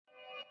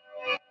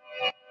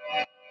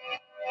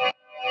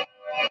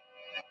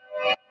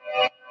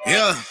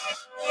Yeah.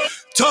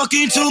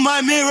 Talking to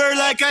my mirror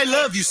like I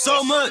love you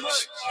so much.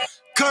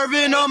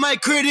 Curving on my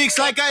critics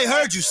like I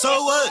heard you,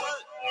 so what?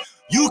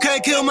 You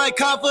can't kill my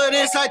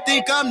confidence, I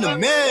think I'm the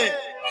man.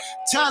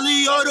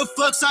 Tally all the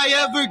fucks I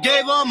ever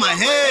gave on my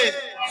head.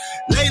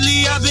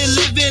 Lately I've been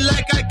living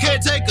like I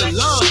can't take a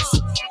loss.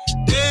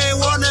 They ain't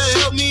wanna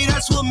help me,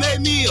 that's what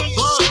made me a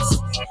boss.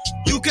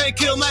 You can't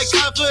kill my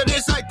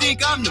confidence, I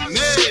think I'm the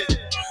man.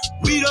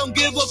 We don't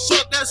give a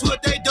fuck, that's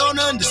what they don't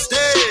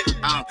understand.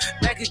 I'm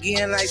back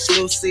again like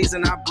flu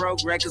season. I broke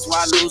records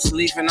while loose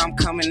leafing. I'm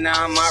coming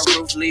down my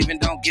roof, leaving.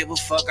 Don't give a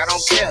fuck, I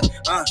don't care.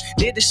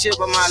 Did the shit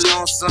by my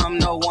lonesome.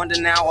 No wonder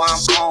now I'm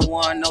on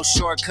one. No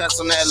shortcuts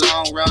on that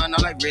long run.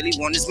 All I really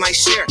want is my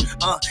share.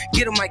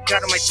 Get on my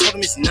God, I told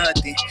him it's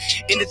nothing.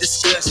 In the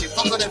discussion,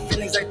 fuck all the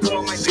feelings I put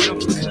on my video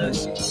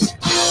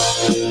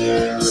percussion.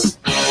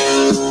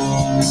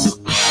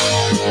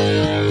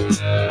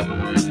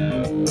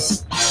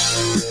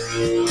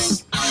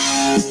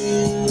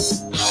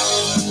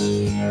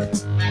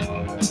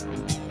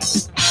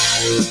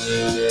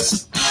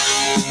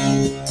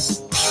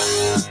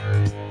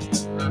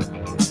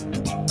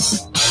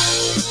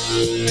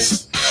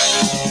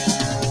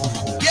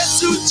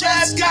 Guess who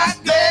just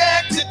got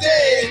back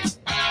today?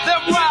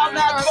 Them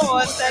wild-eyed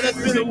boys that have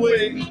been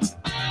away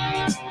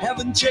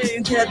haven't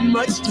changed, had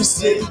much to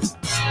say,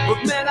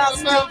 but man, I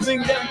still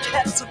think them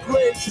cats are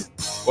crazy.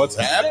 What's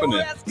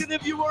happening?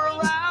 If you were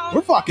around,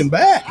 We're fucking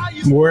back.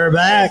 We're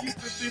back.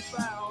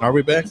 Are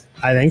we back?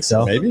 I think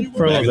so. Maybe.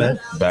 For a little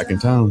bit. Back in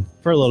town.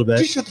 For a little bit.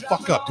 Just shut the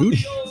fuck up, dude.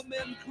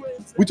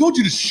 We told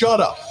you to shut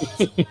up.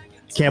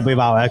 Can't believe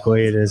how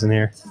echoey it is in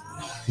here.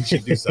 He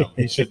should do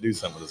something. He should do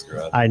something with this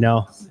garage. I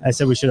know. I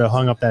said we should have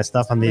hung up that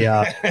stuff on the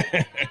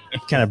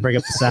kind of break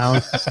up the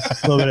sound.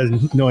 A little bit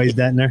of noise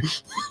dead in there.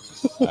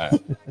 All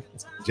right.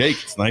 Jake,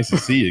 it's nice to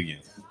see you again.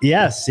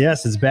 Yes.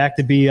 It's back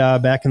to be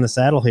back in the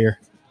saddle here.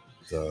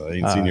 So I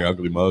ain't seen your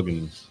ugly mug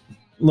in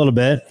A little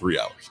bit. 3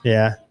 hours.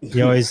 Yeah.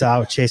 You're always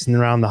out chasing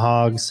around the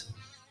hogs.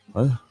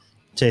 What?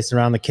 Chasing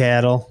around the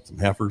cattle. Some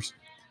heifers.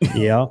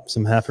 Yep,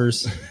 some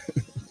heifers.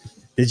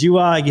 Did you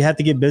have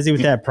to get busy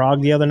with that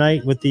prog the other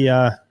night with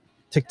the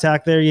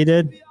TikTok there you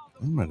did?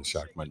 I might have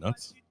shocked my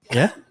nuts.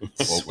 Yeah.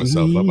 Woke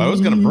myself up. I was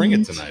going to bring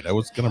it tonight.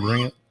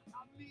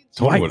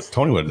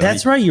 Tony would.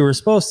 That's right. You were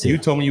supposed to. You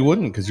told me you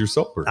wouldn't because you're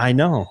sober. I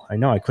know.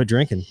 I quit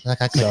drinking.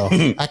 Like I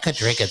could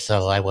drink it,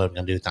 so I wasn't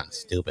gonna do something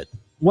stupid.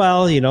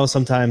 Well,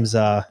 sometimes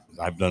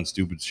I've done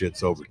stupid shit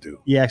sober too.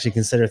 you actually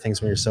consider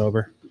things when you're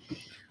sober.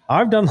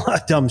 I've done a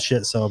lot of dumb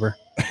shit sober.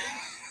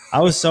 I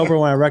was sober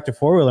when I wrecked a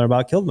 4-wheeler and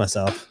about killed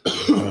myself.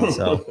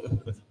 So,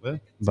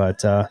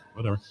 but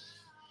Whatever.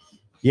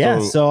 yeah.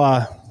 So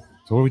what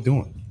are we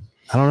doing?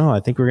 I don't know. I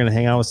think we're gonna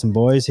hang out with some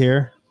boys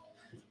here.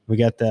 We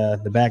got the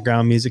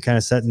background music kind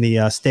of setting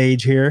the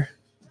stage here.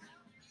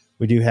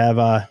 We do have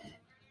a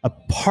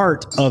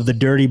part of the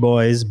Dirty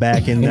Boys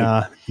back in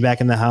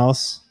the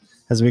house.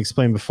 As we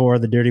explained before,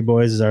 the Dirty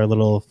Boys is our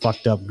little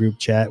fucked up group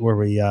chat where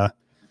we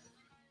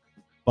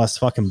bust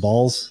fucking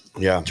balls.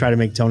 Yeah. Try to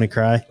make Tony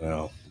cry.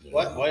 Well,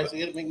 What? Why is it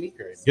gonna make me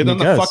crazy? get on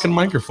the Because- fucking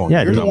microphone.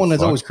 Yeah, You're the dude. one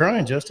that's fuck. always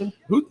crying, Justin.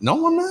 Who?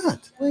 No, I'm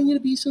not. Why are you gonna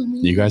be so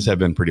mean? You guys have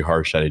been pretty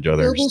harsh at each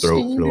other's Double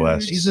throat for the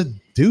last. She's a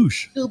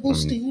douche. Double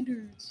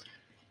standards.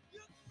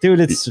 Dude,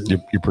 it's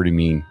You're pretty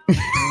mean.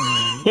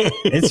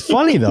 it's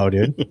funny though,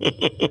 dude.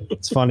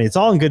 It's funny. It's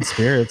all in good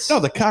spirits. No,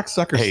 the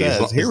cocksucker Hey, as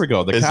says. lo- Here we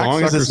go. The as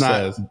long as cocksucker it's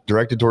not says.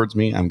 directed towards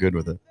me, I'm good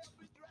with it.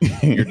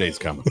 Your day's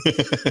coming.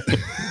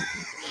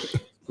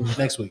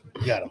 Next week,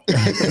 you got him.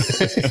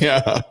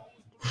 Yeah.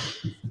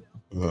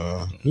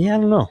 Yeah, I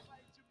don't know.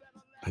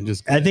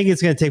 I think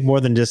it's gonna take more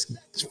than just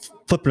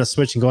flipping a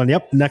switch and going,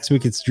 "Yep, next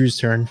week it's Drew's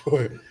turn."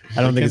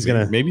 I don't think it's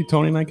gonna. Maybe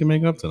Tony and I can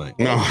make up tonight.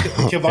 No.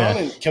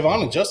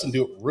 Kevon and Justin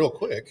do it real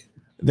quick.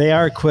 They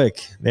are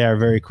quick. They are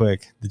very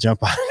quick to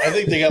jump on. I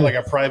think they got like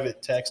a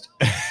private text.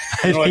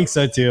 I think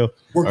so too.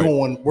 We're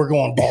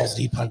going balls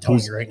deep on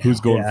Tony right now. Who's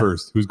going Yeah.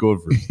 first? Who's going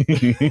first?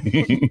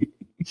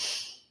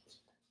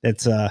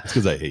 It's It's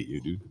because I hate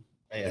you, dude.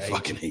 Hey, I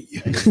fucking hate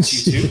you. you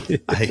too.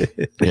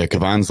 Yeah,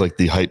 Kavan's like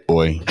the hype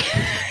boy.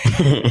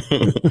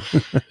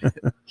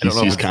 He know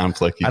sees if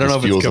conflict. He I don't know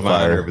just if fuels it's the Kavan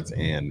fire. or if it's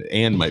Ann.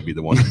 Ann might be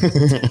the one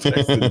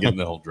getting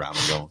the whole drama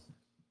going.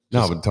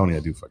 No, but Tony, I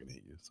do fucking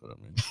hate you. That's what I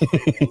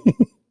mean.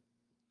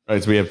 All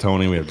right, so we have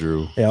Tony, we have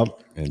Drew, Yep.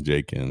 and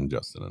Jake, and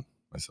Justin, and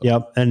myself.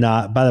 Yep. And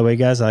by the way,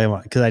 guys,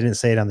 because I didn't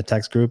say it on the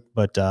text group,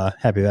 but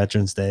Happy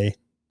Veterans Day.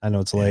 I know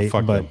it's late,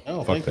 Fuck but them. Oh,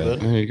 Fuck thank you, that.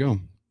 bud. There you go.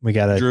 we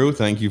got to. Drew,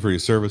 thank you for your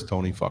service.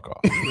 Tony, fuck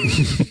off.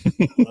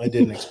 I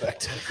didn't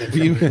expect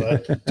anything from you,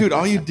 bud. Dude,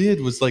 all you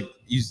did was like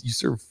you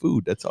served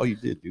food. That's all you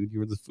did, dude. You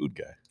were the food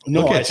guy.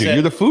 No, Look I at you. sat-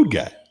 You're the food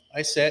guy.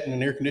 I sat in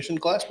an air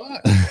conditioned glass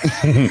box.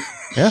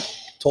 Yeah.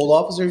 Told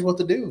officers what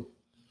to do.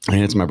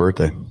 And it's my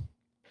birthday.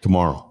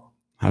 Tomorrow.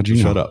 How'd you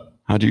know? Shut up.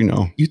 How'd you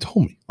know? You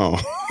told me.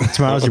 Oh,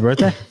 Tomorrow's your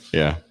birthday?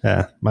 yeah.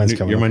 Yeah. Mine's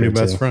coming. You're my up new here,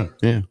 best too. friend.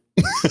 Yeah.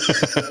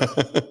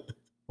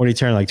 What do you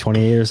turn, like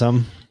 28 or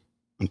something?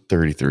 I'm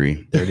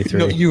 33. 33.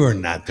 No, you are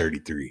not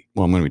 33.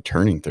 Well, I'm going to be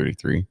turning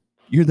 33.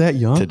 You're that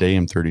young? Today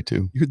I'm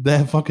 32. You're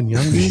that fucking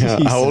young, dude? Yeah,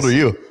 how old are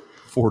you?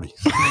 40.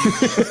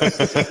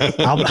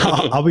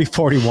 I'll be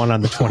 41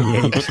 on the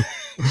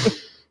 28th.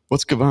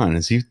 What's Kavan?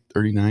 Is he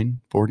 39,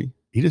 40?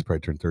 He just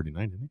probably turned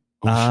 39, didn't he?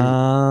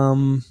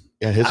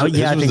 Yeah, his I was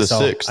think the so.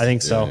 6th. I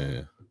think so.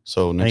 Yeah.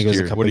 So I next think it was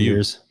year. a couple What are you?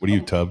 years. What are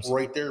you, Tubbs?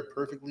 Right there,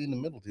 perfectly in the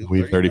middle, dude.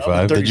 We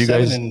 35? Did Did you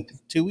guys- in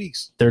 2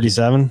 weeks?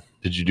 37.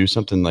 Did you do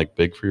something like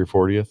big for your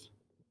 40th?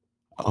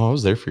 Oh, I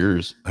was there for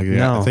yours.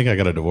 No. I think I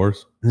got a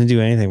divorce. I didn't do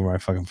anything for my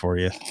fucking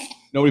 40th.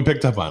 Nobody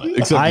picked up on it.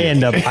 Except I you.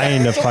 end up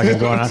fucking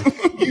going on,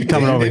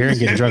 coming over here and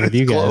getting drunk with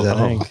you guys. I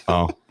think.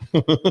 Oh,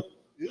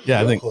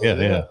 Yeah, I think.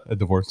 Yeah. A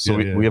divorce. so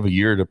we have a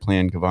year to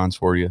plan Kavan's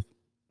 40th.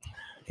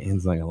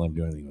 Anne's not gonna let him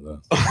do anything with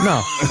us.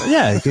 No,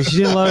 yeah, because she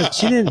didn't let us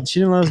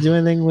do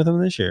anything with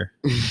him this year.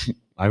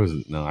 I was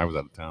out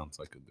of town,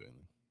 so I couldn't do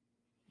anything.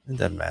 It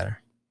doesn't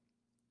matter.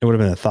 It would have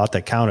been a thought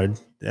that counted.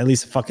 At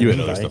least a fucking You had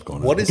other invite. stuff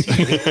going on. What does he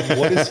hate?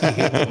 What does he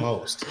hate the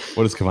most?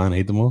 What does Kavan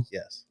hate the most?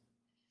 Yes.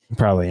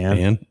 Probably am.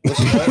 Anne?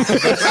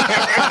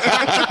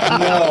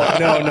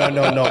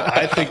 No.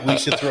 I think we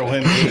should throw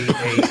him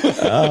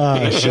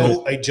a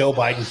Joe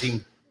Biden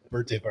themed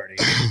birthday party.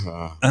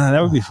 That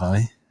would be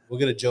funny. We'll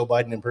get a Joe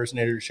Biden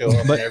impersonator to show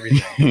up and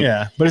everything.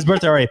 Yeah, but his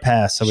birthday already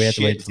passed, so we have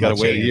to wait. Shit, We gotta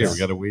wait a year. Yes. We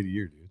gotta wait a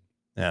year, dude.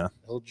 Yeah,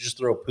 He'll just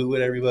throw poo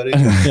at everybody.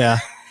 yeah.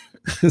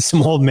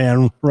 Some old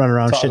man running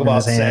around Talk shitting in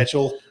about his hand.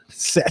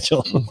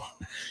 satchel.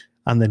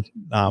 On the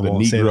The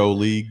won't say Negro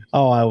League. it.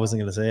 Oh, I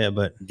wasn't gonna say it,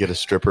 but Get a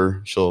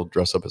stripper. She'll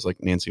dress up as like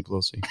Nancy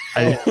Pelosi.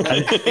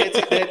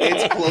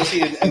 It's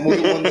Pelosi and we're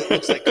the one that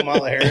looks like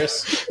Kamala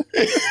Harris.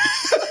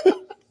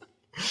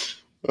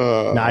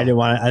 no, I didn't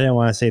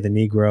want to say the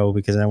Negro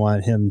because I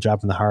wanted him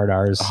dropping the hard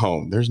R's.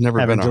 Oh, there's never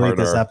Having been a delete hard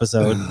this R.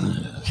 episode.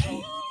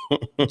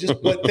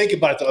 But think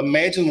about it though.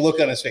 Imagine the look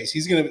on his face.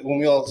 He's gonna when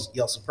we all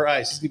yell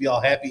surprise, he's gonna be all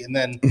happy, and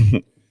then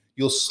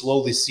you'll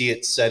slowly see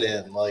it set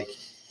in. Like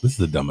This is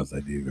the dumbest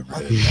idea you've ever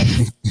had.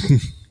 It's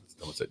the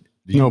dumbest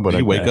idea. No, but did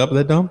you wake up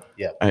that dumb?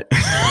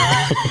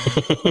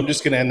 I'm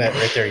just gonna end that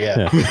right there.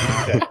 Yeah.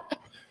 Okay.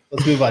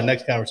 Let's move on.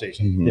 Next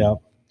conversation. Yeah.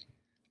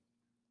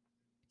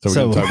 So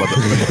we're gonna talk about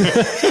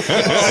the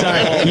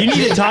Sorry, you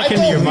need to talk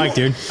into your mic,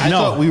 dude. I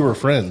thought No, we were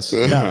friends.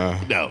 no.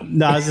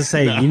 no, I was just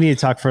saying you need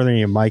to talk further in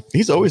your mic.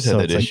 He's always had so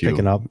that it's, like, issue.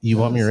 picking up You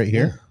want me right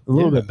here? a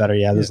little bit better.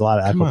 Yeah, there's a lot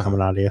of Come echo on. coming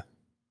out of you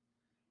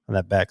on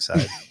that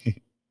backside.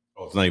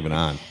 Oh, it's not even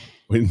on.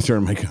 We didn't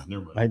turn my on.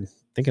 Never mind. I'm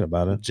thinking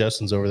about it.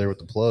 Justin's over there with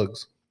the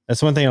plugs.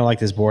 That's one thing I like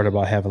this board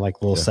about having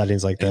like little Yeah.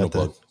 settings like Anal that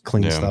to plug.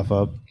 clean Yeah. stuff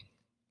up.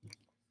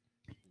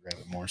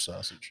 Grabbing more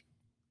sausage.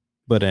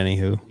 But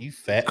anywho, You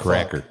fat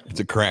Cracker. It's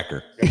a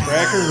cracker. fuck. A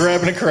cracker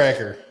grabbing a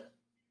cracker.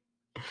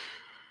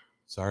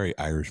 Sorry,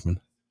 Irishman.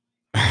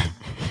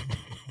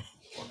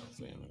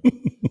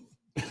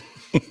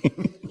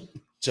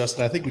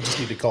 Justin, I think we just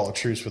need to call a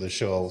truce for the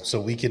show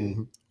so we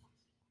can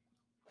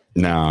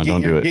No,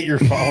 don't do get it. your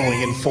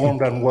following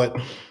informed on what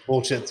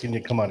bullshit's going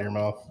to come out of your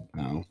mouth.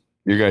 No.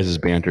 Your guys'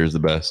 banter is the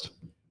best.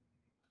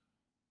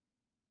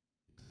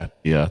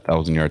 Yeah,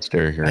 1,000-yard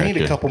stare here. I need at a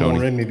you, couple Tony.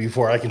 more in me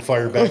before I can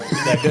fire back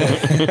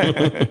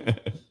that gun.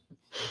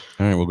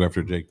 All right, we'll go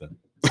after Jake then.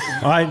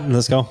 all right,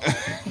 let's go.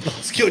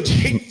 Let's go,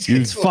 Jake.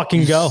 Let's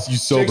fucking go. You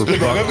sober Jake's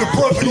been like, fuck. "I'm the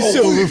prophet." You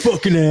silver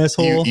fucking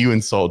asshole. You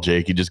insult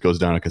Jake, he just goes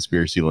down a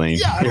conspiracy lane.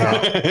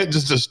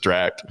 Just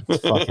distract.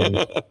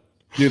 Fucking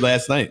Dude,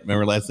 last night.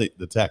 Remember last night,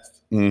 the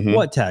text. Mhm.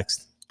 what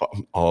text?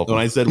 All of When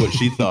them. I said what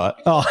she thought,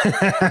 Oh,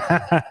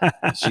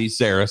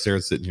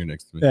 Sarah's sitting here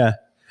next to me. yeah.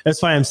 That's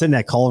fine. I'm sitting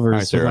at Culver's Hi,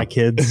 with Sarah. my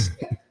kids,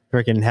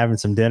 freaking having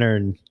some dinner,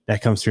 and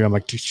that comes through. I'm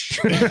like,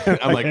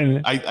 I'm like,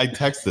 I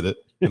texted it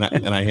and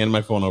I handed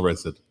my phone over. I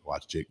said,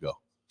 watch Jake go.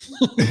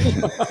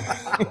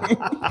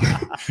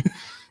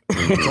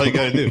 That's all you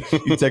gotta do.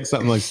 You text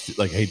something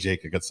like, hey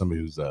Jake, I got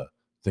somebody who's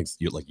thinks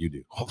you like you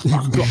do. Oh,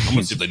 fuck, go. I'm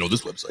gonna see if they know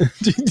this website.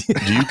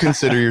 Do you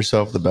consider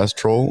yourself the best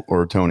troll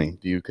or Tony?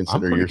 Do you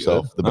consider pretty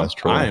yourself good. the best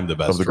troll? I am the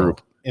best of the troll.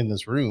 group. In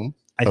this room.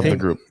 I Of the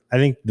think group.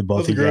 the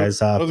both Of the of you group.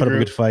 guys Of the put up a group.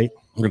 good fight.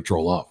 We're gonna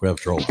troll off. We have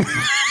troll.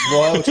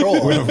 We'll have a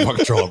troll. We're gonna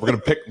fucking troll off. We're gonna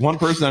pick one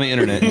person on the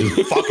internet and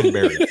just fucking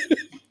bury it.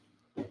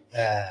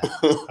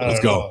 Let's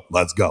go.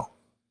 Let's go.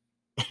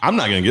 I'm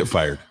not gonna get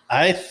fired.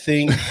 I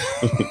think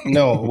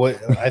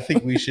I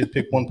think we should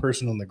pick one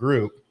person in the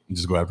group.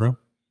 Just go after him.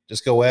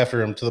 Just go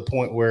after him to the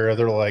point where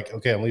they're like,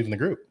 okay, I'm leaving the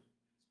group.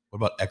 What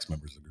about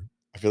ex-members of the group?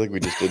 I feel like we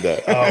just did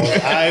that.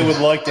 Oh, I would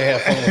like to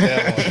have fun with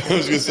that one. I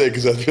was going to say,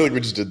 because I feel like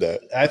we just did that.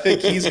 I think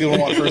he's going to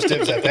want first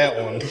dibs at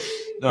that one.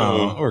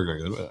 No, we're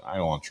good. I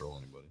don't want to troll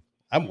anybody.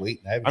 I'm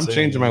waiting. I haven't I'm said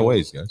changing my anything.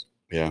 ways, guys.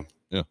 Yeah.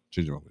 Yeah,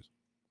 changing my ways.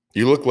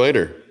 You look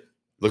lighter.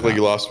 Look like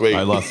you lost weight.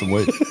 I lost some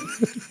weight.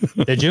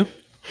 Did you?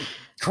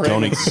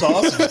 Cramming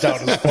sausage down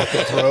his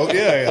fucking throat.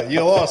 Yeah,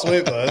 you lost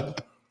weight,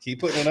 bud. Keep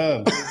putting it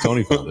on.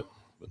 Tony found it,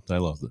 but I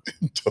lost it.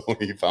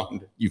 Tony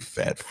found it. You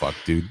fat fuck,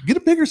 dude. Get a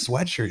bigger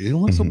sweatshirt. You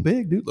don't look so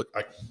big, dude. Look,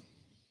 I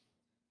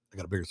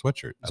got a bigger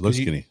sweatshirt. I look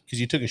skinny. Because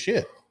you took a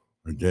shit.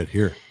 I'm dead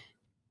here.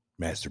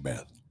 Master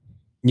bath.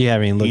 You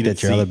haven't even looked Heated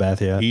at your seat. other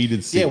bath yet.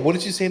 Heated seat. Yeah, what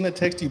did you say in that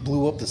text? You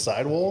blew up the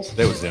sidewalls?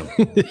 That was him.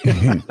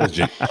 That was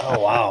Jake. Oh,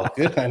 wow.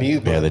 Good on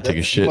you. Yeah, they took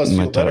a shit in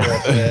my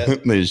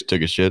toilet. They just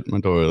took a shit in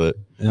my toilet.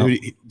 Dude,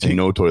 And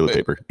no toilet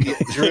paper.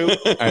 Drew, All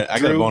right, I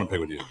got a Drew, bone to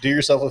pick with you. do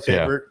yourself a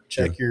favor.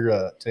 Check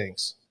your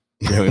tanks.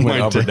 Yeah, we went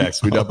Mine upper too.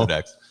 decks. We upper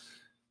decks.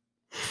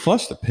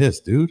 Flush the piss,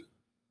 dude.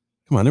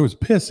 Come on, there was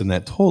piss in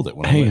that toilet.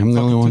 When Hey, I'm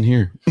the only one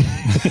here.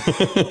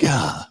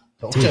 God.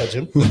 Don't judge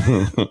him.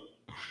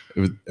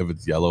 If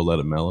it's yellow, let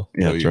it mellow.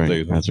 Yeah, that's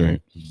right. That's right.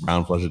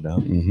 Brown, flush it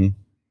down. Mm-hmm.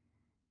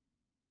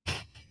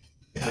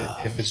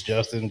 If it's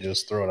Justin,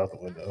 just throw it out the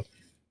window.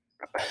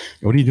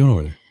 What are you doing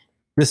over there?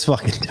 This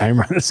fucking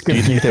timer on the Do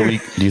you screen. think we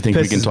can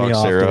Pisses me talk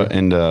off, Sarah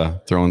dude.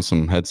 and throwing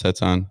some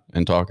headsets on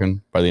and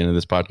talking by the end of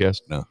this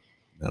podcast? No,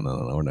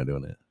 we're not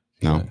doing that.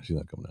 No. She's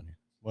not coming down here.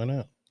 Why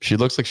not? She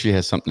looks like she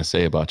has something to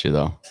say about you,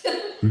 though.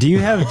 Do you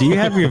have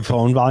your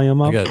phone volume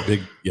up? I got a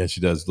big. Yeah,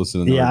 she does.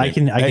 Listen to the Yeah, I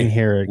game. can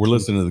hear it. We're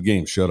listening to the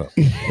game. Shut up.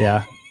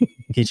 Yeah. Can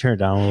you turn it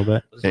down a little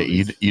bit? Hey,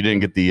 you didn't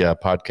get the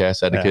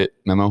podcast etiquette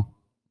memo?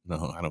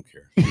 No, I don't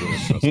care. She can do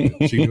whatever she wants to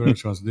do. She can do whatever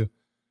she wants to do.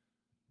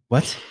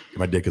 What?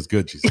 My dick is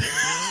good. She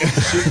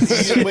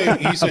said.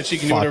 Wait, you said she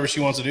can do whatever she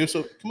wants to do,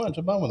 so come on,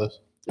 jump on with us.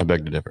 I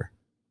beg to differ.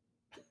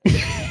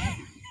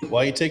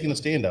 Why are you taking the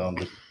stand down?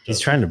 He's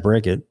trying to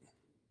break it.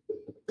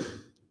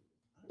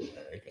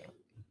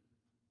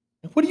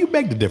 What do you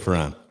beg to differ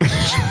on?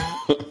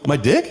 My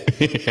dick?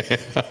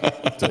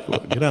 Tell you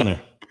what, get on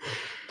there.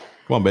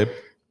 Come on, babe.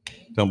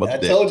 Tell them about I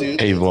the dick. told you.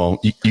 Hey, well,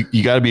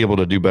 you got to be able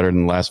to do better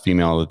than the last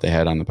female that they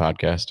had on the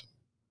podcast.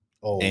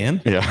 Oh,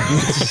 And Yeah.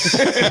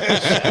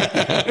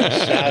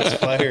 shots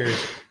fired.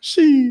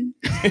 She.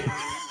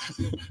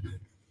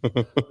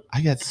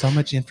 I got so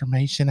much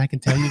information I can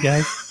tell you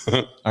guys.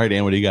 All right,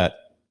 Ann, what do you got?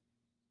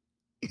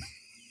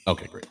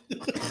 Okay, great.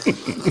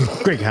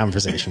 Great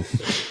conversation.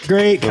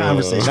 Great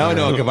conversation. Now I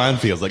know how Kavan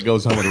feels. Like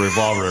goes home with a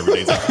revolver every day.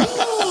 He's like,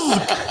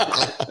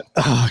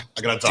 Oh,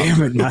 I gotta talk.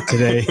 damn it, not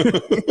today.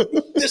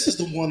 This is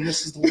the one.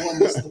 This is the one.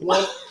 This is the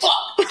one.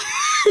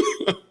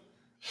 Fuck.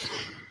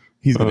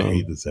 He's gonna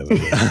hate this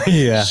episode.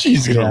 Yeah.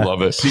 She's going to Yeah.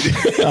 love it.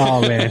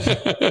 Oh, man.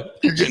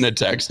 You're getting a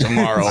text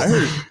tomorrow. I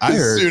As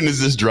heard. soon as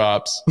this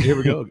drops. Here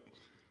we go.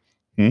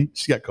 Hmm?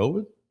 She got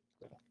COVID.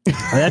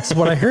 That's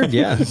what I heard.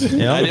 Yeah. I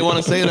didn't want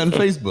to say it on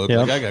Facebook. Yep.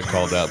 Like I got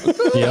called out. But,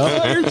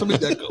 Yep. I heard somebody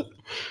got COVID.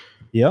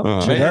 Yep.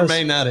 Uh, sure May or does.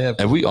 may not have.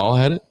 Have we all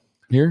had it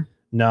here?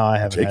 No, I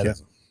haven't Jake had it.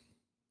 has.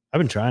 I've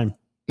been trying.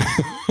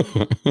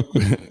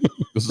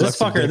 This This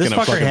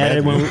fucker had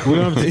it when we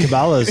went up to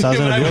Cabela's. I was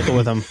in a vehicle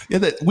with him. Yeah,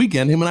 that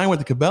weekend, him and I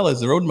went to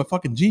Cabela's and rode in my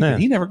fucking Jeep, Yeah.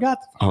 and he never got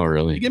the Oh, He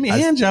really? gave me a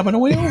hand job on the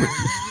way over.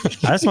 I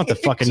just want the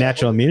fucking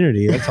natural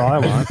immunity. That's all I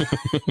want.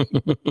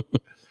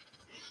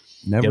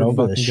 Never Get over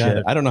fucking this got shit.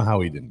 it. I don't know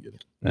how he didn't get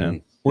it. Yeah.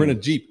 We're in a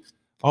Jeep.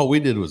 All we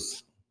did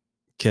was,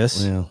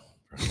 Kiss. well,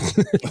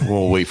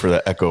 We'll wait for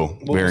the Echo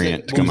What was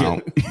variant it? to come What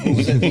out. was What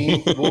was that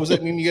meme? What was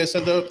that meme you guys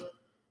sent out?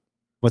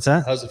 What's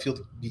that? How does it feel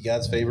to be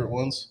God's favorite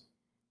ones?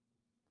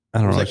 I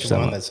don't Was know. that what you're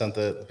talking Kavan about. that sent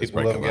that? He's Because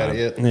we probably haven't got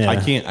it yet.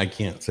 Yeah. I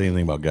can't say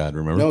anything about God.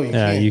 Remember? No, you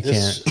Yeah, can't. you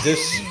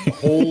This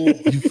whole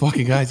you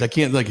fucking guys. I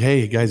can't like,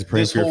 hey guys,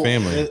 pray this for your whole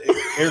family.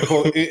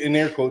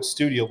 air quote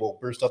studio will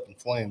burst up in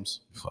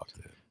flames. Fuck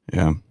that.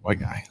 Yeah. White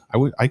guy.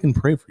 I can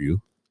pray for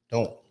you.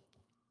 Don't.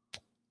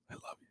 I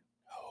love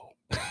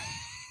you.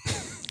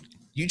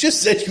 You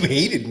just said you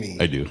hated me.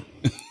 I do.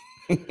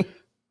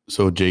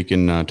 So, Jake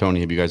and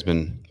Tony, have you guys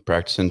been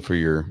practicing for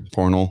your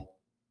cornhole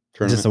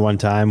tournament? Just the one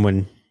time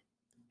when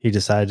he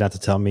decided not to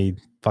tell me,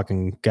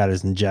 fucking got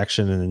his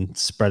injection and then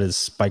spread his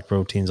spike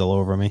proteins all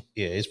over me.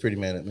 Yeah, he's pretty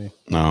mad at me.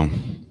 No.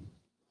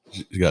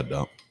 You got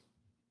dumped.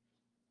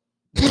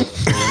 You go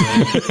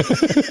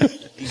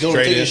and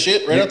Straight take in. a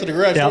shit right out to the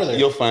garage Yeah. door there.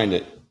 You'll find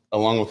it,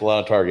 along with a lot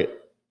of Target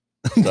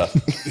stuff.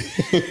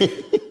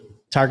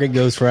 Target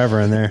goes forever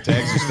in there.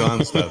 Tags are still on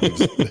the stuff.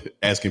 Just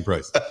asking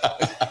price.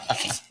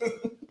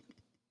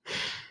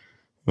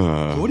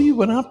 What have you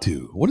been up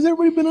to? What has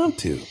everybody been up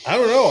to? I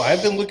don't know.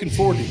 I've been looking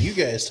forward to you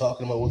guys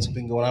talking about what's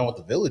been going on with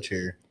the village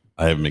here.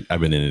 I've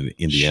been in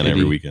Indiana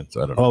every Shitty. weekend,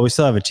 so I don't know. Well, we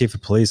still have a chief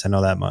of police. I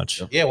know that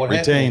much. Yeah, what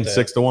happened Retained with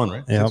that? 6-1,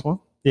 right? Yep. 6-1?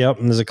 Yep.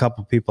 And there's a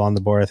couple people on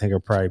the board I think are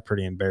probably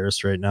pretty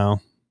embarrassed right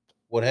now.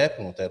 What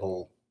happened with that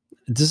whole?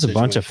 This is a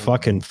bunch of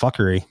Situation. fucking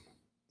fuckery.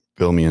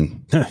 Fill me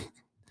in.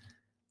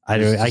 I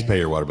Just, do. just pay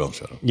your water bill and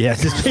shut up. Yeah,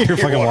 just pay your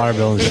fucking water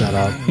bill and shut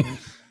up.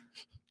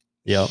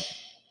 Yep.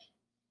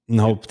 And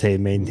hope they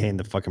maintain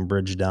the fucking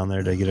bridge down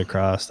there to get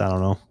across. I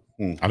don't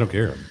know. I don't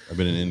care. I've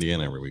been in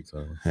Indiana every week,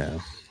 so Yeah.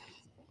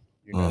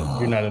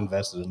 You're not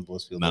invested in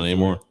Blissfield. not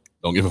anymore.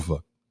 Don't give a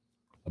fuck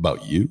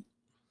about you.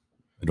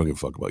 I don't give a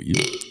fuck about you.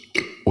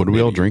 What are we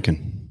all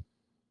drinking?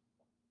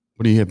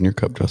 What do you have in your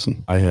cup,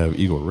 Justin? I have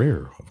Eagle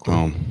Rare, of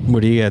course.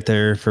 What do you got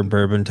there for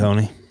bourbon,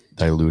 Tony?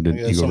 Diluted I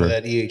got Eagle some of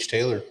Rare. that E.H.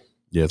 Taylor.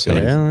 Yeah, it's got,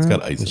 Yeah. it's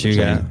got ice. What in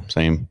you it. got?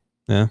 Same.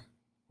 What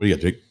do you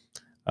got, Jake?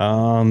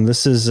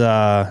 This is Is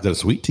that a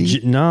sweet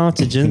tea? no, it's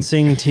a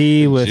ginseng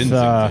tea with Ginseng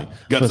tea.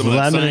 Got with some of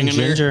that lemon sang and in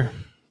there? ginger.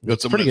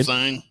 Got some pretty of that good.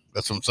 sang.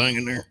 Got some sang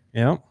in there.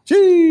 Yep.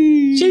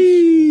 Cheese.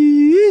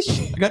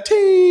 Cheese. I got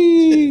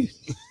tea.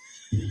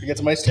 You got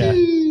some iced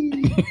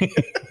tea.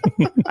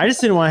 I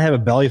just didn't want to have a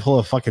belly full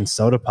of fucking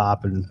soda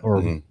pop and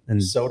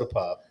Soda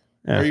pop.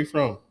 Yeah. Where are you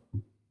from?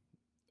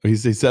 He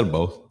said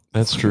both.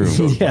 That's true.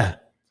 yeah.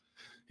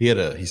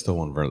 He stole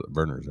one of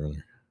Verner's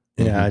earlier.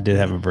 Yeah, I did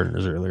have a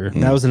Burners earlier.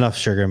 That was enough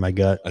sugar in my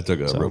gut. I took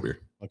a root beer.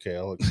 Okay,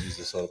 I'll use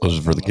the soda pop. Those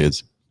are for the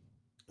kids.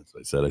 That's what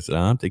I said. I said,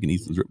 I'm taking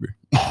Easton's root beer.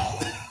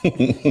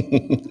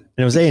 And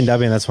it was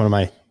A&W, and that's one of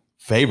my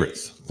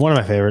Favorites.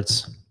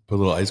 favorites. Put a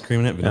little ice cream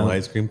in it, vanilla Yeah.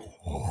 ice cream.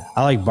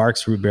 I like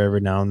Barks root beer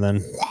every now and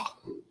then.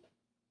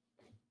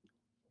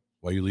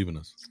 Why are you leaving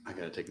us? I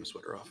gotta take my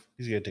sweater off.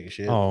 He's gonna take a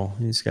shit. Oh,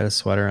 he's got a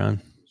sweater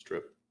on.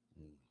 Strip.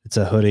 It's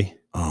a hoodie.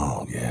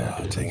 Oh,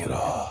 yeah. Take it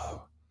off.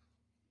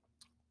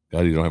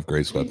 God, you don't have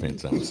gray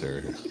sweatpants on this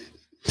area.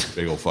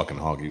 Big old fucking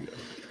hog you got.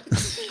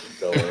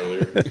 Fell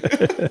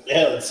earlier.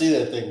 Yeah, let's see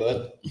that thing,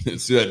 bud.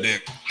 See that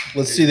dick.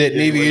 Let's see that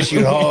Navy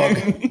issued hog.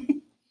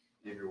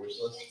 Your wish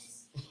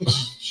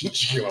list? She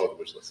came out with a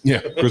wish list. Yeah,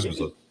 Christmas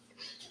list.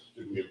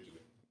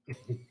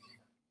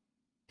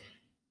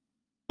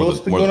 What's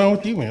been going on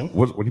with you, man?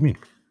 What do you mean?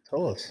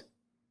 Tell us.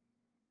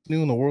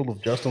 New in the world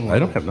of Justin. I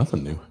don't have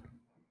nothing new.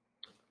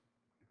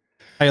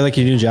 How you like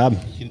your new job?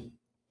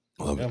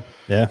 Love it.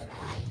 Yeah.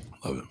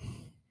 Love it.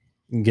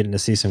 You getting to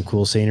see some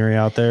cool scenery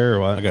out there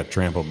or I what? got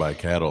trampled by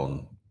cattle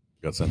and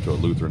got sent to a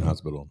Lutheran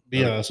hospital.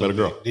 Be honest Let with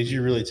it me. grow. Did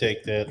you really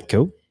take that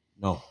Cool.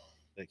 No,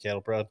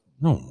 cattle prod?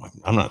 no,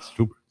 I'm not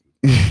stupid.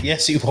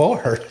 Yes, you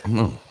are.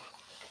 No,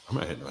 I'm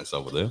not hitting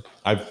myself with it.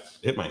 I've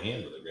hit my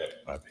hand with it.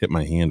 I've hit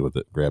my hand with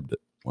it. Grabbed it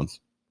once.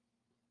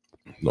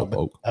 No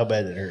poke. How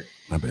bad did it hurt?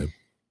 Not bad.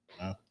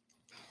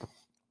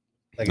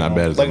 Like Not a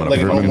bad as like, I'm like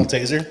a gonna- normal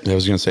taser? I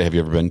was gonna say, have you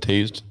ever been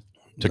tased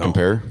to No.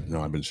 compare?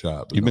 No, I've been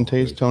shot. but You've been no.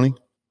 tased, Tony?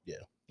 Yeah.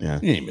 Yeah.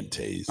 You ain't been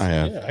tased. I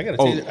have. Yeah, I got a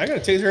Oh. taser. I got a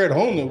taser at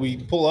home that we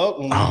pull out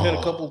when we had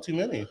a couple too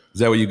many. Is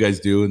that what you guys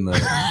do in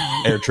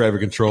the air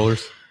traffic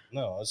controllers?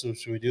 No, that's what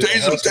we do.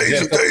 Taser,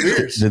 taser,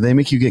 taser. Did they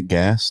make you get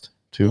gassed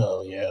too?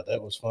 Oh yeah, that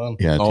was fun.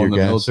 Yeah, Oh, tear in the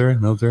gas.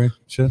 military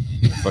shit.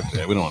 Fuck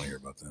that. We don't want to hear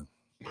about that.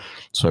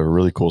 So I have a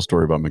really cool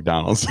story about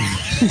McDonald's.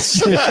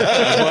 What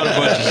a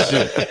bunch of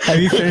shit. Have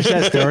you finished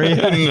that story?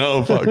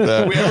 No, fuck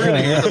that. We ever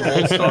gonna hear the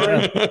whole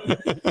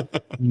story?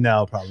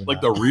 No, probably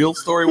Like not. the real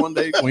story one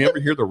day? Can we ever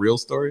hear the real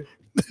story?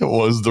 It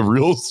was the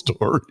real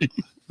story.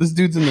 This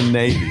dude's in the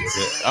Navy.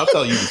 I'll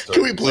tell you the story.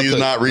 Can we please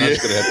not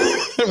revisit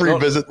We're gonna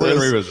this?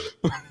 revisit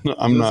it.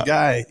 I'm This not.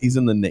 guy, he's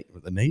in the Navy.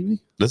 The Navy?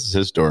 This is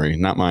his story,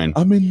 not mine.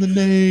 I'm in the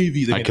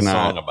Navy. They I made a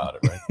cannot. song about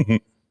it,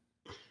 right?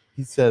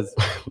 He says,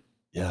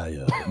 yeah.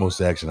 The most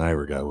action I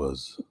ever got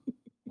was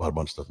bought a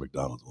bunch of stuff at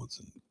McDonald's once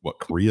in what,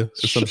 Korea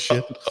or some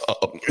shit.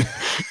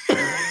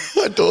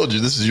 I told you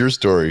this is your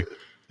story.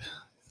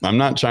 I'm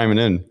not chiming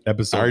in.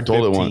 Episode I already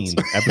told it 15. once.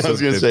 Episode I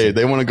was going to say, 15. if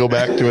they want to go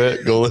back to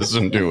it, go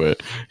listen to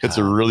it. It's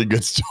a really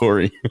good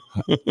story.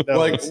 No,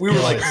 Like, it's- we were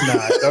no, like- it's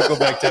not. Don't go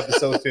back to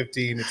episode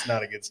 15. It's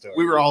not a good story.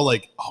 We were all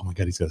like, oh my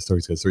God, he's got a story.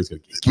 He's got a story.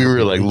 He's got a We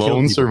were like He killed lone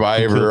people. He killed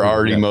survivor, people.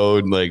 arty Yeah.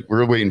 mode. Like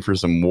we're waiting for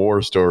some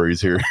war stories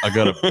here. I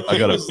got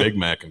a Big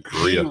Mac in You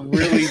Korea.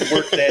 really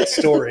worked that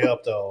story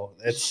up, though.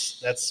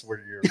 That's where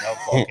your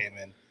downfall came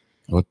in.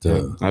 What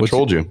I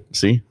told you.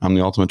 See, I'm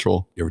the ultimate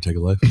troll. You ever take a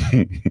life?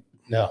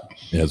 No,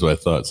 Yeah, that's what I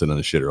thought. Sitting on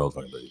the shitter all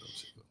the fucking day.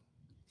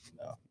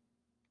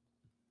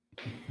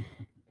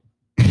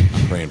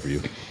 I'm praying for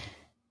you.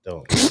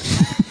 don't.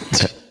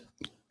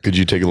 Could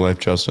you take a life,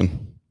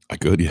 Justin? I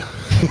could, yeah.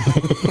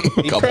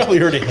 You probably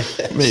already had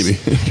that. Maybe.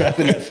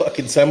 Driving that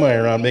fucking semi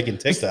around making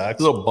TikToks.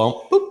 Little bump.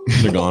 Boop,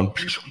 they're gone.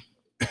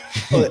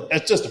 Oh,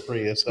 that's just a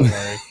Prius. Don't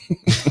worry.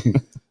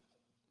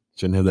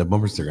 Shouldn't have that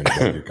bumper sticker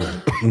on your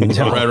car. Don't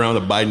ride around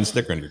with a Biden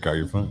sticker on your car.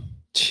 You're fine.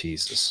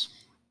 Jesus.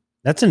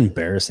 That's an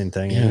embarrassing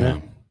thing, isn't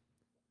it?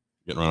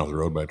 Getting run off the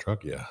road by a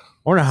truck, yeah. I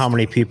wonder how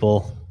many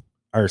people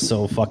are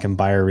so fucking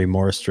buyer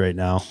remorsed right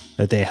now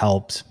that they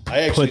helped.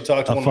 I actually put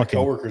talked to a one of my fucking-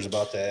 coworkers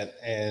about that,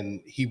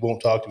 and he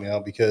won't talk to me now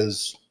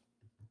because.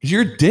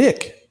 You're a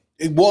dick.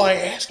 Well, I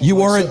asked him.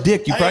 You are a myself.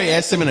 dick. You I probably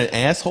asked him in an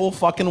asshole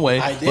fucking way.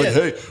 I did.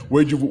 Like, hey,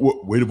 way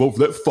to vote for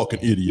that fucking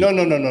idiot.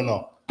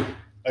 No.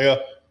 I go,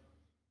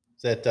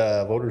 is that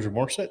voters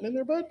remorse sitting in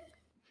there, bud?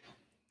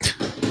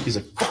 He's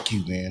like, fuck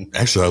you, man.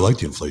 Actually, I like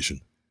the inflation.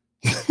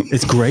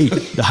 It's great.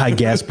 The high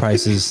gas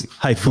prices,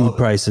 high food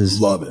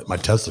prices. Love it. My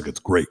Tesla gets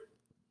great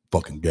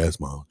fucking gas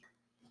mileage.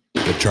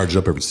 Get charged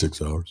up every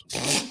 6 hours.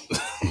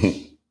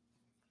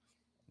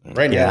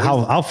 Right Yeah,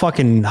 now, how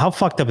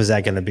fucked up is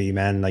that going to be,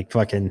 man? Like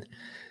fucking,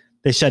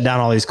 they shut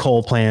down all these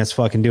coal plants,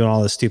 fucking doing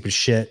all this stupid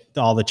shit.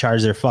 All the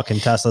charge their fucking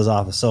Teslas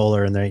off of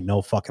solar, and there ain't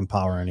no fucking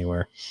power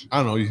anywhere. I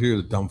don't know. You hear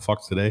the dumb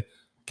fucks today?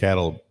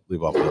 Cattle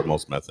leave off the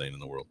most methane in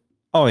the world.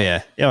 Oh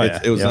yeah, It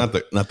was yeah.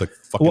 not the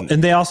fucking Well,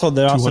 and they're also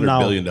 $200 now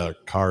billion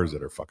cars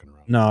that are fucking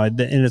around. no, and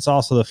it's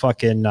also the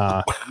fucking.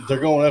 they're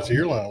going after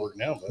your line of work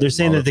now, bud. They're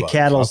saying that the Motherfuckers,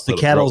 cattle's up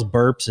to the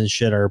burps and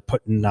shit are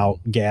putting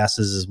out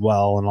gases as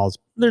well, and all. This,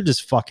 they're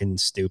just fucking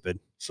stupid.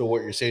 So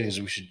what you're saying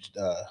is we should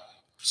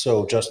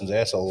sew Justin's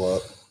asshole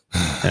up.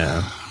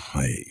 Yeah,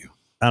 I hate you.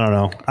 I don't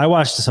know. I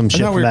watched some I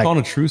shit thought from we were that. calling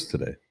a truce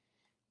today.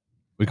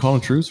 We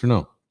calling a truce or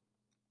no?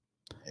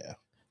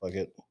 Fuck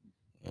it.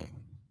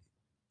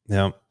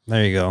 Yep.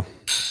 There you go.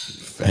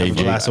 Hey, Have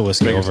a glass of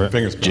whiskey over it.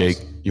 Fingers crossed. Jake,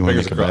 you want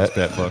to Fingers make a crossed,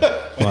 bet? fat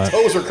fuck. My What?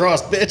 toes are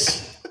crossed,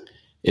 bitch.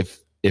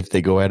 If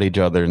they go at each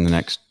other in the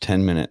next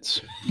 10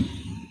 minutes,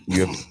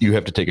 you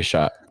have to take a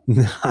shot.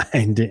 I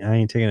ain't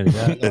taking it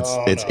again.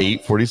 It's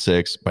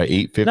 8:46. By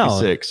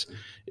 8:56,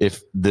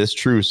 if this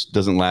truce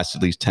doesn't last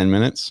at least 10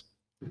 minutes,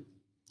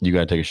 you got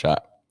to take a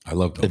shot. I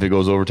love that. If it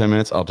goes over 10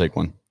 minutes, I'll take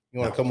one.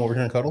 You want to come over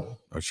here and cuddle?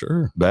 Oh,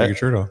 sure. Bet. Take your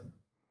shirt off.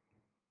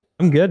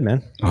 I'm good,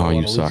 man. I Oh, don't you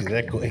wanna lose suck.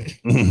 that quick.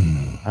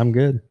 I'm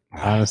good.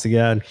 Honest to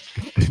God.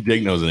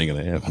 Jake knows it ain't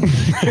gonna happen.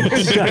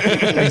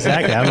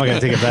 Exactly. I'm not gonna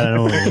take a bet I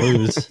don't want to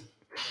lose.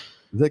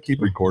 Does that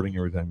keep recording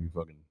every time you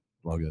fucking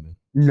log that in?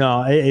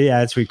 No,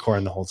 yeah, it's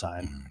recording the whole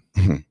time.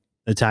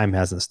 The time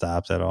hasn't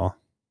stopped at all.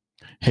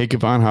 Hey,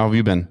 Kevon, how have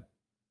you been?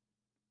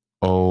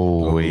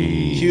 Oh,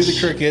 wait. Cue the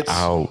crickets.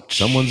 Ouch.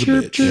 Someone's a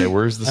bitch. Yeah,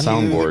 where's the Cue the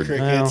soundboard?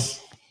 crickets.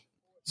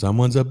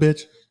 Someone's a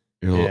bitch.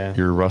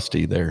 You're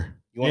rusty there.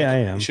 You wanna, Yeah, I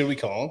am. Should we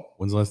call him?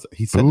 When's the last?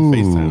 He said Ooh. the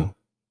FaceTime.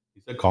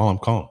 He said call him.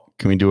 Call him.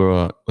 Can we do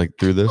a like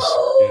through this?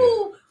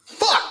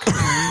 Fuck.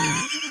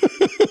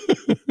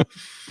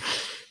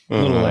 A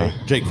little late.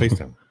 Jake,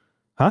 FaceTime.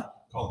 Huh?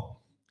 Call him.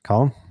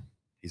 Call him.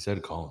 He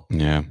said call him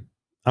Yeah.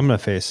 I'm gonna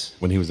face.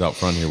 when he was out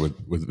front here with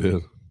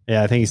Viv.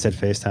 Yeah, I think he said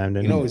FaceTime,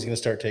 didn't You know he? he's gonna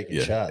start taking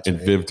Yeah, shots. and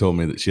right? Viv told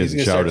me that she He's hasn't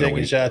gonna start showered in a taking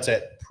week. shots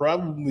at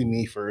probably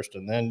me first,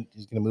 and then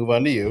he's gonna move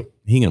on to you.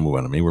 He ain't gonna move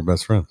on to me. We're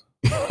best friends.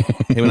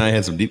 Him and I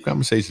had some deep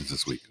conversations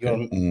this week. You know,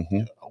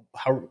 Mhm.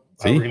 how are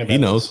See, we gonna he bet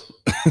knows.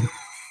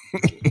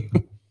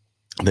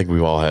 I think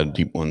we've all had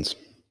deep ones.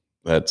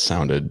 That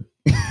sounded.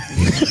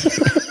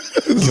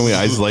 Can we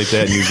isolate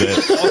that and use that?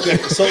 this? Okay,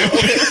 so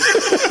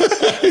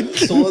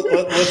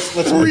let's I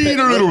think we've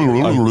all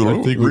had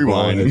Rewind. deep Who do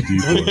ones.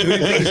 you think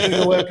is going to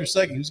go after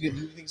second? Who do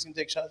you think is going to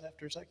take shots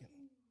after second?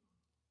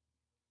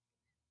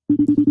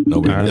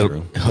 Nobody All right. in this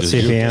room. Let's Just see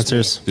if you. he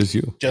answers. Just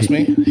you. Just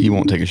me? He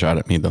won't take a shot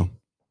at me though.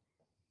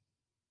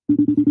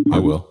 I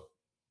will.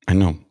 I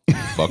know.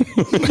 Fuck.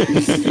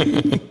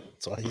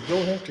 So he's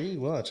going after you.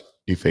 Watch.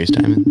 You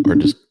FaceTiming or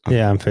just?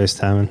 Yeah, I'm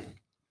FaceTiming.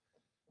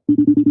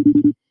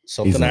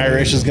 Something He's on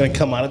Irish air. is going to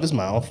come out of his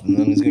mouth, and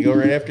then he's going to go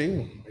right after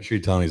you. Make sure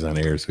you tell him he's on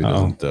air so he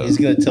Uh-oh. doesn't. He's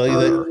going to tell you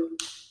that.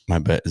 My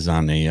bet is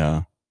on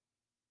a.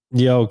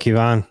 Yo,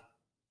 Kevon.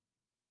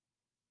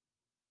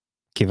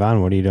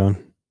 Kevon, what are you doing?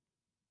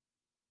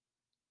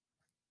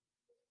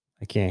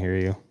 I can't hear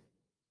you.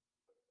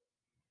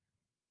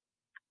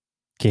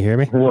 Can you hear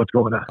me? What's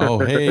going on? Oh,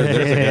 hey, there's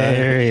a guy.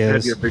 There he Have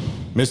is. you a big-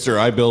 Mr.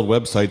 I build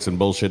websites and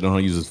bullshit. Don't know how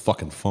to use his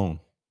fucking phone.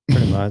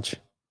 Pretty much.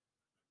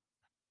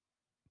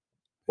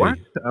 What?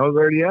 I was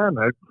already on.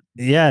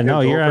 Yeah,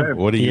 no, Yeah, you're go on. ahead.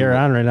 What are you? You're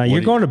on right now. what You're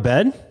do you- going to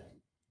bed?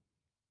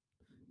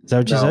 Is that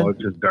what you No, said?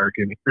 it's just dark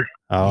in here. He's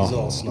Oh,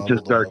 all It's snuggled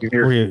just dark up. in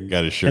here. were you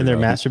Got his shirt. and they're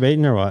off.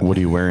 masturbating or what? What are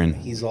you wearing?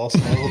 He's all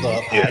snuggled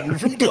up, hiding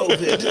from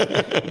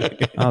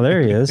COVID. Oh,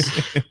 there he is.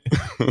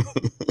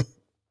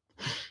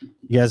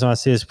 You guys want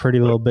to see his pretty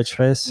little bitch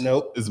face?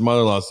 Nope. His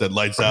mother-in-law said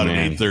lights out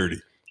Man. at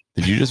 8:30.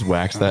 Did you just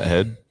wax that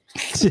head?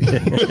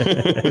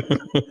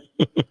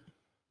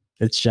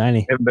 It's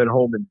shiny. Haven't been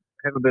home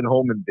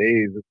in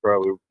days. It's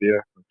probably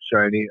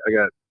shiny. I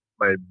got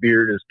my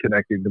beard is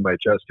connecting to my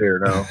chest hair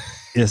now.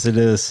 Yes, it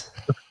is.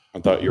 I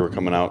thought you were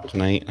coming out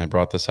tonight. I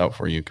brought this out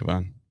for you,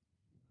 Kevon.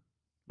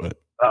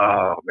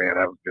 Oh man,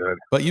 that was good.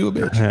 But you a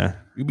bitch. Yeah.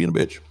 You being a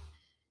bitch.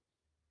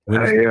 I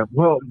am.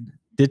 Well,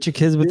 Ditch your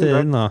kids with the Yeah.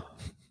 in-law.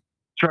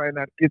 trying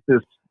not to get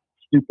this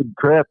stupid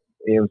crap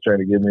Ian's trying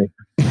to give me.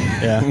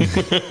 Yeah.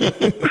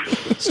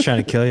 He's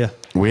trying to kill you.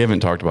 We haven't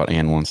talked about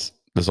Ann once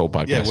this whole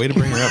podcast. Yeah, way to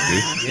bring her up,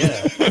 dude.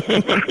 Yeah.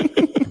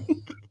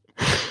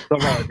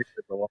 Somehow I think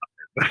it's a lot.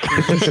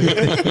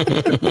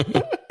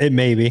 It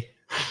may be.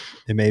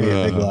 It may be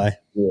a big lie.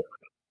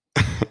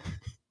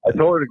 I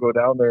told her to go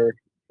down there,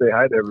 say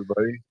hi to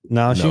everybody.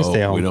 No, she can stay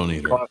we home. don't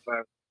need her. Cough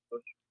on.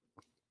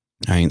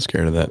 I ain't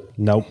scared of that.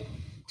 Nope.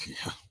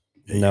 Yeah,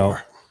 No. You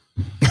are.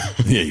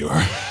 Yeah, you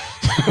are.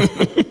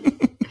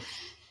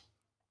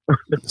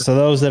 So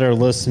those that are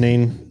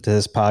listening to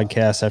this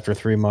podcast after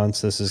 3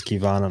 months, this is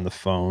Kevon on the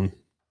phone.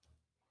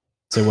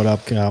 Say what up,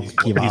 Kevon.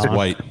 He's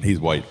white. He's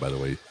white, by the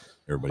way.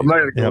 Everybody. I'm not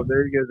gonna go Yep.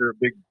 there. You guys are a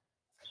big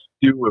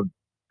stew of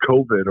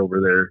COVID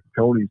over there.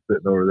 Tony's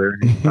sitting over there.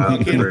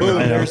 Fucking boom,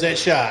 I know. there's that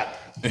shot.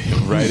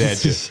 right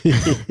at you.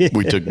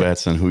 We took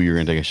bets on who you're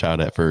going to take a shot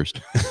at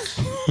first.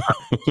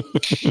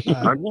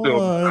 I'm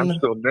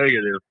still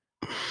negative.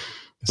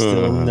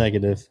 Still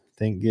negative.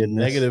 Thank goodness.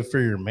 Negative for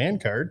your man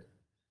card.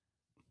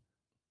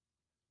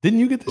 Didn't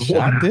you get the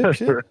shot,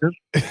 dipshit?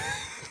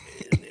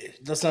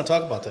 Let's not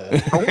talk about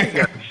that. Tony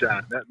got the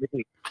shot, not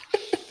me.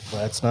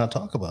 Let's not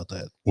talk about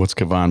that. What's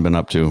Kevon been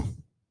up to?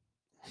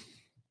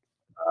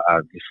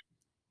 Just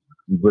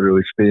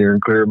literally steering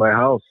clear of my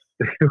house.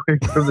 Stay away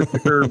from the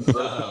curbs.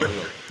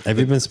 Have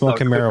you been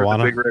smoking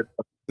marijuana?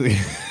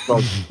 Saw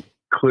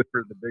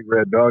Clifford the big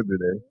red dog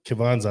today.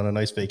 Kevon's on a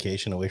nice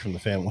vacation away from the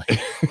family.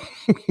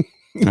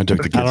 I took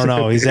the kids. I don't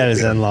know. He's at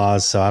his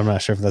in-laws, so I'm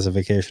not sure if that's a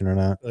vacation or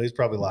not. He's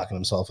probably locking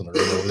himself in the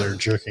room over there,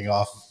 jerking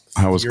off.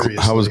 How was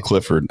furiously.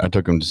 Clifford? I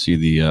took him to see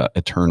the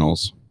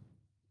Eternals.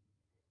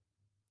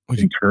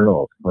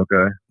 Eternals.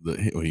 Okay.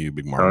 You a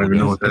big I Marvel don't even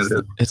know guy? what that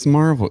is. It's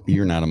Marvel.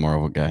 You're not a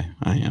Marvel guy.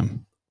 I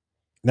am.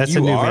 That's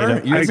You a new are?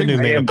 made-up. You That's a new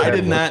think I am made-up. I bad.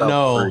 did not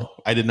know.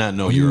 I did not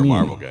know What do you were a mean?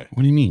 Marvel guy.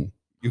 What do you mean?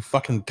 You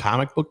fucking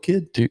comic book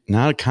kid? Dude,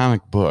 not a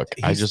comic book.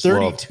 I He's just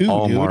 32, love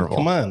all dude. Marvel.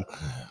 Come on.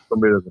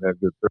 Somebody doesn't have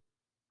good.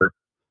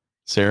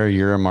 Sarah,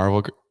 you're a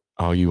Marvel.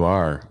 Oh, you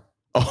are.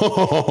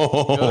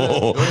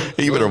 Oh,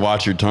 you better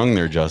watch your tongue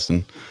there,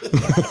 Justin.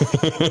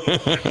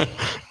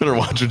 Better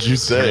watch what you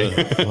say.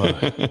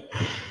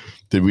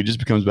 Did we just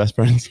become best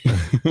friends?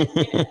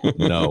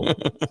 No.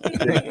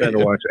 They're trying to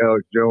watch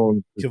Alex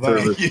Jones. His Come on.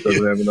 service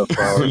doesn't have enough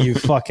power. You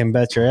fucking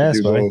bet your ass,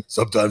 Do buddy. both.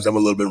 Sometimes I'm a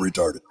little bit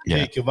retarded. Yeah.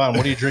 Hey, Kevon,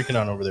 what are you drinking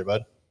on over there,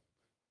 bud?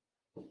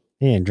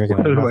 He ain't drinking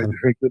What am I nothing.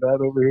 drinking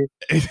out over here?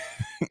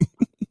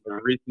 A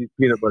Reese's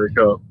peanut butter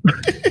cup.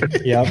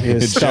 Yep, he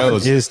was, It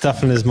shows. he was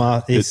stuffing his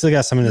mouth. He still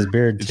got some in his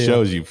beard It too.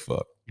 shows you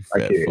fuck. You I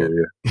fat can't fuck.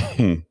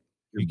 hear you.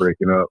 You're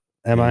breaking up.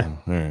 Am I? All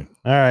right.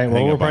 All right. Well,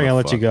 Hang we're up probably on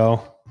gonna the let you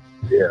go.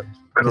 Yeah.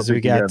 I don't 'Cause we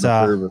think you got, enough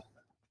service.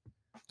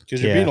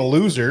 Because you're Yeah. being a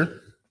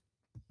loser.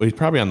 Well, he's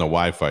probably on the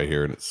Wi-Fi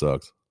here, and it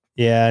sucks.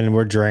 Yeah, and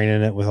we're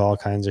draining it with all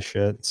kinds of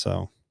shit.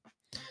 So,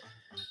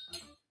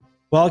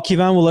 well,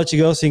 Kevon, we'll let you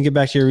go so you can get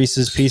back to your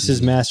Reese's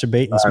Pieces,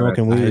 masturbating, and All right,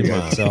 smoking weed.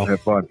 man. So, Have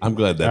fun. I'm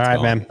glad all that's right,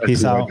 gone. man. That's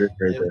Peace my out. drink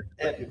right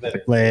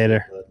there.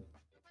 Later.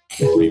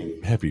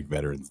 Happy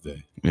Veterans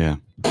Day. Yeah.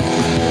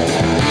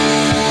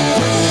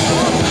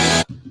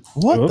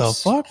 What Oops. the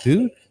fuck,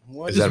 dude?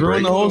 What Is that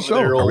ruined the whole show?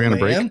 Are we on a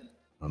break?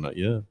 Oh, not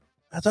yet.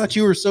 I thought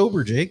you were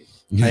sober, Jake.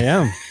 I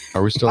am.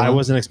 Are we still? I on?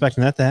 wasn't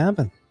expecting that to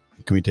happen.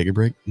 Can we take a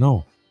break?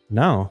 No.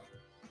 No.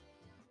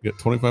 You got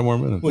 25 more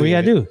minutes. What do you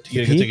gotta do?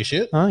 You gotta go Pee? take a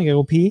shit? Huh? You gotta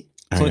go pee?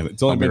 It's only,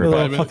 it's only I'll be been right A back.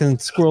 five little minutes. fucking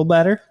squirrel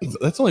batter?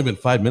 That's only been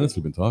 5 minutes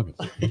we've been talking.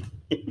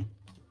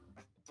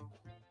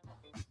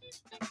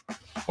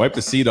 Wipe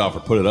the seat off or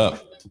put it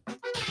up.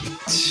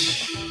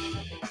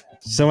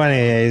 So,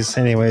 anyways,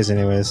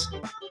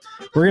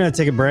 we're gonna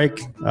take a break.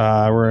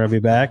 We're gonna be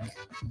back.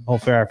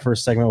 Hopefully, our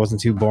first segment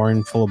wasn't too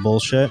boring, full of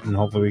bullshit, and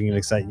hopefully, we can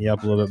excite you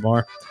up a little bit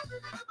more.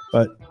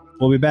 But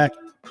we'll be back.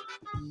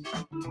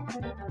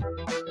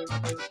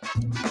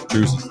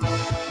 Juice.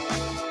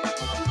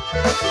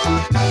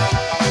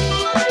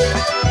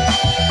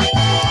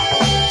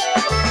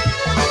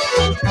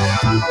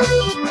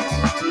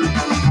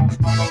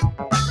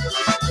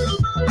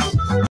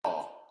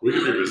 We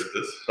can revisit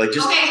this. Like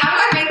just Okay, how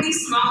do I make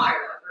these smaller?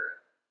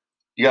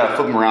 you gotta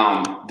flip them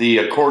around.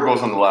 The cord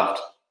goes on the left.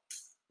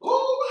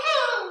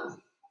 Oh, wow.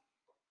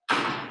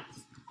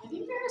 I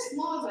think they're as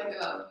small as I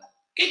go.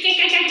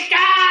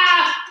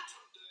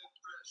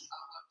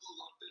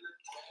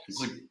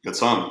 It's a good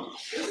song.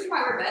 This is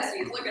why we're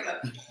besties. Look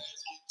at them.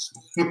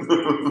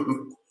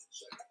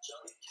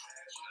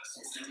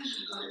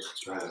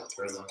 Try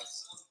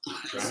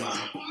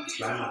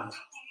them on.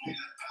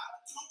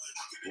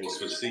 We'll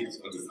switch seats.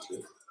 I'll do it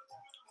too.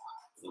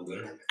 A little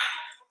better.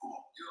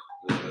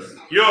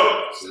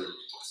 Yo!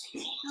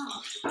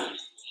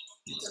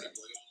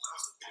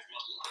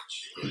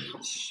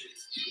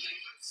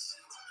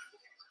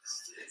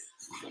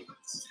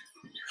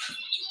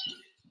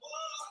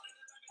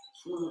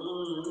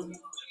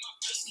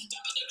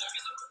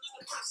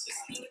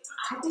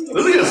 This is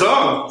a good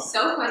song.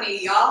 So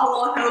funny. Y'all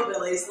little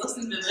hillbillies.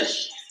 Listen to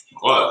this.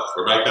 What?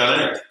 We're back on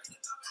air.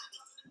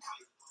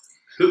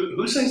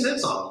 Who sings that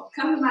song?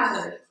 Come to my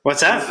hood.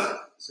 What's that?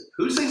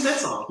 Who sings that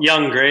song?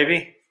 Young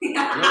Gravy.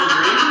 Young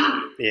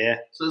Gravy? Yeah.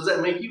 So does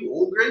that make you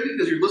old gravy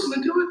because you're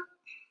listening to it?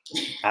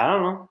 I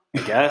don't know. I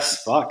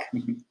guess. Fuck.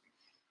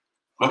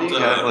 Why do you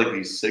have like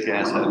these sick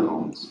ass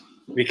headphones?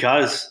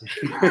 Because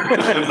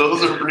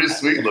Those are pretty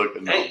sweet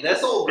looking. Hey,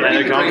 that's old Yeah,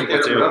 gravy they're right comfortable,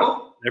 there, too.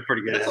 bro. they're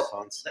pretty good That's all-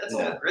 headphones. That's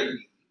Yeah. old gravy. You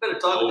better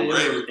talk Old to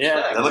gravy. him.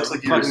 Yeah. That looks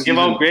like you're Fucking give seasoned-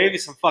 old Gravy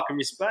some fucking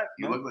respect.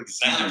 You Man. look like a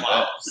Santa seasoned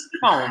Claus. vet.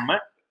 Come on, man.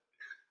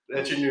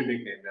 That's your new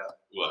nickname now.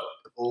 What?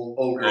 Old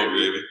Old gravy.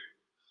 Gravy.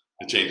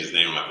 I changed his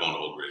name on my phone to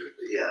Old Gravy.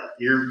 Yeah,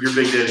 you're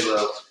Big Daddy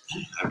Love.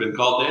 I've been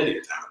called Daddy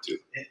a time or two.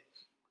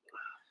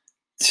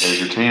 There's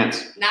your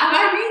chance. Not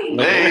by me.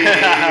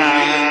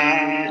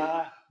 Hey!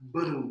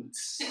 Boom.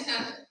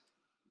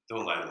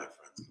 Don't lie to my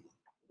friends.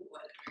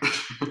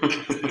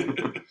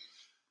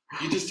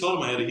 You just told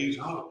him I had a huge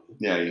hog.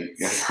 Yeah,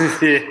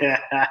 Yeah.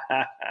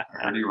 I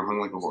heard you were hung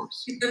like a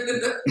horse.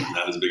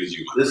 Not as big as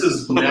you. This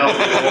is now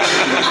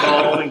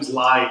all things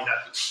live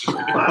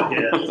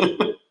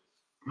podcast.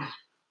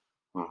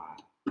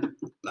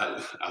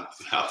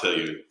 I'll tell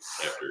you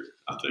after.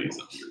 I'll tell you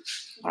something.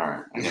 All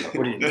right.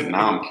 What do you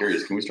Now I'm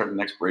curious. Can we start the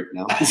next break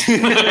now? You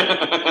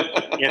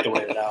have to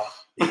wait it out.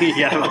 You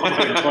got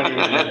about 20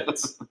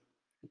 minutes.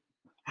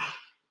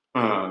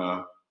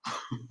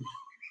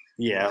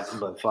 Yeah,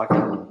 but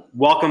fucking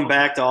welcome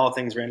back to All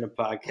Things Random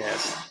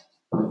Podcast.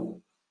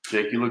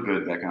 Jake, you look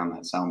good back on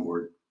that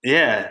soundboard.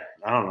 Yeah,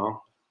 I don't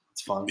know.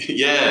 It's fun.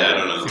 Yeah, I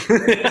don't know.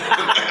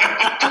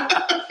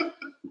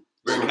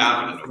 Very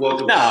confident.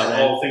 Welcome No, to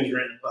man. All Things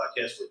Random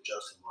Podcast with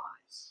Justin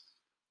Lies.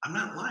 I'm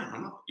not lying.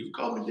 I'm not. You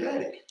called me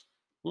Daddy.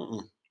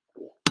 Mm-mm.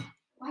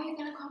 Why are you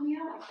gonna call me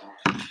out like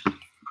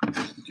that?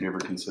 Did you ever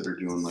consider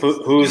doing like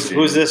Who's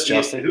this,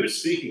 Justin? Who's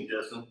speaking,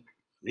 Justin?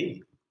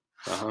 Me.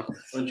 Uh-huh. Why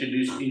don't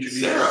you introduce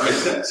Sarah. I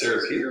said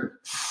Sarah's here.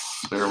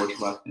 Sarah, what's your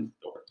last name?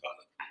 Don't worry about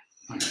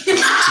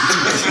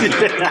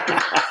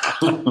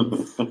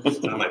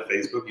it. On my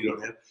Facebook, you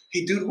don't have.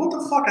 Hey, dude, what the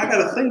fuck? I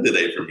got a thing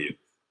today from you.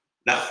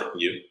 Not from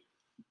you.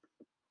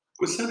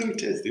 What's sending your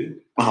tits,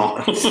 dude?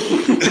 Oh.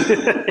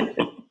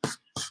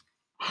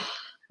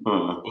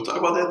 We'll talk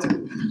about that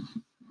too.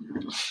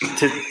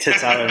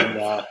 Tits out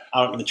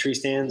in the tree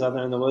stands, out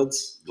there in the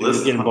woods.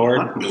 Listen, Getting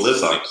bored.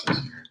 Listen,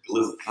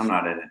 I'm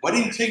not in it. why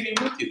didn't you take me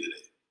with you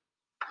today?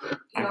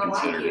 I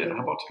considered it.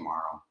 How about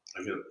tomorrow?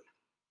 I got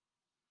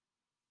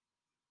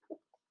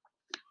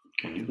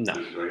Can you? No.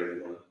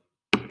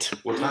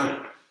 What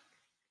time?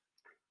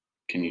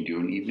 Can you do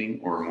an evening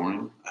or a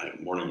morning?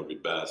 Morning would be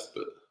best,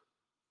 but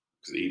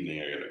because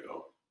evening I gotta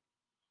go.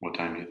 What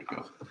time do you have to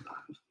go?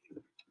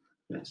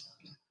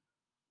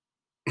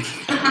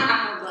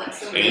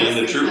 And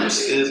the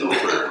truce is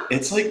over.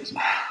 It's like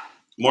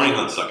Morning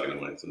hunts suck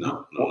anyway, so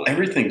no. well,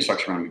 everything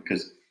sucks around me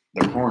because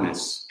the corn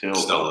is still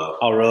up.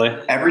 Oh, really?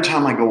 Every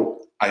time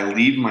I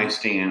leave my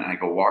stand, I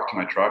go walk to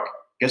my truck.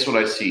 Guess what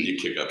I see? You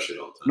kick up shit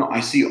all the time. No, I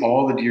see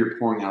all the deer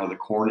pouring out of the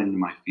corn into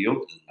my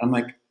field. I'm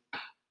like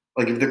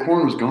if the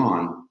corn was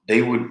gone,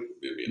 they would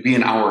be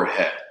an hour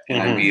ahead,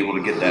 and I'd be able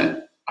to get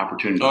that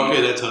opportunity.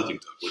 Okay, that's hunting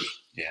talk.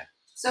 Yeah.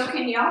 So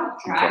can y'all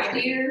drive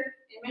deer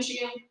in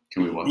Michigan?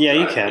 Can we walk? Yeah,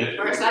 you can.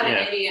 Or is that Yeah.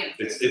 in Indiana?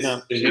 It's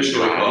No.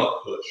 initially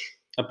called push.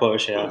 A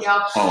push, yeah.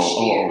 Y'all push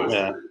Oh, deer.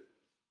 Yeah.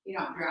 You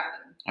don't drive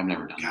them. I've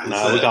never done that.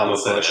 No, we call them a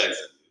push.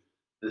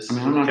 This I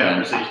mean, I'm not gonna-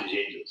 conversation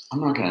changes. I'm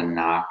not gonna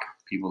knock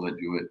people that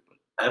do it, but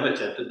I've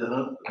attempted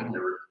that. I've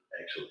never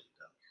actually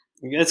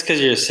done It's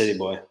because you're a city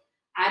boy.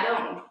 I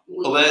don't.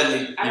 Well,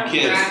 then you I don't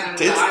can't. drive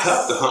them, It's so I-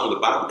 tough to hunt with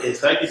a bomb. it.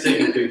 If I could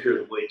take a picture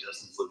of the way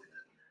Justin's looking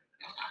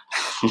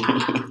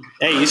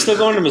Hey, you still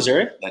going to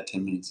Missouri? that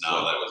 10 minutes. is No,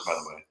 up, that was by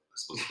the way.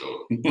 supposed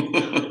to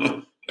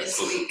go. This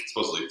week. It's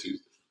supposed to leave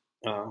Tuesday.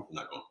 Oh, I'm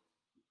not going.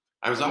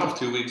 I was off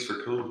 2 weeks for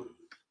COVID.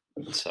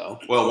 so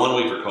Well, 1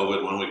 week for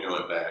COVID, 1 week I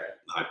went back.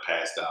 I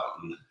passed out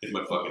and hit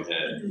my fucking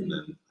head, and then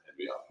I had to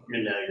be off.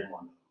 and now you're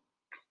one.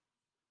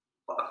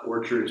 Fuck,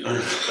 we're true.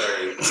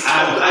 Sorry.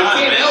 I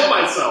can't help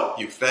myself.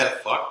 You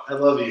fat fuck. I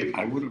love you.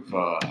 I would have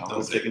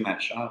taken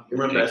that shot. You're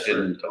my Jake best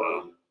friend.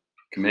 didn't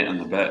commit on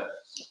the bet.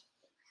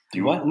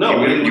 You What?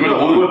 No, you we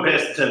won. went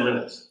past the 10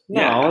 minutes. no,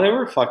 Yeah. they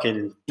were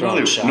fucking No,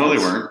 throwing they shots.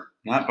 weren't.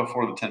 Not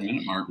before the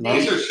 10-minute mark.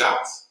 These are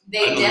shots.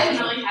 They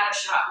definitely had a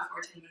shot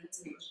before 10 minutes,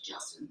 and it was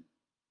Justin.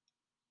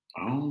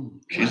 Oh,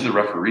 she's the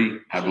referee.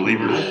 I believe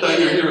I her. thought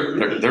you were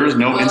here. There is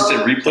no Well,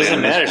 instant replay Doesn't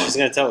on matter. this She's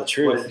one. gonna tell the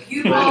truth.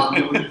 You all,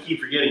 But we keep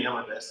forgetting I'm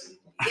my bestie.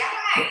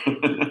 yeah, you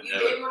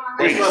did one on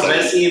Wait, It's my that.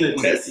 bestie and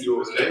the Tessie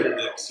over there.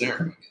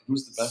 Sarah,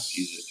 who's the best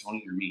user,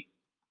 Tony or me?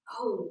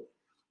 Oh,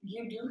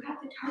 you do have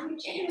the target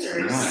chair. Yeah.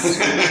 You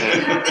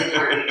have the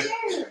target chair.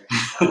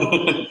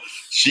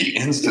 She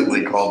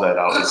instantly called that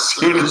out as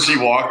soon as she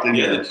walked in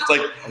here. Yeah. She's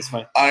like, That's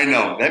fine. I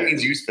know. That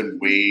means you spend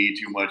way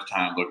too much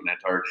time looking at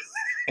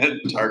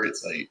target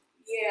site.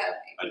 Yeah,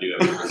 I do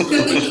have a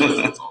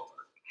Christmas.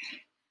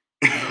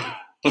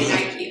 in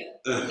IKEA.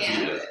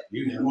 Yeah.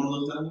 You have one of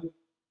those down there?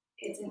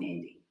 It's in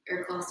Indy,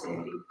 or close to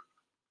Indy.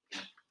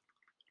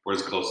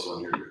 Where's the closest one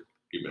here?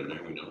 You've been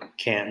there, we know.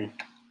 Canton.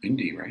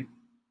 Indy, right?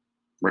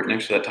 Right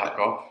next to that Top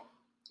Golf.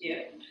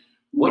 Yeah.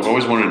 I've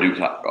always wanted to do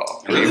Top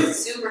Golf. Have you? It's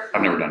super fun.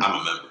 I've never done it. I'm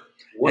a member.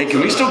 Hey,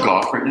 can we still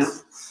golf right now?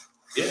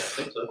 Yeah, I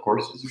think so.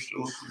 Courses are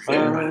still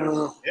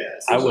Yeah,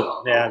 I would.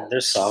 Yeah,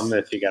 there's some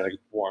if you got a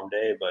warm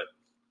day, but I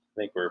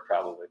think we're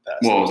probably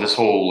past. Well, this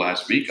whole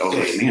last week, I was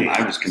like, man,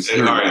 I was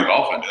considering All right, going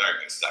golfing. All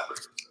right, stop it.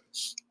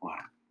 Why?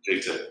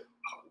 Jake said,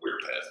 oh, we're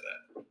past that.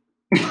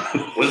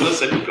 When the last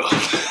time you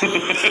golfed?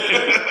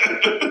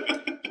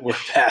 We're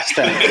past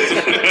that.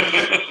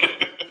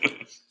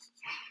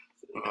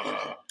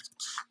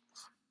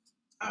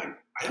 I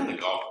only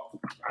golf.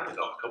 I only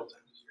golf a couple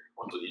times this year.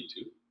 Once with you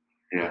too.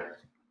 Yeah.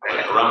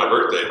 Like around my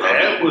birthday, bro.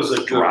 That was a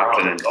good Dropped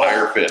an round.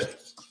 entire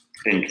fifth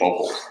in 12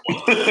 holes.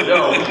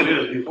 No, it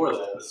was before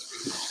that.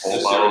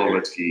 Whole bottle of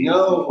whiskey.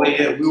 No, wait,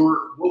 yeah, we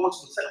were.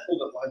 What's that hole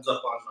that lines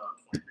up on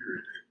 23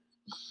 right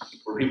there?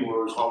 Where people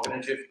were honking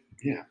at you?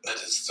 That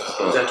is Is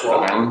that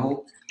 12? The island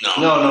hole? no.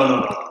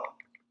 No.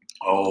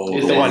 Oh,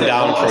 It's the one that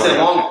down long, from it's that it.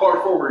 long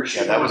par forward.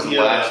 yeah, that was the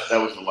last.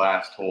 That was the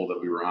last hole that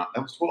we were on.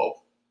 That was 12.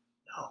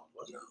 No, it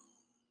wasn't.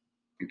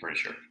 I'm pretty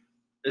sure.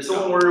 It's the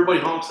one where everybody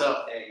honks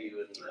out at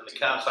you and the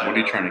cops. What are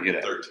you trying to get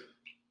at? 13.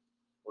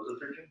 Was it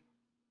 13?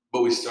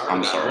 But we started I'm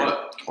on sorry.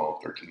 what?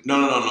 12, 13.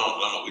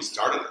 No. We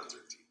started on 13.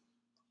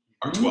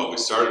 Or 12. We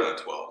started on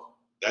 12.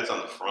 That's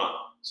on the front.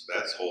 So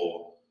that's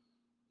hole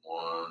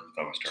 1. I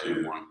thought we started Two.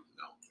 at 1. No,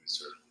 we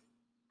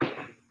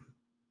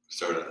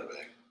started on the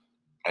back.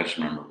 I just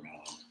remember, man.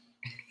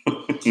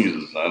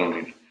 Jesus, I don't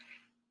need.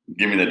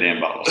 Give me the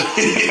damn bottle.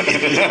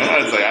 I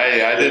was like,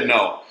 I didn't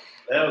know.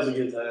 That was a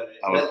good time.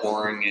 I was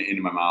pouring it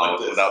into my mouth Like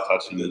this. without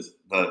touching Like this.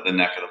 the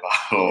neck of the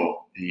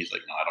bottle. And he's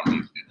like, no, I don't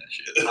need to do that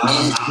shit.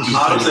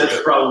 Honestly,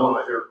 that's probably one of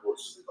my favorite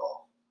courses to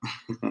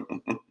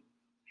golf.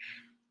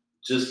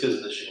 Just because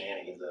of the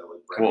shenanigans that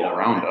was Well,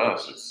 around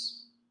us, it's.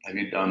 Have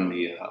you done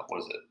the? What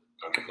is it?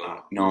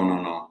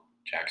 No.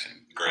 Jackson.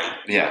 Grant.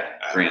 Yeah,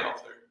 I Grant.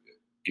 golf there.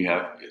 You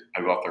have? Yeah.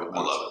 I golfed there I once.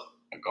 love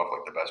I golfed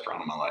like the best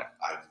round of my life.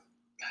 I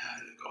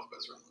didn't golf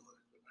best around the life,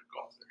 but I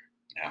golfed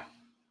there. Yeah.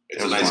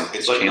 It's It was nice. fun.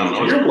 It's like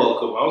Challenging. You're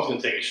welcome. I was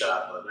gonna take a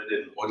shot, but I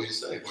didn't. What did you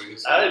say? What did you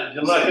say? I'm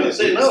not gonna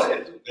say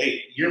no.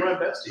 Hey, you're my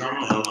bestie. No, we're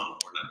not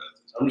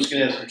besties. I'm just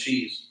gonna have some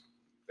cheese.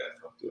 Okay,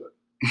 I'll do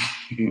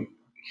it.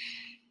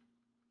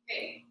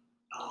 Hey,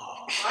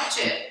 Oh. watch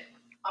it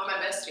on my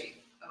bestie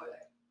over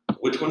there.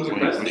 Which one's your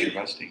Wait, best? who's your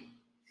bestie?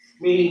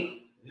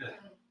 Me. Yeah.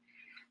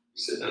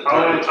 Sitting at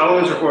I'll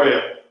answer for you.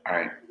 All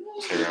right,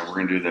 Sarah, we're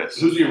gonna do this.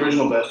 Who's the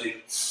original bestie?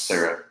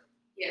 Sarah,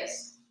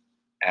 Yes.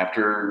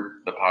 after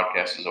the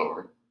podcast is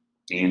over,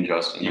 me and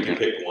Justin. You can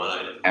pick one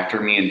item.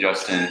 After me and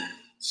Justin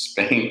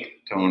spank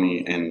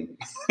Tony and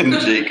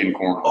Jake and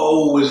Cornhole.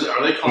 Oh,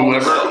 are they calling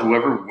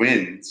Whoever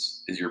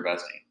wins is your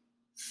bestie.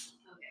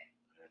 Okay.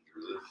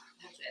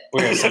 That's it.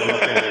 We're gonna set him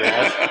up in the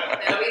garage.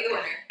 That'll be the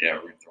winner. Yeah,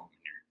 we're gonna throw him in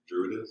here.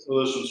 Drew it is. Well,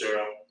 listen,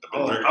 Sarah. I've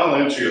been drinking. I'll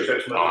answer your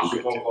text Oh, I'm messages,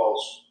 your good phone too.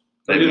 calls.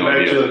 They I'll have get no back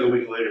to idea. you like a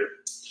week later.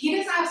 He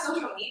doesn't have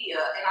social media,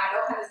 and I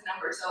don't have his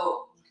number,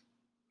 so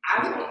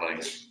I So, would.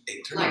 like,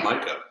 Hey, turn that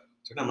mic up.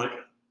 Turn that mic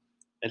up.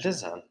 It does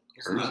sound.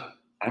 It's hers? not.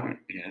 I haven't.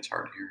 Yeah, it's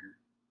hard to hear.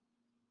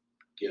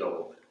 Get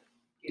over it.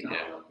 You know.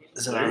 Yeah.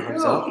 Is it There on you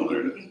himself? Oh,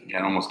 there it is. You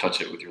can almost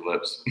touch it with your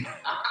lips. You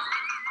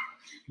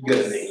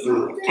gotta make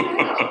food.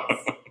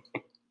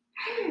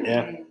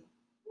 Yeah.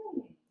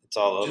 It's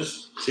all over.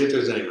 Just See if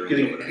there's any get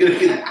rings over a,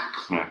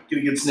 there. get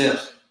a good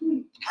sniff.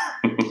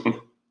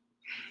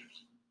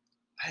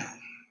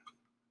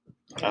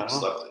 I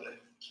slept today.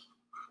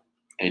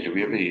 Hey, do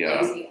we have a Lazy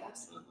ass.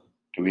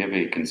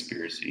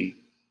 conspiracy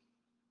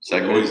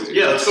Always segment? do.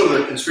 Yeah, let's go to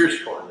the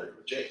conspiracy corner there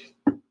with Jake.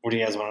 What do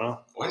you guys want to know?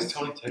 Why is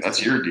Tony texting?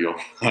 That's your deal.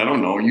 I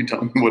don't know. You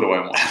tell me. What do I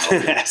want to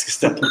know? Ask us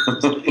stuff.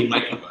 He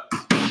might come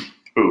back.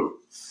 Who?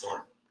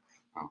 Thorn.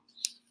 Oh.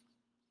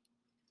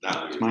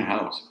 Not It's my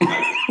house.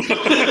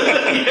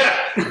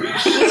 Yeah.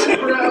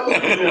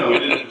 No, we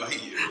didn't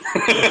invite you.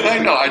 I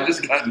know. I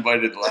just got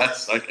invited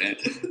last second.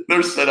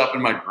 They're set up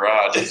in my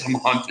garage. It's some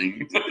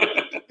hunting. I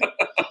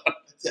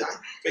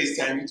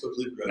FaceTime you to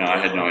leave. No, I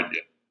had no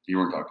idea. You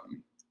weren't talking to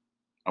me.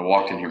 I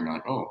walked in here and I'm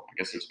like, oh, I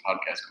guess there's a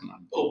podcast going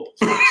on. Oh,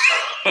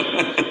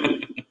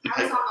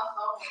 I was on the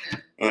phone with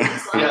him.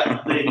 It's like,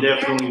 Yeah, they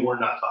definitely were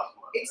not talking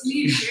about it's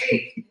me and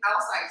Jake. And I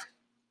was like,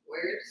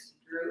 where's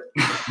Drew?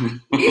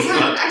 He's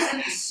like, I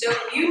said, so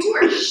you two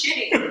are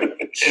shitting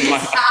In my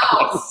his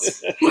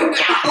house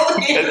without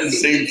him. At the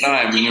same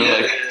time, and you're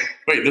like,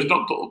 wait, there's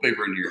no toilet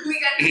paper in here. We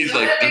got He's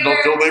toilet like, there's no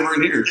paper. toilet paper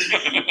in here.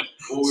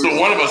 So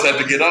one of us had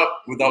to get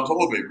up without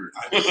toilet paper.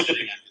 I was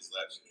sitting on his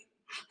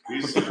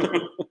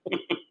lap.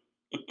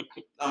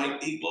 No,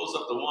 he blows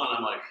up the one.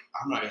 I'm like,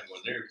 I'm not gonna go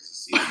in there because the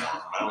seat's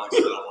warm. I don't like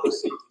sit on one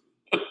seat.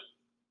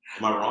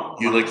 Am I wrong?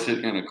 You like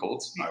sitting on a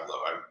cold seat? I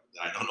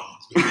don't know.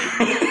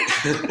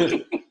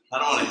 I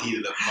don't want to heat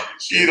it up fucking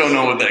shit. You don't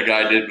know what that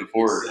guy did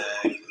before.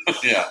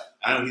 Exactly. Yeah,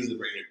 I know he's the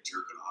brain of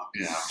jerking off.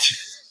 yeah.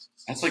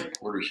 That's like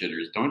quarter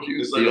shitters. Don't you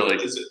It's feel like,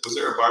 like was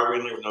there a barber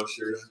in there with no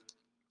shirt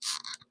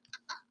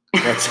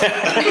What's that?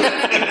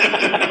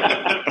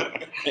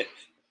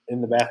 In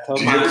the bathtub?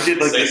 Do you ever get,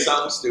 like, say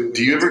something stupid?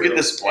 do you ever get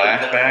the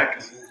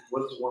splashback?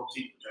 What is the warm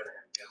seat you're trying to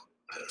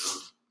have?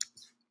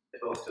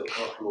 If I feel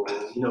comfortable,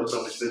 you know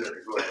somebody's been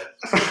there. Go ahead.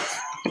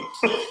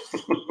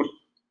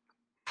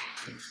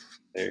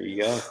 There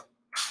you go.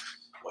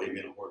 Why are you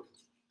gonna work?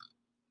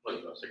 What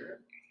about a cigarette?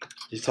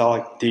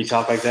 Do you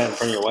talk like that in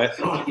front of your wife?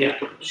 Oh, yeah,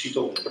 she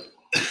told me.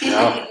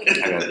 No.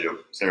 I got a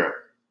joke. Sarah,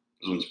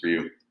 this one's for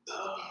you.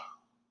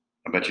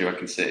 I bet you I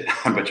can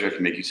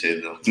make you say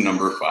the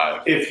number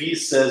 5. If he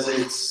says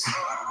it's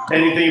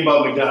anything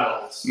about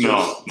McDonald's, No,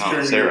 just no,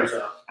 turn Sarah. yours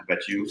off. I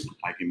bet you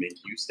I can make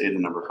you say the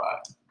number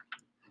 5.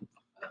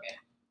 Okay.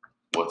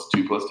 What's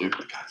 2 plus 2?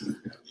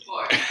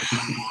 4.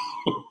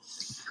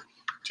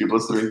 2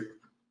 plus 3.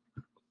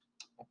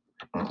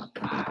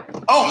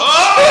 Oh!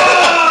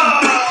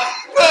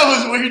 That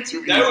was way too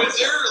easy. That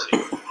was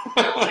early.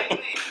 Wait,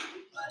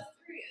 2 plus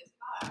 3 is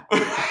 5. Why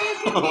are you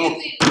confusing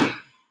me?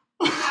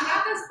 I'm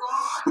not this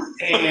blonde.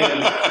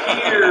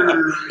 And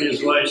here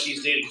is why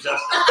she's dating Justin.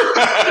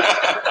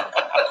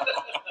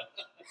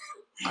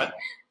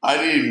 I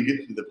didn't even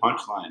get to the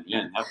punchline.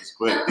 Man, that was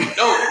quick.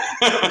 No,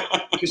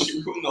 because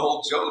you ruined the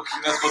whole joke.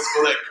 You're not supposed to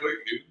go that quick,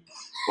 dude.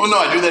 Well, no,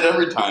 I do that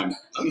every time.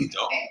 No, you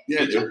don't.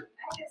 Yeah, I do. I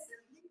just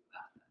didn't think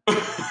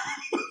about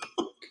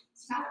that.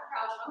 It's not a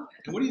proud moment.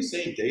 And what are you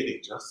saying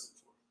dating Justin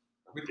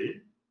for? Are we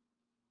dating?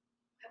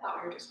 I thought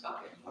we were just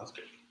fucking. That's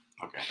good.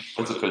 Okay,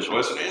 that's official.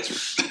 What's an answer?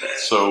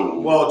 So,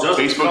 Well,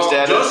 Facebook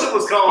status. Justin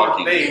was calling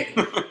fucking- babe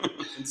and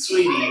Is there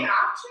sweetie. an option about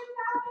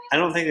it? I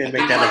don't think they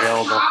make that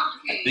available.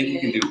 I think you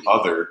can do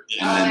other,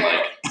 and then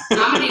like,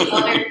 I'm gonna do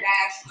other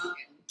dash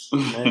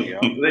fucking. There you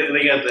go.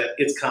 They got that.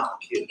 It's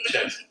complicated.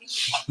 Check.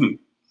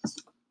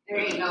 There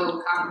ain't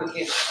no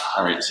complicated stuff.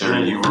 all right,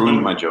 Sarah, you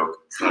ruined my joke.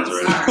 I'm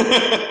sorry.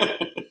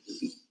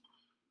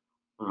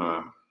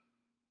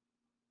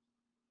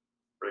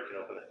 Breaking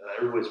open it.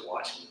 Everybody always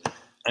watching.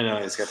 I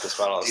know he's got this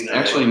bottle. Dude,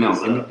 Actually, no.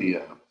 Give me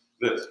the.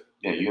 This.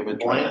 Yeah, you haven't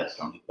tried that,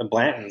 Tony. The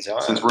Blantons. Oh,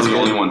 Since we're the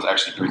only ones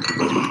actually drinking.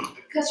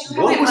 Because you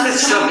What haven't was that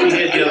watched stuff we it.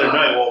 had the other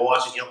night while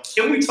watching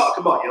Yellowstone? Can we talk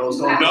about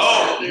Yellowstone?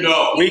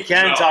 No. we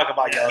can No. talk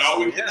about No, Yellowstone.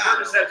 we Turn cannot.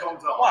 his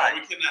headphones on. Why?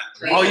 We cannot.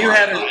 Oh, you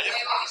haven't- I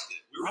watched it.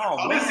 We were Oh,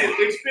 talking Listen, about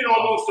it. it's been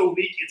almost a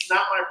week. It's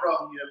not my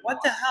problem yet. What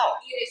the hell?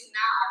 It is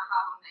not our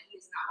problem that he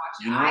is not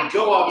watching. You know, I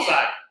Go told him.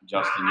 outside.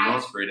 Justin, you know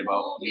what's great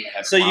about you?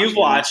 So you've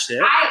watched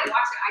it. I watched it. I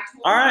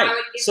told All him right. I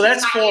would give So him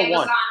that's my 4-1.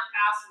 Amazon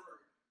password,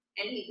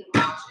 and he can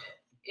watch it.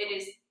 It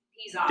is.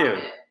 He's on Dude.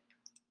 it.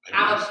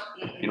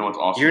 You know what's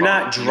awesome? You're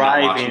about not it?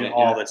 driving You're not watching it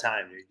all yet. the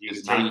time, dude. You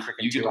It's can not- take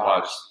freaking you get 2 to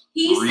watch hours.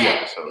 He 3 said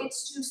episodes. it's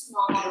too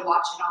small to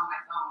watch it on my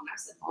phone. I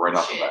said, Right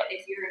off the bullshit. bat.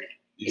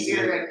 If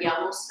you're a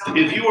Yellowstone,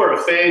 If you are a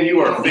fan, you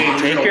are a fan.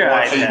 Take You your don't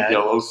watch iPad. it. Hey,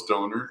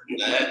 Yellowstoner.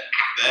 That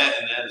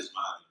is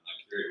mine. I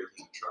carry it with me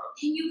in the truck.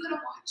 and you could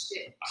have watched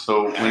it.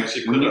 So I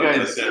actually when you put it up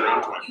guys, and set it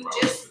around You 24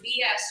 just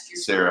BS'd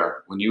yourself.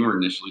 Sarah, when you were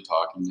initially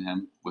talking to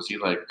him, was he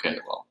like, okay,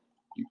 well,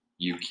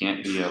 you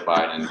can't be a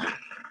Biden.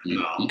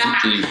 You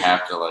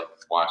have to like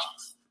watch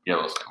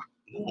Yellowstone.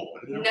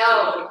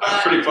 No, but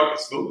I'm pretty fucking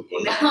smooth.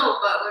 no,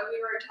 but when we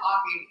were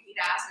talking, he'd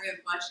ask me a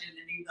question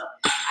and he'd go,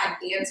 I'd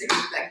answer, he'd be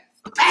like,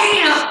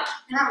 bam!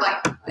 And I'm like,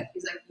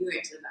 he's like, you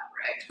answered that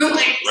right. I'm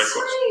like, Right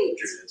sweet.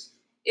 question.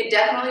 It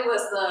definitely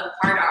was the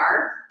hard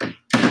R. And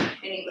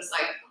he was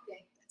like,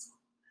 okay,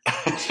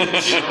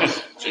 that's She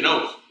knows. She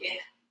knows.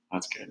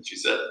 That's good. She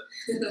said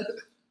it.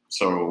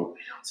 So,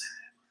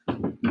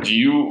 do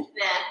you?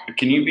 nah.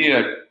 Can you be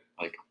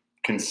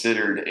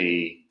considered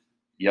a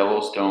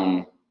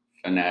Yellowstone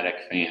fanatic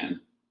fan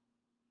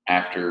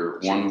after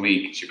 1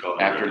 week She called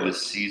me after Rick the Leslie.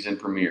 season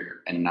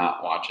premiere and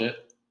not watch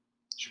it?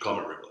 She called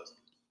me Rick Leslie.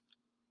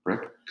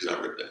 Rick? Because I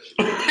ripped that shit.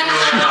 I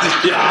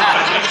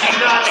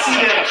did not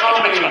see that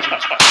coming.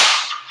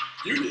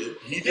 You did.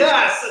 He just,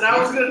 Yes, and I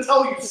was going to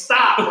tell you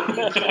stop. Like,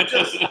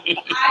 just, I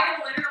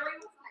literally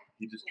was like,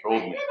 he just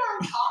trolled when me. did I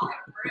call him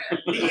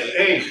Rick?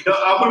 hey, no,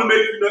 I'm going to make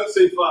you not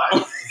say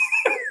 5.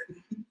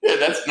 Yeah,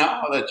 that's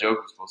not how that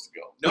joke was supposed to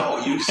go. No,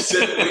 you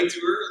said it way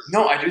too early.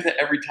 No, I do that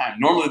every time.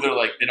 Normally they're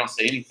like, they don't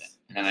say anything,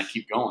 and then I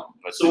keep going.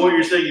 But So what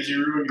you're saying is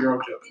you ruined your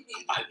own joke.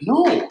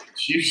 no,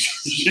 she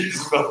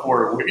just fell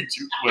for it way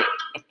too quick.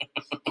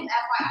 And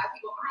FYI,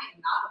 people, I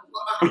am not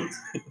a blonde.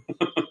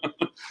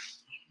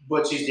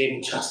 But she's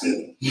dating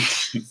Justin.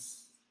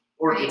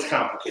 Or it gets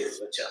complicated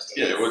with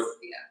Justin. Yeah, what?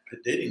 Yeah.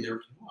 Dating never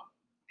came up.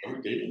 Are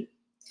we dating?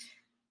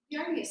 You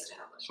already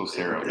established. So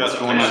Sarah, I what's got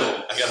going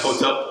on? I got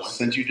hotel points.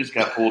 Since you just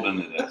got pulled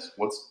into this,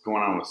 what's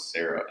going on with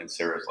Sarah and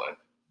Sarah's life?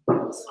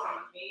 What's going on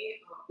with me?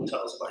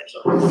 Tell us about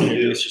yourself.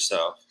 Introduce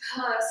yourself.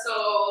 So I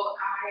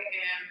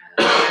am a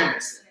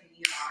nurse in an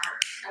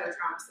ER at a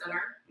trauma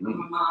center. I'm a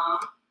mom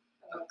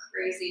of a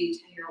crazy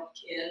 10-year-old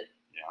kid.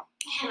 Yeah.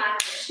 And I have a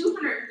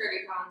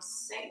 230-pound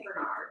Saint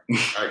Bernard. All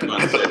right, come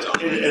on, say it, Tom.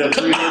 And a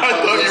 300 I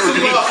thought you were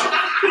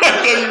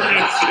going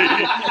to say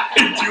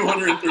a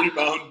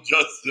 230-pound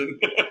Justin.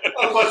 I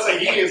was about to say,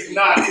 he is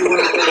not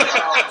 230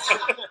 pounds. I'm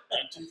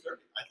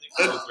 230. I think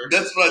I'm 230.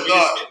 That's what I Who you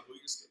thought. skip? Who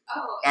you skip?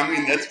 Oh, I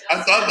mean, I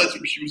thought that's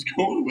where she was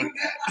going with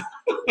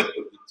that.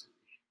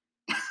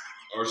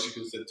 Or she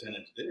could have said 10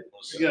 inch dick.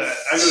 Yeah,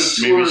 I got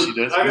a Maybe she does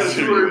 200 I got a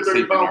consider you a 230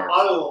 Saint pound Bernard.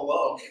 bottle of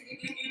love.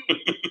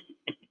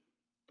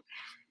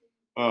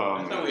 I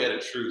thought we had a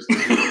truce.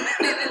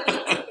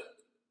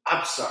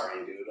 I'm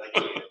sorry, dude.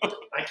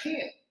 I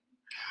can't.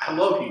 I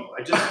love you.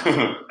 I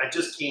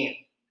just can't.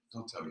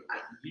 Don't tell me.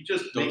 You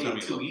just Don't make tell it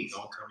me. too Don't easy.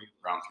 tell me.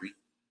 Round 3.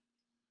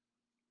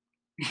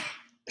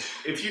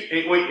 If you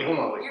hey, wait, hold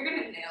on. Wait. You're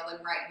gonna nail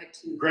him right in the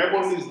tooth. Grab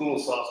one of these little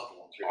sausage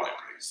ones. Oh, Right? yeah.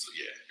 So,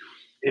 yeah.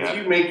 If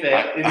you make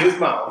that in his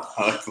mouth,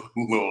 I like the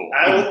little.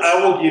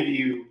 I'll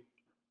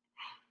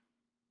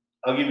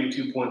give you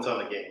 2 points on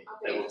the game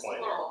that Okay, we're just a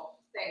playing. little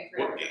thing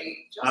for What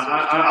everybody.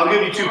 I'll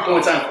give you 2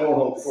 points on 4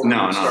 hole before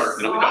No, we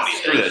start. no, we don't need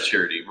screw that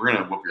charity. We're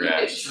gonna whoop your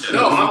ass.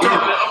 No, I'm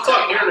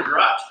talking here in the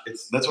garage.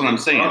 That's what I'm I'll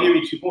saying. give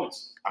you 2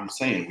 points. I'm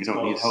saying we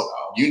don't need help.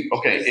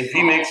 If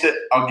he makes it,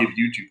 I'll give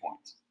you 2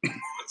 points. 2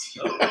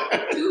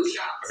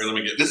 shots. Here, let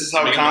me get This is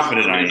how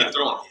confident I am.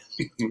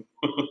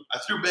 I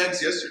threw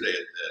bags yesterday at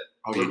that.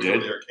 Oh, you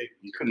did? The arcade.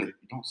 You couldn't. You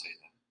don't say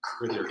that.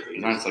 For the arcade.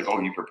 You're not. It's like, oh,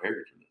 you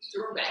prepared for this.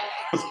 Through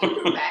bags.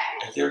 Through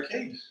bags. At the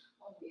arcade.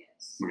 Oh,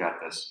 yes. We got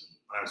this.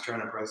 When I was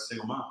trying to press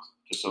single mouse.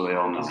 Just so they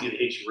all know. He's gonna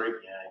hit you right in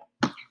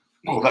the eye.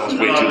 Oh, that was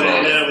way too Oh, low.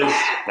 man, That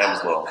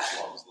was low.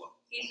 That was low.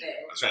 He I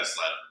failed. was trying to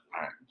slide it.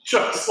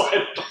 Try to slide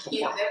it off the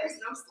Yeah, wall. there was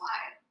no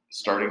slide.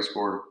 Starting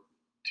score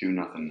 2-0.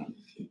 That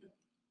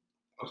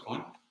was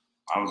fun.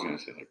 I was gonna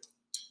say like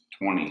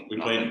 20. We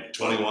played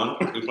 21.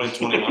 We played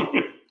 21.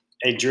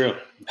 Hey, Drew,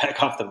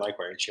 back off the mic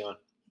while you're chewing.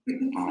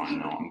 Oh, I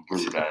know. I'm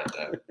really bad at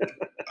that.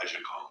 I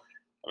should call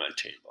I'm going to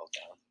turn you both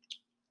down.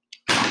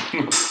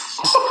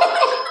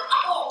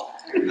 Oh.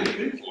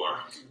 it. For.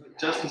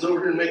 Justin's over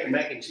here making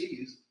mac and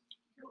cheese.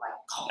 You're like,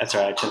 That's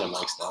all right. Turn the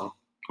mics down.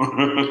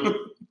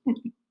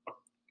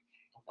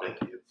 Thank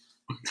you.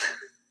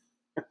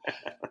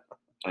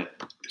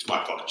 It's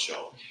my fucking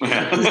show.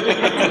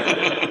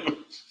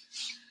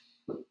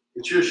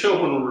 It's your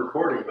show when we're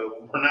recording, but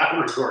when we're not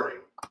recording,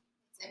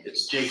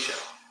 it's Jake's show.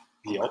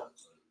 Yep.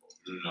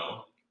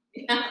 No.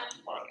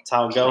 That's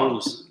how it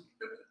goes.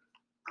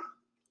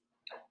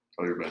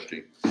 Tell your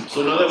bestie.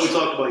 So now that we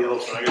talked about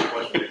Yellowstone, I got a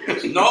question for you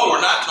guys. No,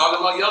 we're not talking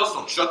about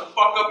Yellowstone. Shut the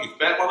fuck up, you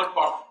fat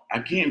motherfucker. I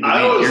can't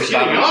I believe was you're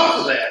getting stopping. off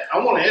of that. I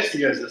want to ask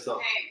you guys this though.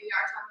 Hey, we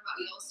are talking about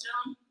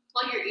Yellowstone.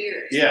 Plug your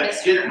ears. Yeah,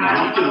 Mister. get,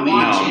 I you can don't leave.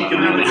 want to watch You it.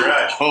 can leave in the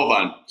garage. Hold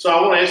on. So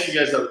I want to ask you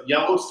guys though: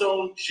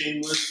 Yellowstone,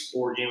 Shameless,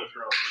 or Game of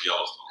Thrones?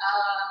 Yellowstone.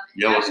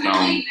 Yellowstone,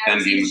 Definitely then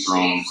never Game of seen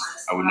Thrones.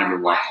 Shameless. I would never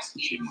watch watched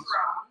Game Shameless. of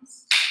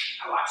Thrones.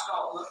 I watched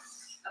all of them.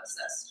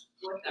 Obsessed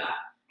with that.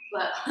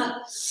 But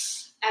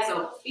as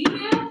a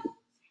female,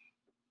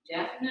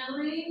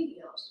 definitely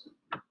Yellowstone.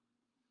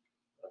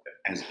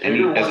 As Have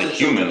you ever a watched the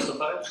show human,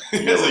 Justified?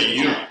 As a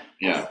human.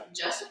 yeah.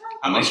 Justified?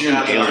 How many Unless you're an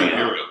shots? alien.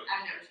 Here we go.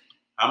 I've never seen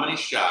How many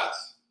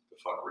shots to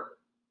fuck Rip?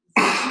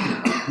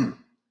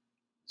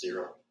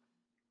 0.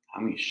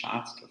 How many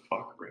shots to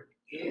fuck Rick?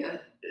 it. Yeah.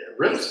 Yeah,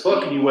 Rip's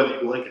fucking you whether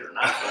you like it or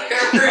not.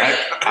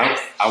 Right?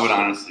 I would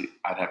honestly,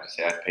 I'd have to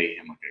say I'd pay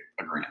him like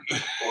a grand.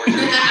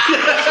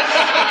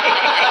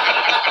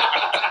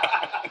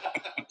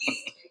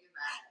 He's taking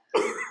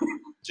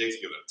that. Jake's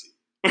giving up tea.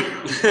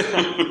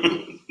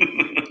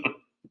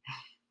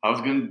 I was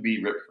gonna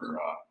be Rip for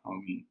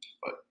Halloween,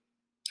 but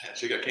That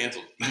shit got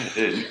canceled.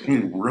 it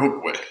did real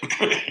quick.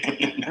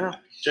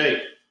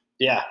 Jake,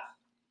 Yeah,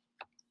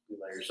 you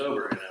know you're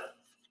sober right now.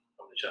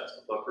 How many shots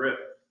to fuck Rip?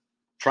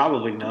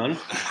 probably none.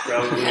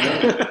 Probably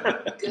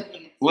not. Goodness.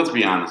 Let's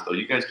be honest though,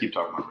 you guys keep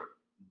talking about Rip.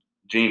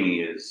 Jamie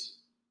is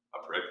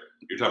Up, Rick.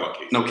 You're talking about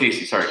Casey. no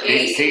Casey. Sorry,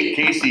 Casey.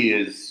 Casey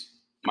is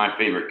my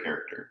favorite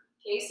character.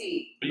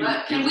 Casey, But you-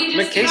 but can we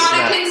but just get Casey's on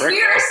a not a prick, though.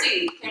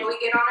 conspiracy? Can we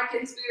get on a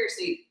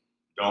conspiracy?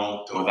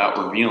 Don't. Without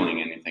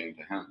revealing anything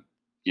to him.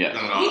 Yes.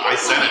 No, He I can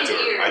sent plug it to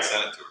his her. I ears.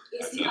 sent it to her. I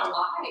Is sent he it to her.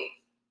 alive?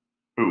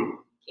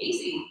 Who?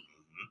 Casey.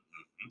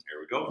 Here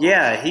we go.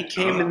 Yeah, he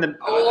came in the.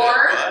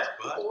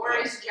 Or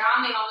is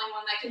John the only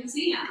one that can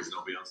see him? Because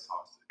nobody else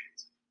talks to the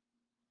kids.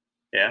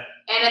 Yeah.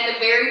 And at the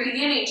very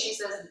beginning, she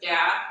says,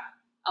 Dad,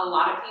 a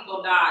lot of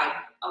people died.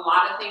 A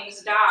lot of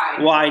things died.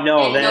 Well, I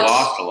know And that. no-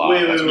 Lost a lot.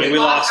 Wait, That's wait, what- we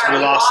lost a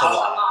lot.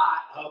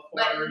 How far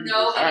But are you?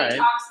 nobody Alright.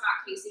 talks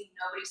about Casey.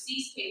 Nobody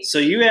sees Casey. So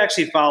you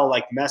actually follow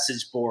like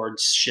message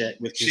boards shit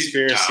with She's-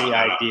 conspiracy no.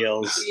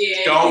 ideals.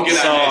 Yeah. Don't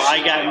get So on that I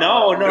shit. got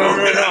no. Don't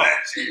get on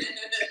that shit.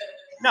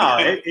 No,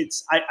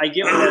 it's I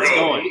get where that's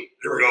going.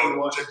 Here we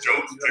go. Check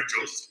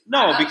Joe's.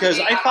 No, because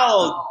I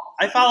followed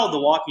followed The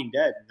Walking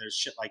Dead, and there's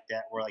shit like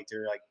that where like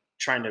they're like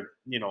trying to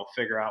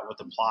figure out what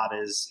the plot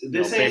is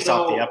This ain't based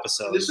off the no-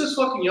 episode. This is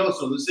fucking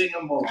Yellowstone. This ain't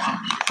no Moana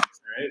shit,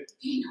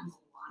 right?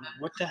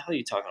 What the hell are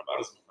you talking about?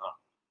 I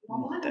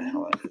don't know what the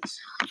hell that is.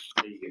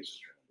 You guys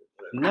just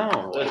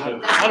No, That's how,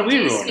 a- how do we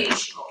ruin Disney it?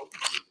 show.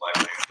 Black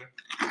Panther.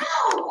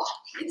 No,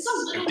 it's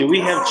a little Do we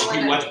have- girl You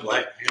and watch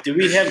Black Panther? Do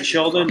we have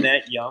children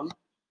that young?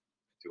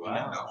 Do I?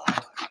 No.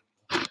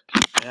 No.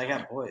 And I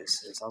got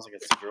boys. It sounds like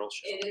it's a girl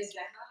show. It is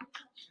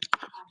definitely.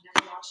 I've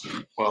never watched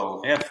it.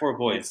 Well, I have 4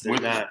 boys. They're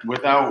not.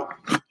 without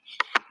They're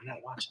not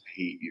watching. I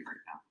hate you right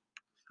now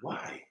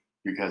Why?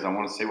 because I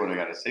want to say what I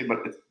got to say, but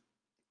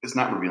it's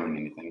not revealing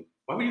anything.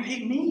 Why would you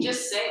hate me?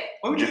 Just say it.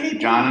 Why would you hate me?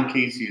 John and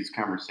Casey's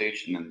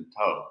conversation in the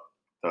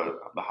tub,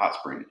 the hot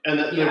spring. And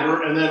then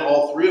Yeah. and then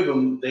all three of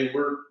them, they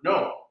were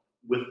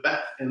with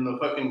Beth in the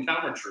fucking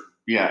conference room.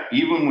 Yeah,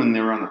 even when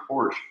they were on the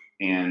porch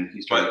and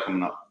he started But-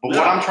 coming up. But No.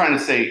 what I'm trying to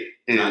say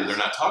is, They're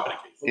not talking to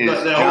Casey.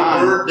 Is that John-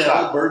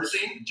 whole bird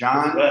scene. was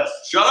John the best.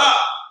 Shut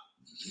up!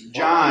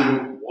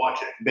 John watch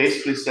it.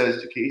 basically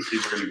says to Casey,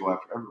 "We're going to go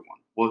after everyone."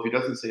 Well, if he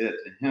doesn't say that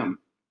to him,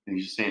 and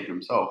he's just saying it to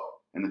himself,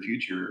 in the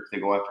future, if they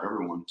go after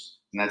everyone,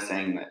 and that's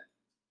saying that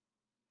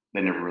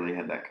they never really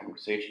had that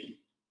conversation,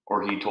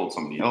 or he told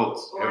somebody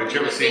else. Or Haven't he you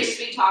ever would seen-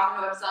 basically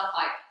talking to himself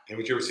like,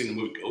 Haven't you ever seen the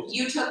movie Ghost?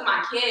 you took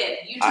my kid,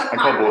 you I took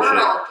call my bullshit.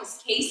 girl,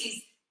 because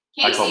Casey,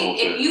 I call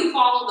bullshit. if you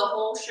follow the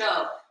whole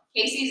show,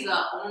 Casey's the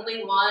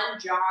only one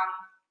John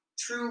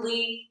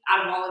truly,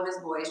 out of all of his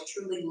boys,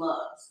 truly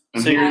loves.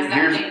 And So Has that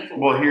here's thing for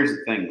well, him. here's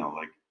the thing though,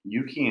 like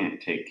you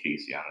can't take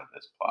Casey out of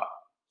this plot.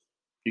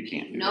 You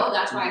can't do No, that.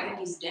 that's why I think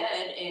he's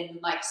dead and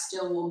like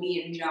still will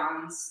be in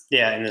John's.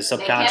 Yeah, in the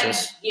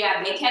subconscious.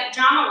 They kept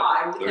John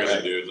alive Look at because,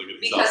 that dude. Look at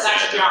he's all because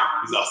that's sad. John.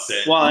 He's all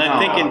sad. Well, I'm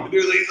No. thinking.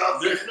 Dude, he's all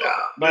There's sad. no,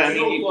 But I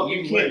there's mean, no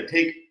you fucking way. can't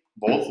take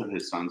both of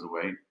his sons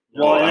away.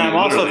 Well, and I mean, I'm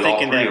also literally all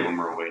thinking three that of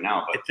them are away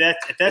now. But if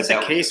that's that the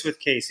was case it. with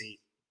Casey,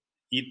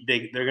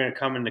 they're going to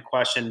come into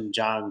question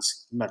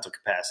John's mental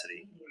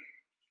capacity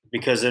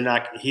because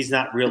he's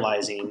not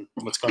realizing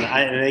what's going on,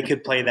 and they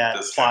could play that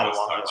This guy plot was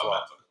along talking as about well.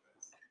 mental capacity.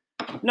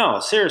 No,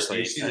 seriously.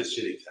 You see the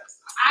shit he texted.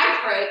 I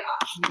pray.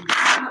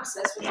 I'm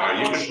obsessed with All right, that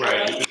you whole can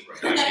pray. shit. You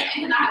can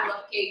pray. And I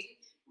love Casey.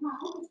 My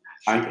home is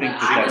not I shit, think but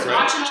that I was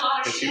that's watching a lot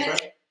of Can she shit.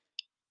 pray?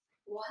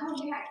 Well,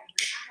 hell yeah, I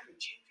have a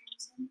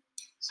children.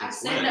 I Since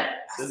send when? I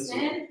Since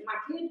send when? my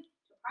kid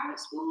to private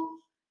school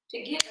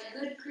to get a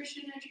good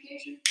Christian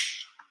education,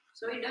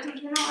 so he doesn't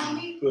turn out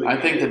like me. I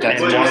think that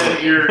that's And more Justin-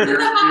 of you're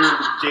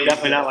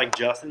Definitely not like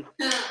Justin.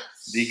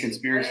 the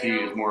conspiracy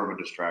is more of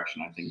a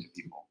distraction, I think, to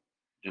people.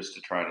 just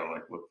to try to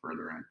like look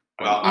further in.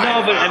 Well,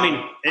 No, but I mean,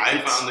 I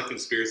it's- found the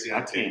conspiracy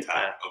on I can't-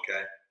 TikTok.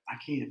 Okay. I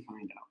can't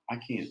find out. I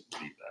can't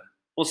believe that.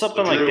 well,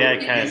 something like that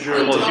kind of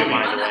Drew, blows your don't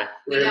mind wanna- away.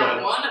 We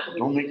don't want to.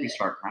 Don't make me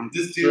start crying.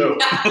 This Drew.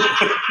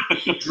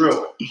 dude.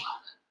 Drew.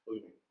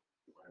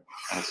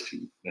 That's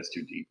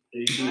too deep.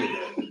 You do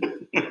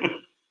it.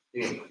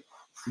 Yeah.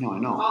 No, I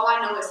know. All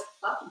I know is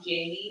fuck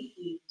Jamie.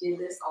 He did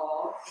this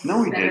all.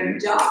 No, he Better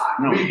didn't. die.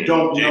 No, he We didn't.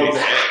 don't know Jamie's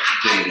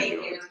that. dead. I Jamie hate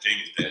didn't do him.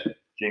 Jamie's dead.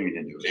 Jamie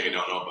didn't do it. Jamie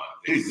don't know about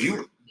it. Dude,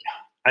 you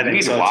I You think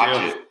need so to watch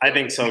too. it. I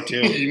think so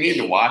too. you need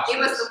to watch It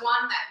was this the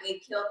one that they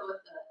killed with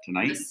the.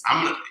 tonight.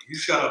 I'm gonna. You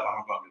shut up.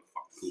 I'm about to get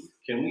fucking food.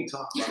 Can we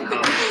talk The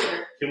about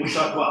cooler. can we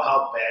talk about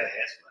how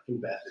badass fucking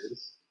Beth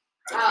is?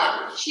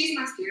 She's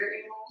my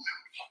spirit animal.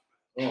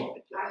 Oh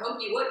I hope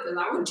you would, because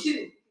I would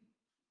too.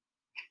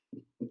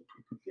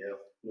 yeah.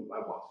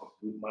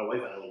 My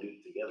wife and I will do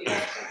it together.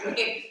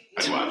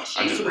 I watched. I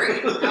She's just.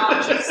 great. No,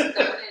 she's coming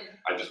in.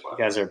 I just You watched.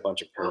 guys are a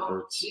bunch of Well,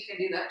 perverts. you can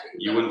do that too.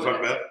 You wouldn't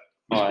fuck that?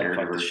 Oh, I Scared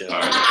fuck of the her. shit. All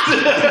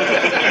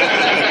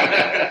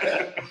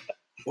right.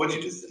 What'd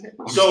you just say?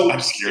 So- I'm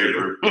scared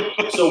of her.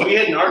 So we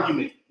had an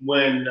argument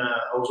when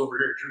I was over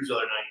here at Drew's the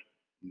other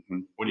night.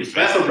 Mhm. When you Is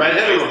Beth a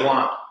redhead or a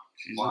blonde?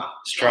 She's, blonde.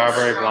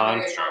 Strawberry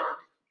blonde.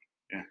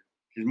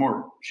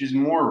 she's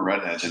more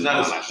redhead She's than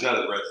not blonde. as. She's not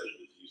as red.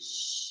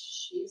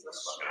 She's a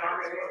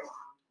strawberry blonde.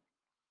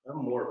 I'm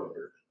more of a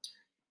bird.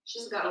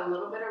 She's got a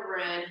little bit of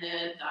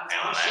redhead. That's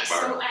why Alan she's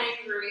Akbar. so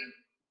angry.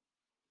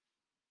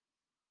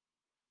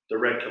 The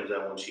red comes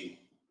out when she.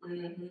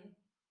 Mm-hmm.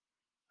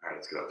 All right,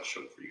 let's get out the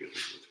show before you get too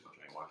much.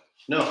 I ain't watching.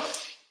 No,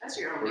 That's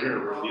your own we're gonna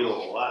name, bro. reveal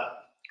a lot.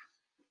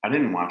 I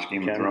didn't watch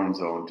Game Okay. of Thrones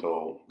though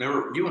until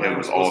Remember, you and It I were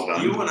was all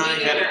supposed. done. You and I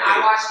Me had a neither. I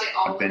date. watched it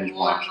I all binge in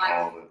one. watched Like,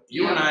 all of it.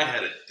 You and I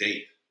had a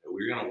date that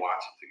we were gonna watch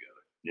it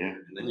together, Yeah,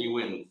 and then you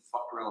went and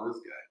fucked around with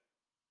this guy.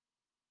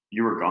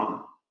 you were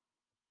gone.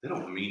 They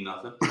don't mean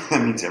nothing.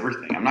 That means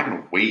everything. I'm not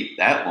gonna wait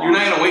that long. You're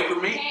not gonna wait for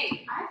me.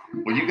 hey, I've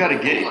heard Well, you that got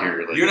to get before.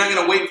 here. Like, You're not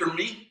gonna wait for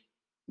me.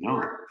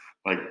 No,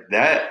 like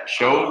that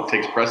show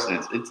takes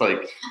precedence. It's like,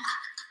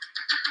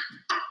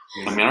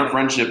 I mean, our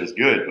friendship is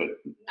good,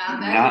 but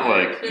not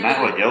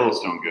like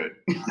Yellowstone good.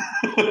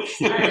 Alright,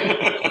 you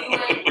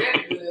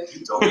ain't real good.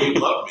 You told me you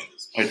loved me.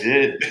 This I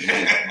did.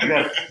 Man, you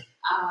got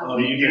Oh,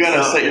 You missed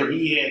gotta out. set your-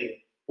 He had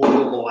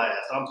portable blast.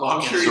 I'm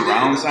talking. sure you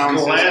surround did. sound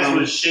Glass system.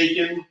 was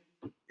shaking.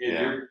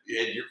 Yeah,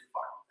 you're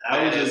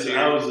I was his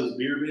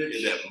beer fucking.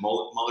 bitch. That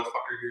mullet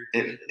motherfucker here.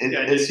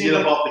 I It just seemed get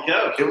up like, off the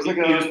couch. it was like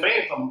he a- was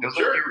paying for it was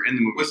sure. like you were in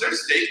the movie. Was there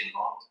steak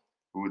involved?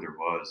 Ooh, there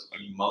was.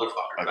 You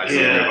motherfucker. I Okay. seen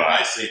it. Yeah.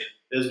 I seen it.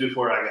 It was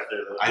before I got there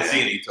though. I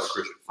seen it. You tell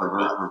Christian. Fuck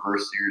off.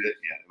 Reverse seared it.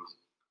 Yeah, it was.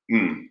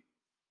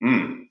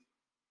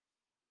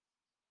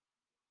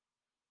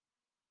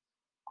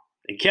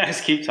 You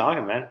guys keep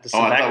talking, man. Just Oh,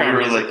 some I thought we background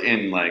were music. like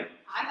in like.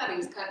 I thought he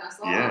was cutting us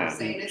off. Yeah.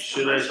 Saying it's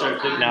Should I start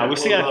commercial taking? time. No, we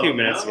still got a few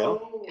minutes to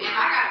go. And I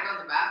gotta go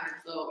to the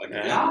bathroom, so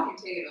Yeah. y'all can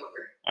take it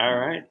over. All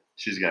right.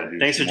 She's got to do.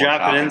 Thanks for some more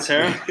dropping in, shopping.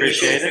 Sarah.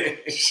 Appreciate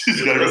it. She's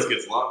The got to list go.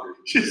 gets longer.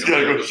 She's got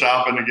to go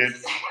shopping again.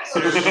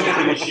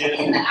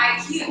 In the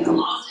IQ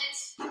closet,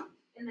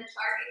 in the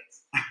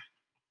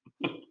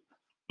Target.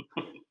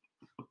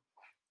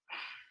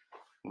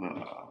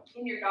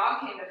 And your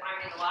dog came to find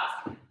me the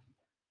last time.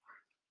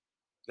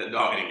 That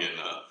dog ain't getting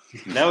up.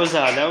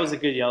 That was a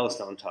good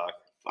Yellowstone talk.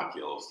 Fuck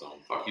Yellowstone.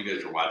 Fuck you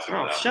guys for watching.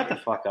 Oh, it. shut the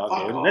fuck up,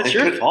 Fuck dude. off. That's It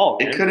your could-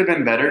 fault, It man. could have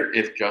been better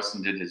if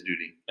Justin did his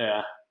duty.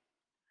 Yeah.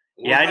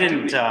 What Yeah, I was my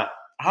didn't. duty?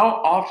 How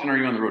often are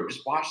you on the road?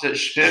 Just watch that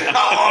shit.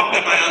 How long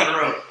am I on the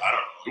road? I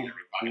don't know.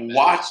 Every 5 minutes.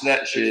 Watch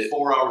that It's shit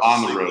 4 hours on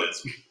of the sleep, road.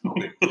 that's no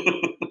big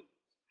deal.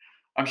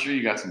 I'm sure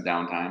you got some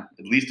downtime,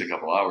 at least a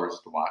couple hours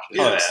to watch it.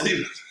 Yeah, yeah.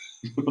 sleep.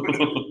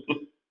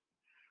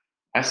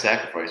 I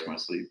sacrifice my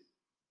sleep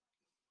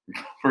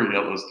for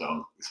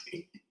Yellowstone.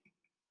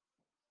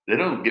 They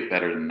don't get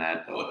better than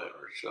that, though.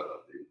 Whatever. Shut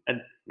up,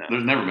 dude.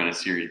 There's never been a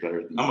series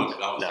better than I'm that.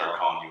 gonna start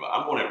calling you.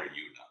 I'm going after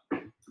you now.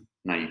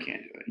 No, you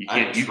can't do it. You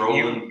I'm can't. You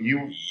trolling you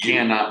you.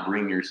 cannot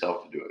bring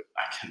yourself to do it.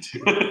 I can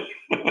do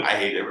it. I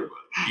hate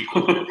everybody.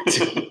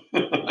 Equally.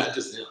 Not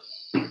just him.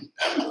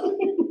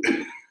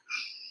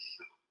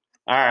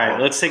 All right,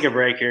 let's take a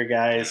break here,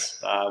 guys.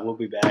 We'll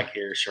be back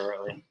here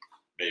shortly.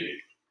 Maybe.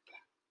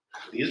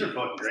 These are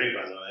fucking great,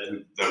 by the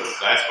way.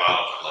 That's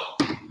bottles are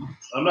low.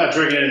 I'm not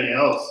drinking anything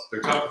else.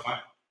 They're tough to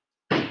find.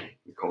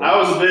 Cold. I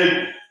was a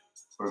big,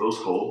 Are those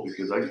cold?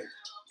 Because I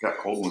got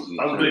cold ones in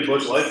the I was a big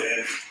Busch Light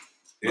fan.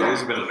 Yeah, this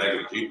has been a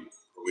negative cheap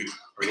for weeks.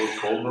 Are those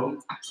cold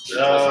though?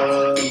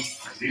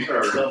 These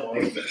are somewhat.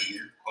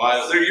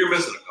 Well, you're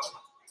missing a couple.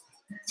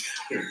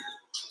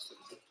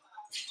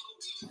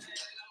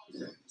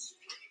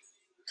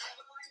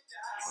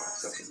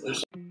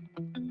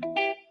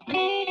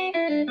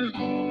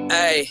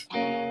 Hey,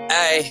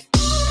 hey.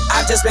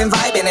 I just been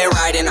vibing and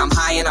riding. I'm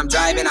high and I'm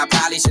driving, I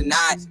probably should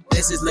not.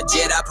 This is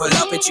legit, I pull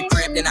up at your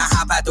crib, then I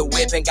hop out the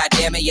whip and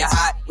goddamn it, you're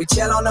hot. We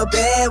chill on the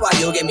bed while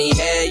you give me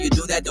head. You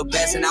do that the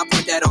best and I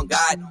put that on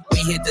God. We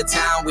hit the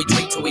town, we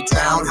drink till we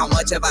drown. How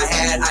much have I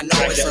had? I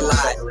know it's a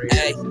lot.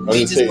 Hey,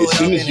 we just pulled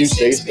up in a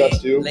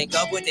 6-speed. Link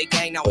up with the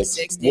gang, now it's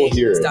 60.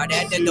 Start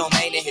at the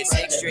domain and hit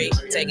 6th Street.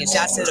 Taking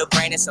shots to the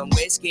brain and some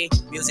whiskey.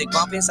 Music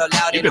bumping so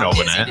loud and I'm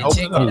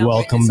busy.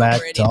 Welcome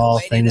back to All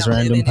Things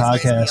Random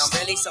Podcast.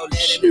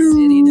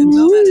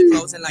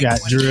 We got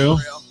Drew.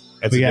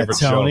 That's we a got different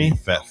show, Tony. you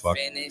fat fuck.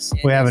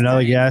 We have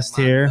another guest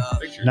here.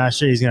 Not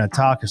sure he's going to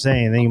talk or say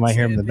anything. You might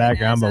hear him in the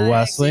background, but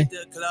Wesley.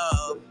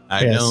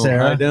 I Yeah, know.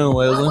 Sarah. How you doing,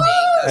 Wesley?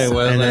 Hey,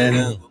 Wesley. And then-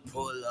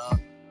 how you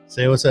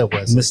Say what's up,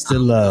 Wesley.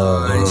 Mr.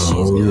 Love.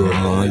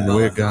 doing?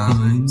 We're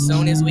gone.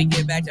 Soon as we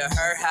get back to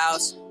her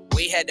house,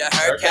 we head to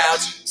her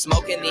couch,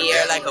 smoke in the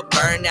air like a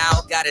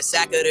burnout. Got a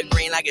sack of the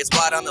green like it's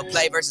bought on the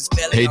play versus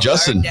feeling. Hey,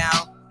 Justin.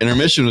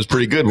 Intermission was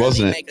pretty good,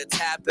 wasn't it?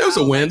 That was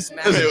a win.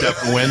 That was a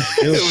definite win.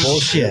 It was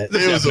bullshit.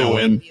 It was a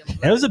win.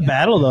 It was a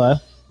battle, though.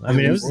 I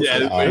mean, it was, Yeah,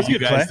 it was a you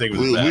good guys play. think it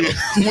was a battle.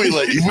 We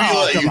let you come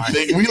on.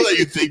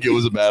 think it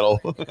was a battle.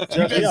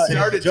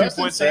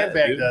 Justin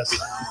sandbagged us.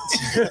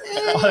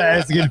 Oh,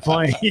 that's a good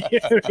point.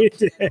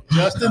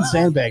 Justin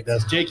sandbagged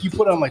us. Jake, you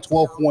put on like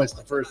 12 points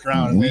the first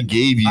round. We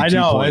gave you 2 I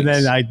know, points. and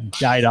then I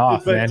died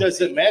off, But it man.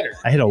 doesn't matter.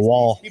 I hit a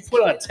wall. He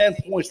put on 10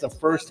 points the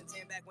first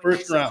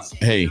round.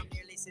 Hey,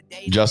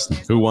 Justin,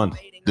 Who won?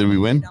 did we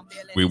win?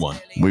 We won.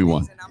 We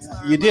won.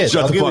 You did.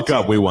 Shut I'll the give fuck it to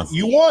up. We won.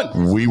 You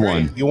won. We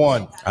won. You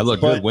won. I look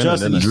But good winning,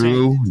 Justin, didn't I?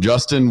 Drew,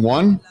 Justin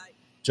won.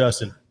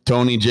 Justin,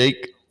 Tony,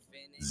 Jake,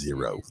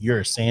 0. you're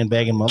a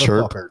sandbagging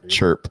chirp, motherfucker. dude.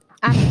 chirp.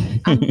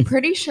 I'm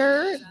pretty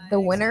sure the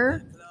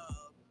winner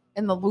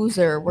and the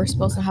loser were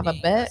supposed to have a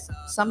bet,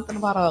 something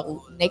about a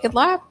naked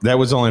lap. That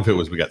was only if it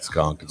was we got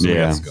skunked. So we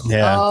Yeah. got skunked.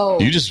 Yeah. Oh,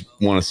 You just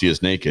want to see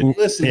us naked.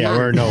 Listen, Yeah,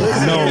 we're nowhere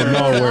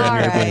All near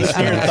right. being You're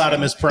scared.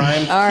 Thottimus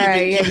Prime. all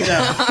right. Keep it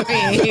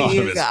down.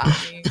 You got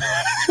me.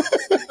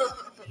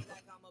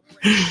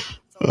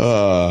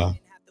 I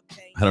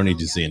don't need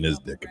you seeing his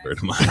dick compared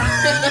to mine.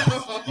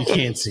 You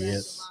can't see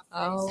it.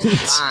 Oh,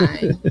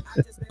 fine.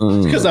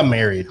 Because I'm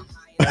married.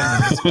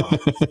 I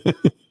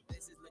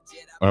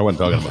wasn't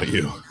talking about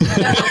you.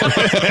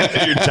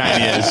 You're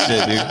tiny as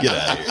shit, dude. Get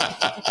out of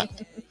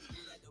here.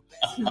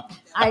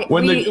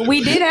 When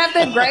We did have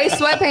the gray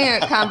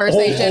sweatpant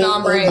conversation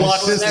on break.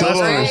 block this The still don't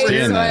gray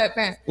understand that.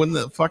 sweatpant. When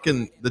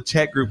the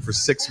chat group for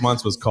 6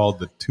 months was called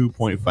the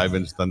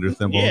 2.5-inch thunder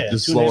thimble, Yeah,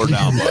 just 2.5 slow her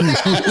down, bud.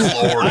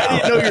 Slow her I down.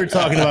 didn't know you were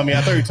talking about me.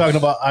 I thought you were talking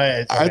about.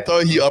 I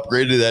thought he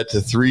upgraded that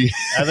to 3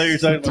 I thought you were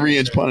talking about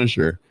 3-inch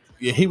Punisher.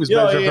 Yeah, he was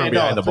measuring from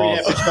behind the balls.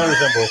 3.5 thunder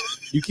symbol.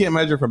 You can't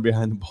measure from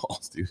behind the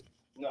balls, dude.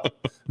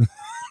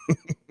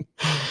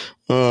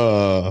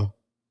 No.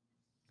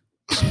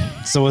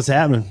 So what's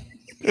happening?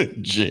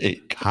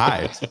 Jake.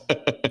 Hi.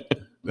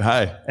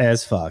 Hi.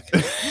 As fuck. Oh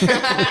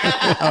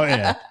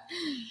yeah.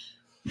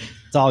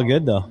 It's all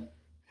good though.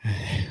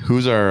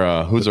 Who's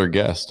our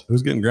guest?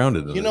 Who's getting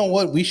grounded? You know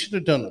what? We should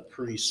have done a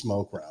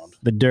pre-smoke round.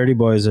 The dirty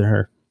boys are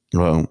her.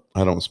 Well,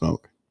 I don't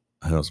smoke.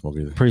 I don't smoke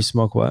either.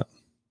 Pre-smoke what?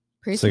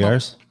 Pre-smoke.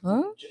 Cigars?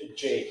 Huh?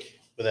 Jake,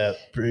 with that,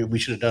 we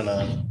should have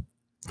done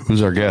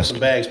Who's our guest? some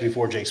bags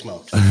before Jake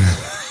smoked.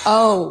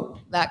 Oh,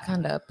 that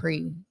kind of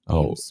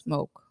Oh.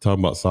 smoke.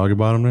 Talking about soggy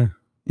bottom there?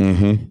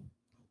 Mm-hmm.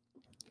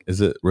 Is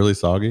it really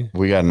soggy?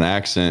 We got an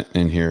accent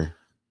in here.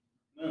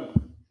 No.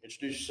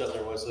 Introduce yourself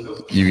there, Wesley.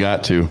 You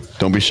got to.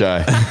 Don't be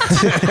shy.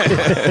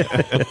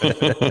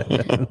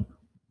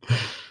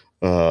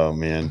 Oh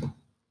man,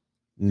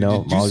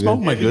 No, Did you all smoke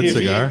good. my good if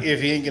cigar?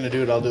 If he ain't gonna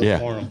do it, I'll do Yeah. it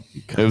for him.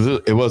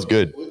 it was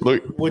good.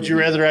 Look, Would you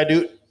rather I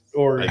do it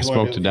or I you wanna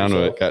smoked do it down to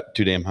yourself? it. Got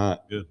too damn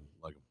hot. Good.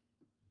 Like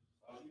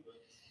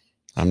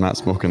I'm not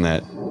smoking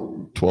that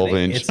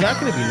 12-inch. It's not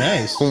gonna be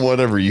nice.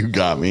 Whatever you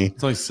got me.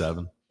 it's only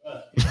 7.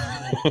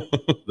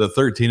 The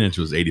 13-inch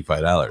was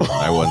 $85.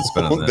 I wasn't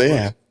spending that. They much.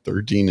 have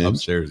 13-inch.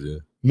 Upstairs, yeah.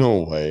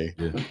 No way.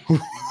 Yeah.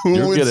 Who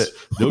You'll would, get it.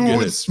 You'll who get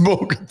would it.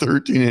 smoke a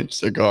 13-inch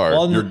cigar?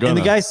 Well, You're and the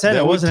gonna. guy said That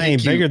it would wasn't any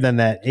take you- bigger than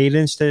that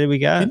 8-inch that we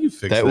got. Can you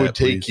fix That that? would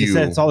take please? He you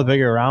said it's all the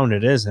bigger around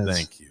it is. and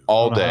it's- Thank you.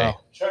 all I don't day. know.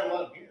 Try to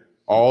let him hear.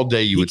 All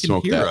day you He would can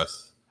smoke hear that.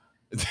 us.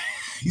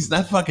 He's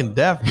not fucking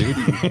deaf, dude.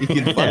 He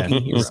can Yeah,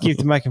 fucking hear us. just keep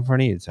the mic in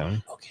front of you,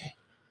 Tony. Okay.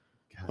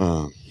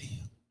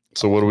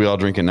 So what are we all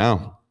drinking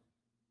now?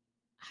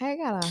 I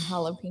got a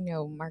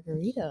jalapeno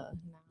margarita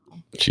now.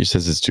 She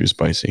says it's too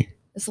spicy.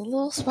 It's a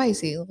little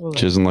spicy. A little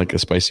She doesn't like a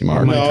spicy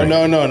marg.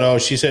 No.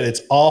 She said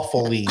it's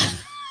awfully.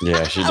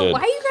 Yeah, she Why did. you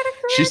gotta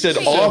correct She said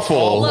me?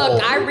 awful.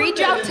 Look, I read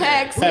y'all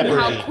texts and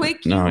how Peppery.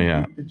 quick you No,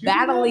 yeah.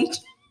 battle each.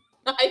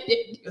 I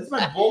did. That's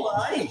my bowl of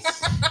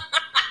ice.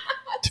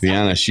 To be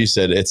honest, she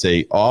said it's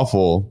a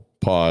awful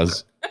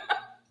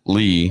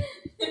Lee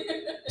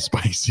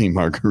spicy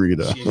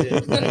margarita. She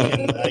did.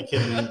 I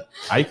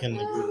can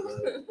agree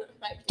with that.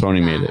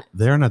 Tony made it.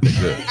 They're not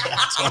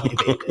that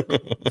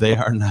good. They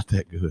are not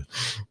that good.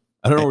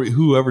 I don't know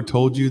whoever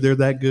told you they're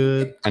that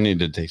good. I need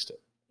to taste it.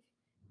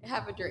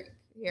 Have a drink.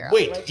 Here. I'll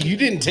let Wait, you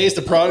didn't taste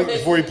the product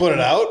before you put it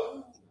out?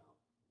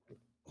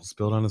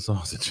 Spilled on the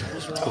sausage.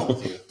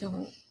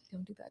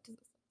 Don't do that to the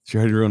She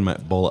already ruined my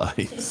bowl of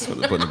ice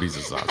with putting a piece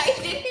of sausage.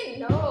 I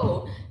didn't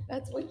know.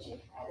 That's what you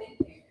had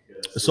in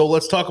there. So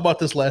let's talk about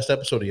this last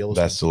episode of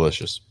Yellowstone. That's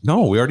delicious.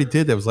 No, we already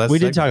did. That was last. We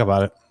did talk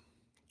about it.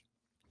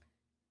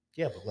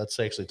 Yeah, but let's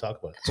actually talk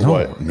about it. So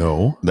what?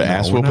 No, The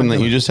ass we're not whooping that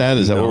gonna- you just had,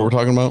 is that what No. we're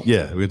talking about?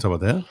 Yeah, we gonna talk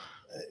about that.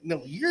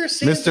 No, you're a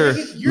Mr.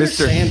 sandbagging, you're a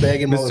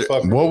sandbagging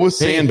motherfucker. What was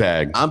Hey,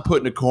 sandbag? I'm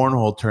putting a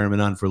cornhole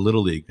tournament on for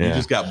Little League. Yeah. You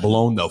just got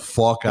blown the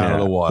fuck out of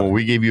the water. Well,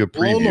 we gave you a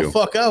Blown the preview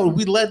fuck out.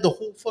 We led the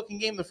whole fucking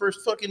game, the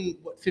first fucking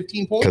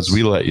 15 points. because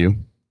we let you.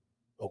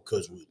 Oh,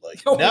 because we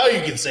like. Now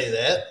you can say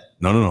that.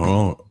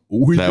 No.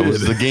 We That did.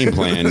 was the game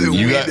plan. We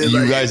You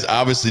did. guys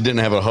obviously didn't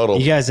have a huddle.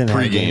 You guys didn't have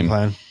a game pregame.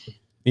 plan.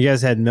 You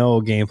guys had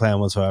no game plan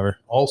whatsoever.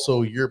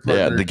 Also, your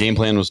partner. Yeah, the game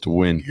plan was to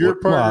win. Your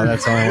partner. Well,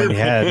 that's the only one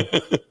you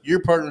had.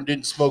 Your partner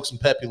didn't smoke some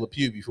Pepe Le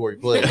Pew before he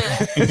played.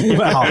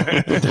 Wow.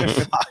 What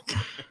the fuck?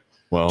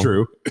 Well,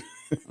 True.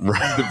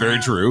 Very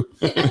true.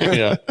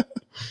 yeah.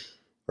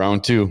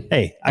 Round 2.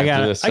 Hey, I After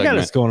got this I got segment.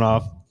 us going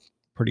off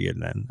pretty good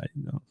then. I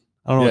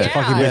don't know what the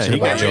fuck you Yeah, bitching he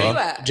about, got you Joe.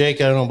 off. Jake,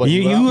 I don't know about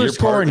you. You were Your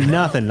scoring partner-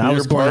 nothing. I your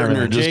was scoring partner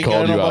everything. just Jake, I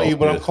called don't know you about out. you,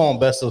 but I'm Yeah. calling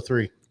best of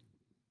 3.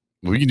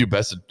 We can do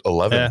best of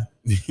 11.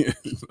 Yeah.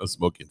 I'm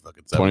smoking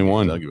fucking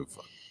 21. I don't give a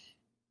fuck.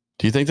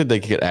 Do you think that they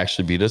could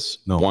actually beat us?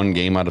 No. One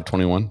game out of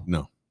 21?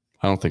 No.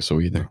 I don't think so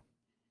either.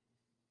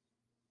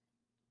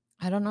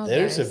 I don't know.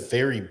 There's a guys.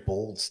 very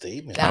bold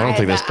statement. I don't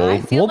think that's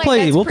bold. feel We'll like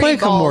play- that's we'll play a pretty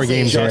couple more ballsy.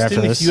 games here Justin,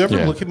 after if this. you ever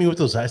Yeah. look at me with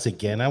those eyes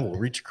again, I will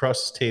reach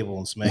across the table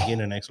and smack you in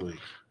the next week.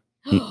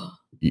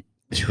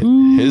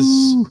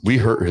 We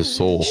hurt his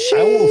soul.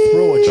 I will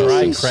throw a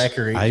dry Justin's-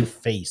 cracker in your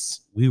face.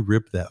 We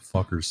ripped that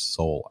fucker's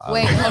soul out.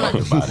 Wait,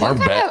 hold on.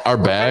 Our, our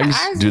bags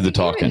eyes do is the he giving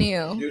talking.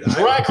 you?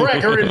 Dry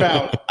cracker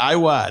inbound. I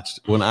watched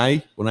when I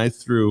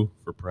threw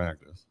for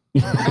practice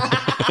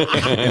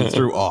and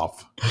threw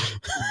off.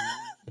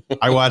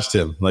 I watched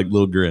him like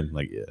little grin,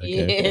 like yeah,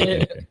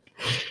 okay.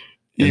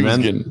 He And was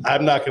then- getting.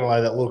 I'm not gonna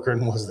lie, that little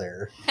curtain was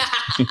there.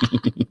 I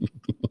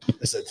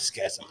said, "This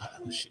guy's a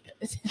pile of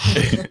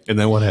shit." And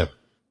then what happened?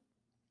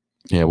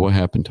 Yeah, what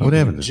happened? What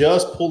happened?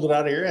 Just pulled it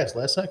out of your ass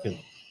last second.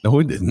 No,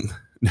 we didn't.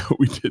 No,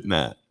 we did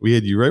not. We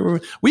had you right where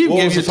we even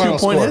What gave was you a the final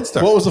 2-point score? head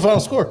start. What was the final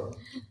score?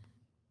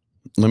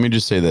 Let me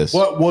just say this.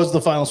 What was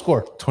the final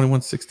score?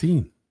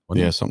 21-16.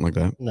 Yeah, something like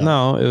that.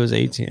 No, it was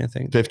 18, I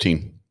think.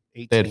 15.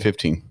 18. They had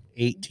 15.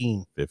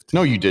 18. 15.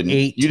 No, you didn't.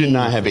 You did 18.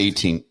 not have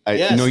 18.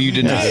 Yes, no, you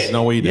did not. did.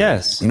 No way you did.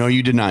 Yes. No,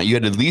 you did not. You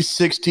had at least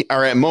 16,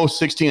 or at most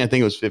 16. I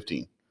think it was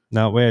 15.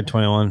 No, we had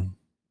 21.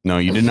 No,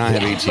 you did not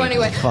have 18.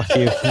 21. Fuck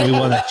you. We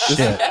won that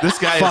shit. This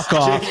guy Fuck is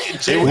off.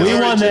 Jake We has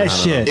won already that checked-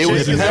 shit. It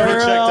was Jake has already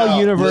checked Parallel out.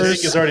 universe.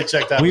 Jake has already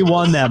checked out. We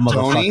won that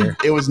Tony,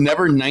 motherfucker. it was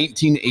never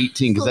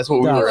 1918 because that's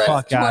what we The were at.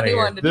 fuck out of here.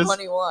 21 to This-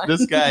 21.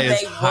 This guy is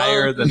They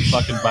higher won. than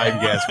fucking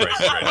Biden gas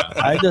prices right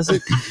now. I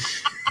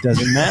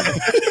doesn't matter.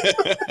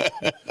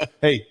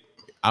 Hey,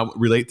 I'll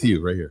relate to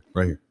you right here.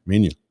 Me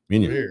and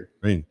you. Weird.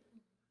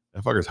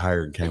 That fucker's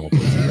higher than camel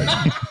pussy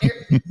right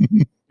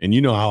now. And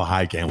you know how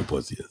high camel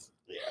pussy is.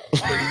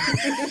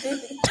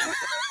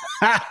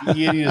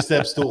 You need a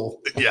step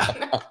stool. Yeah.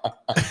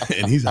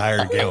 And he's higher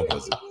than camel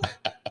pussy.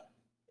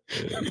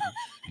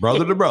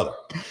 Brother to brother.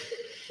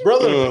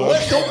 Brother,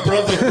 let's go,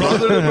 brother.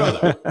 Brother to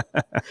brother.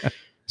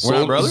 We're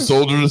not brothers?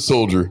 Soldier to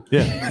soldier.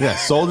 Yeah.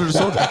 Soldier to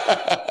soldier.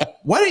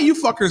 Why don't you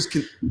fuckers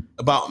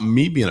about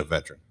me being a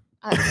veteran?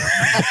 Wait.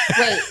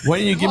 Why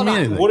didn't you give Hold me on.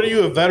 anything? What are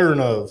you a veteran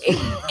of?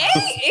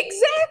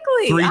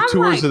 Exactly. 3 I'm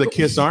tours like, of the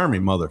Kiss Army,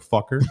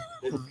 motherfucker.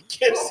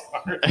 Kiss.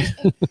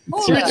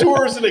 hold 3 up.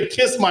 tours and a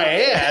kiss my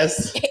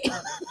ass.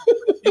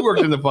 You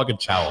worked in the fucking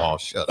chow hall.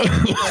 Shut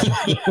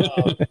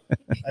up.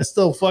 I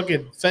still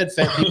fucking fed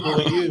fat people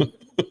like you.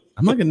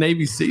 I'm like a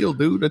Navy SEAL,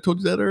 dude. I told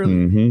you that earlier.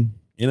 Mm-hmm.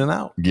 In and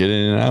out. Get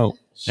in and out.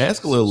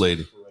 Ask a little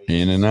lady.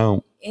 In and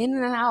out. In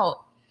and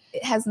out.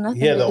 It has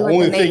nothing Yeah, to the do only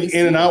with the thing Navy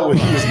in and out with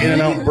SEAL. you is In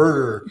and Out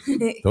Burger.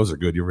 Those are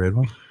good. You ever had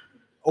one?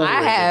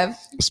 I have.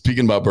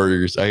 Speaking about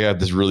burgers, I got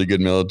this really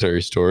good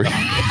military story.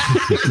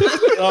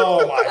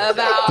 Oh my.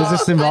 About Does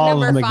this involve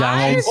number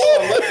McDonald's?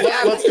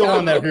 five? Let's go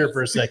on that here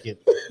for a second.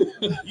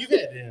 You've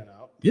had In and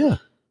Out. Yeah.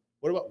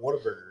 What about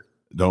Whataburger?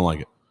 Don't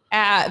like it.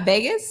 At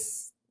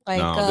Vegas? Like,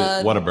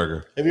 No,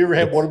 Whataburger. Have you ever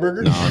had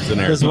Whataburger? No, it's in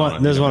There's Arizona.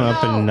 one. There's one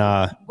up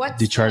in what's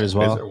Detroit as Is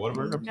well. there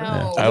Whataburger up there?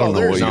 No. I don't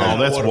know what you No, got.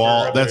 that's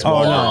Wall. That's Oh,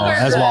 Wall. no.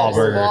 That's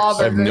Wahlburgers.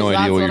 I have no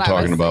idea what you're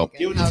talking about.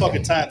 Give it the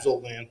fucking times,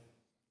 old man.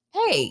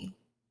 Hey,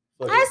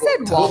 I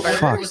said Wahlburgers.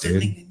 Fuck,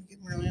 dude. Give me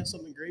really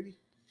something gravy.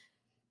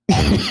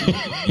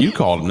 You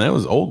called him. That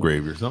was old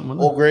gravy or something.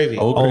 wasn't it? Old gravy.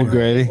 Old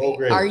gravy. Old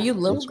gravy. Are you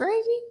little gravy?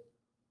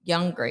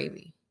 Young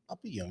gravy. I'll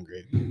be young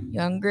gravy.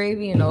 Young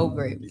gravy and old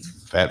gravy.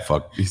 Fat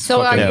fuck. He's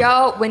So are fucking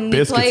y'all when you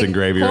biscuits play and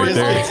gravy right cornhole-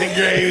 there. Biscuits and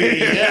gravy.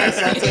 Yes,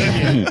 I'll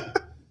tell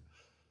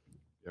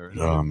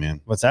you. Oh, man.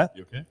 What's that?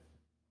 You okay?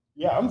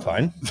 Yeah, I'm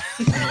fine.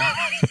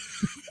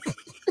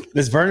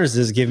 This Verner's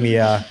is giving me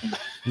a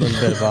little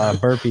bit of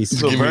burpees.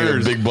 Give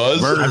me a big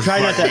buzz. I'm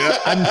trying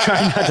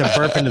not to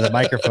burp into the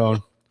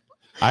microphone.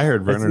 I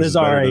heard It's- Verner's there's is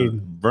better already-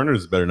 than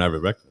Verner's is better than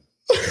Ivermectin.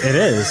 It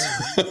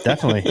is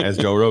definitely. As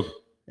Joe Rogan.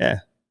 Yeah.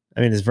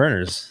 I mean, it's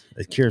Verner's.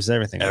 It cures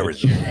everything.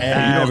 Everything.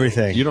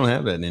 Everything. You don't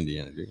have that in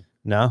Indiana, do you?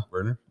 No.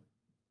 Werner?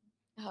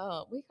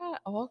 Oh, we got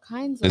all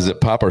kinds of. Is it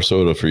pop or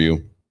soda for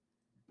you?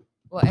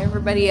 Well,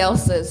 everybody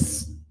else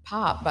is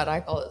pop, but I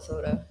call it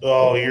soda.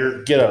 Oh,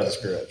 get out of this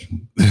garage.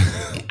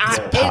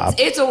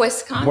 It's a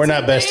Wisconsin. We're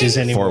not besties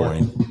thing. anymore.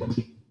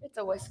 It's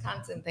a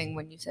Wisconsin thing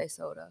when you say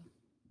soda.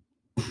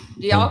 Do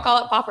y'all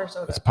call it pop or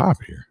soda? It's pop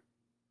here.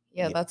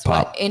 Yeah, that's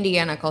Pop. what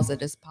Indiana calls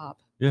it is pop.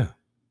 Yeah.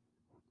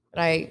 But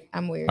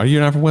I'm weird. Are you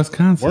not from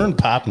Wisconsin? We're in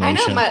Pop I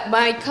Nation. know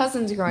my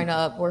cousins growing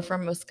up were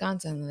from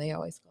Wisconsin and they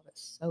always called it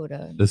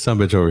soda. This some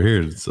bitch over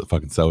here is a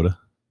fucking soda.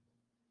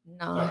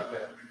 No.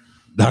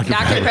 Dr.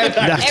 Dr. Pepper.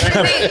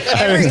 Pepper.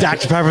 There's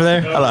Dr. Pepper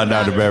there. Hello,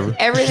 Dr. Pepper.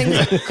 Everything's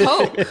a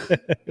Coke.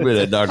 With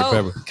that Dr. Coke.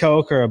 Pepper.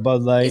 Coke or a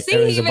Bud Light. See, he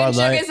Everything's a even Bud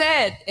shook Light. his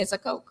head. It's a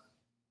Coke.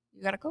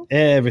 You got a Coke?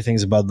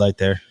 Everything's a Bud Light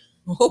there.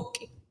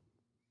 Okay.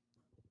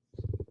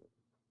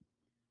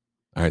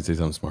 All right, say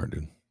something smart,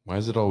 dude. Why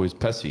is it always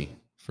Pepsi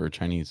for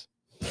Chinese?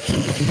 You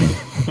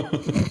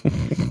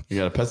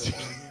got a Pepsi?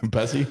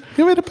 Pepsi?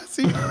 Give me the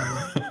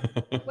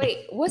Pepsi.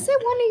 Wait, was it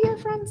one of your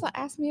friends that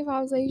asked me if I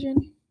was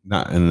Asian?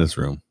 Not in this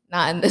room.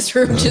 Not in this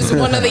room, just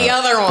one of the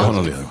other One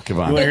ones. of the other. Come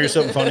You on. want to hear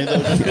something funny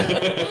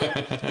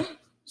though?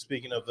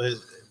 Speaking of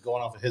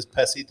going off of his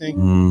Pessy thing,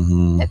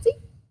 Mm-hmm. Pepsi?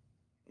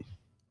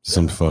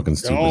 Some fucking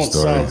stupid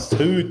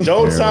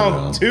don't story.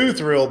 sound too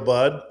thrilled,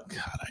 bud.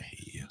 God, I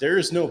hate you. There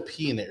is no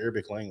P in the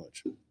Arabic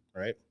language,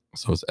 right?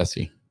 So it's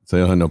Essie. So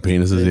you don't have no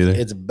penises either?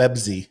 It's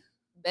Bebzi.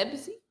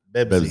 Bebsi?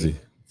 Bebsy.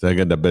 So I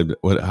got that baby.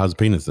 How's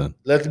penis then?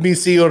 Let me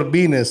see your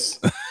penis.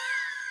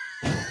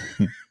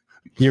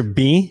 Your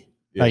B?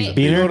 Yeah. Like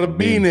Beaner? Your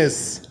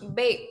penis.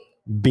 Babe.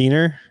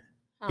 Beaner?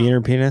 Huh.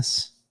 Beaner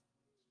penis?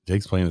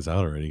 Jake's playing this out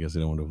already. I guess he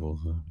don't want to full.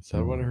 Is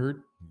that what I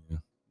heard?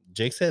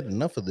 Jake's had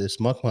enough of this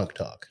muck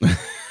talk.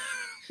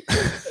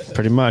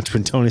 Pretty much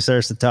when Tony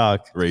starts to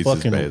talk. Racist.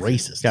 Fucking bastard.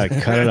 racist. Gotta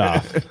cut it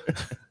off.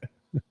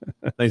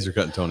 Thanks for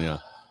cutting Tony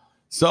off.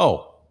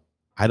 So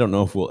I don't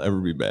know if we'll ever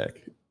be back.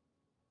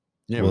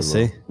 Yeah, We'll we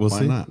see. will. We'll Why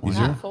see. not? You Why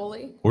sure? Not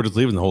fully. We're just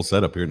leaving the whole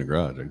setup here in the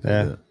garage. I can tell you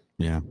Yeah. that.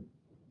 Yeah.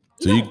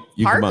 So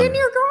you Park come in on.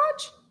 your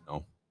garage?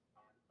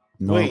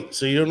 No. Wait,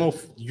 so you don't know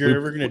if you're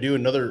ever going to do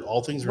another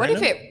All Things What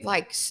Random? if it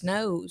like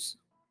snows?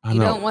 I You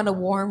know. don't want a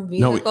warm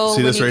No, vehicle see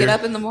when this you right get here?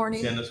 up in the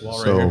morning? See on this wall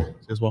So- right here?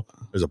 See this wall?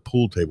 There's a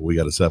pool table we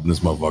got to set up in this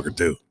motherfucker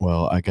too.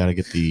 Well, I got to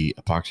get the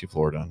epoxy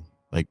floor done.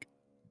 Like,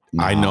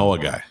 I now. know a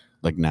guy.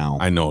 Like now.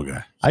 I know a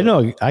guy. I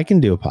know I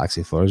can do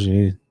epoxy floors. You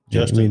need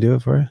Justin. me to do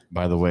it for you?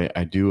 By the way,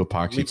 I do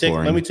epoxy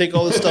flooring. Let me take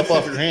all this stuff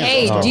off your hands.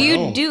 Hey, I'll do start you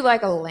my own. do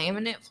like a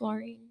laminate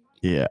flooring?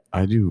 Yeah,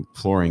 I do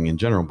flooring in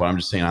general, but I'm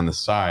just saying on the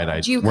side,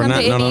 I Do you We're come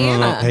not. to No.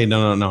 Indiana? Hey,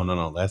 no.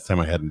 Last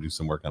time I had him do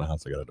some work on a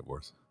house, I got a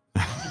divorce.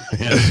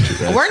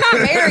 We're not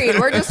married.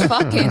 We're just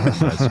fucking.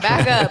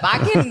 Back up. I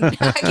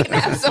can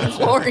have some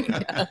flooring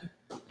done.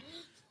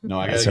 No,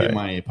 I That's gotta get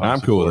right. my epoxy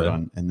I'm cool with floor it.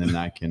 done, and then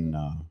I can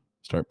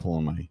start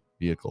pulling my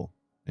vehicle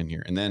in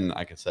here, and then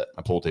I can set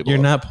my pool table. You're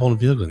up. not pulling a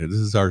vehicle in here. This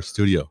is our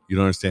studio. You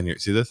don't understand here.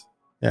 See this?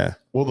 Yeah.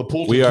 Well, the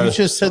pool. We table- are- You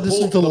just said this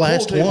is the pool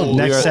last table- one. we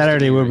Next are-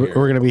 Saturday, we're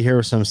going to be here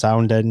with some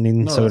sound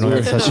deadening so we don't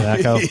have such an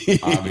echo.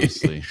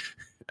 Obviously,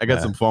 I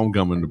got some foam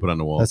coming to put on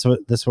the wall. That's what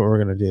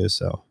we're going to do.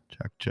 So,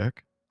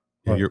 check.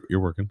 Yeah, you're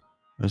working.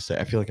 I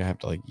feel like I have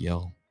to like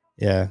yell.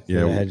 yeah.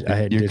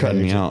 Yeah, you're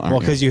cutting me out, aren't Well, you?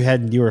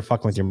 because you were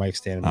fucking with your mic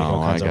stand and making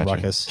all Oh, kinds I of gotcha.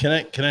 ruckus.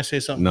 Can I say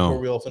something before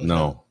we all finish?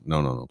 up?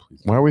 No, please.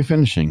 Why are we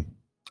finishing?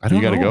 I don't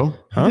You gotta know. go.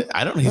 Huh?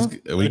 I don't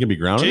know. We can be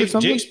grounded or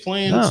something. Jake's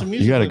playing No. some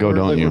music. You gotta go, like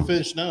don't you? We're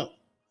finishing up.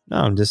 No,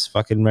 I'm just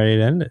fucking ready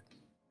to end it.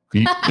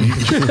 You,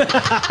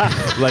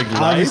 Like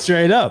I'll be life,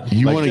 straight up.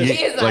 you Like want to He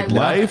get is like like,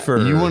 life, or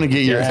you want to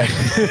get your wait,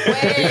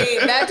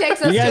 that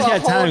takes us You guys to a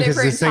got whole time because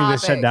different this thing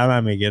just shut topic. down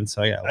on me again.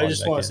 So yeah, I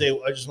just want to say I'm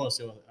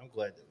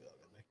glad that we all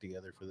got back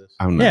together for this.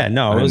 I'm not- Yeah,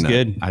 no, it I'm was not.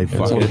 good. I It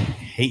was fucking good.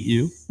 hate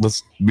you.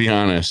 Let's be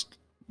honest.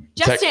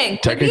 Justin,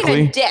 quit being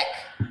technically- a dick.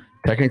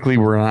 Technically,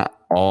 we're not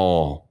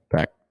all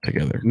back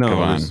together. No, Come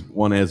on. there's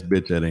one ass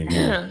bitch that ain't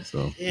here.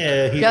 So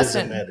Yeah, he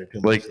Justin, doesn't matter too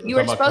much. like though. You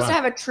were about supposed to Kavan?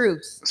 have a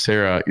truce.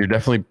 Sarah, you're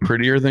definitely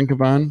prettier than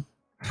Kavan,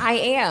 I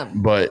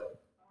am. but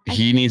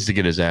he needs to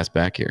get his ass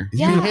back here. You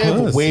Yeah. have a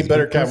Puss. way He's a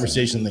better good puss.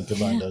 conversation than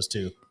Kavan does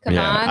too. Come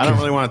Yeah, on. I don't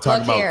really want to talk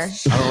Look about. here.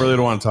 I don't really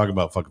want to talk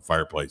about fucking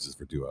fireplaces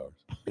for 2 hours.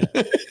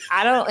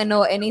 I don't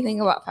know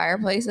anything about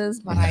fireplaces,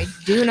 but I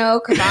do know,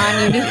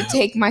 Kavan, you need to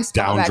take my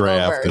spot back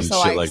Downdraft over. and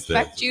So shit I like that.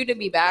 expect you to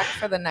be back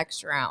for the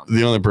next round.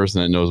 The only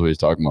person that knows what he's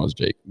talking about is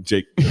Jake.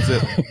 Jake, that's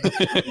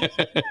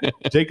it.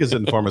 Jake is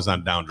informing us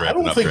on downdraft. I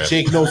don't and think updraft.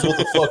 Jake knows what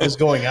the fuck is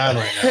going on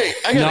right now. Hey,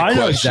 I No, got I a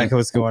know question. exactly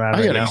what's going on I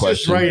right got a now. He's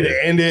just question. ready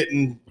to end it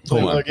and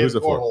Hold on. like Who's a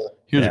it for? cornhole.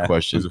 Here's Yeah. a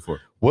question. Who's it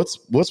for?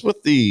 What's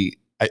with the?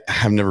 I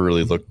have never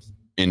really looked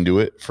into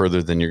it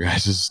further than your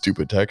guys'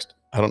 stupid text.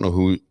 I don't know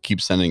who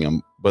keeps sending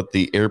them, but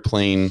the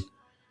airplane,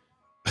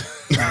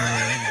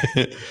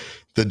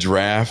 the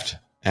draft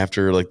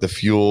after like the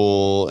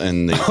fuel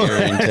and the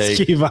air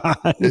intake. Keep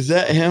on. Is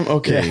that him?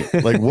 Okay.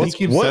 Yeah. Like what's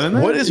keeps sending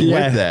that? what is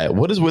Yeah. with that?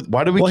 What is with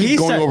why do we Well, keep he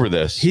going said- over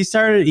this? He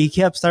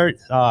kept I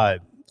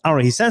don't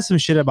know. He said some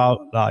shit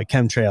about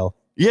chemtrail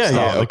Yeah.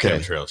 the Okay.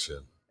 chemtrail shit.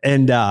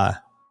 And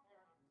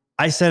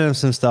I sent him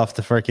some stuff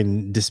to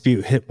freaking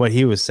dispute what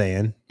he was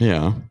saying.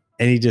 Yeah.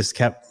 And he just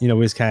kept, we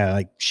just kind of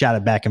like shot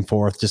it back and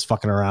forth, just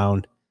fucking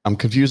around. I'm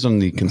confused on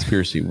the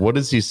conspiracy. What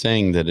is he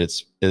saying that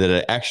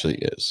it actually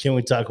is? Can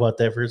we talk about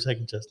that for a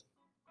second, Justin?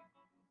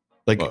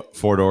 Like What,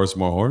 4 doors,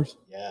 more horse?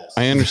 Yes.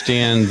 I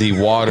understand the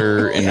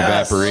water and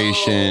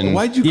evaporation.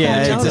 Why'd you call Yeah,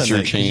 me out on temperature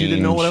that? 'Cause you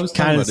didn't know what I was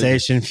talking about.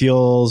 Condensation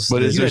fuels.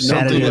 But is there's there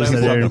something additives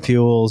that that I'm are in fucking-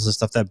 fuels, the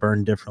stuff that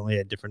burn differently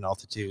at different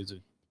altitudes.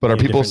 But are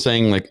Yeah, people different-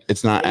 saying like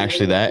it's not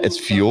actually that? It's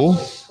fuel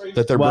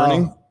that they're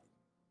burning?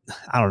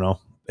 I don't know.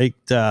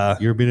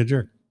 You're being a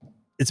jerk.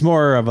 It's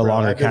more of a Bro,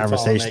 longer I've been following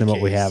conversation than that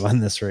what we case. have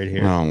on this right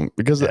here.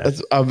 Because Yeah.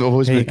 I've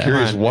always Hey, been come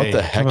curious on, what hey,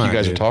 the heck come you on,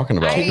 guys dude. are talking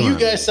about. Can you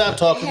guys stop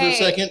talking for a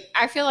second?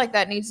 I feel like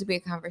that needs to be a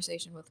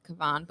conversation with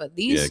Kavan, but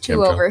these Yeah, two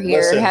chemtrail. over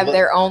here Listen, have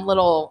their own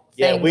little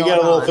Yeah, thing we got a going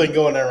little on. thing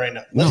going on right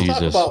now. Let's talk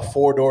Jesus. about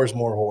 4 doors,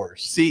 more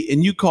horse. See,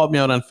 and you called me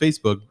out on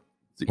Facebook.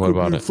 What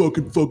about You it?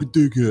 Fucking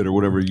dickhead or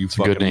whatever you a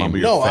fucking good name. mumble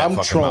your No, fat I'm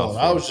fucking trolling. mouth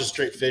I for. was just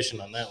straight fishing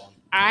on that one.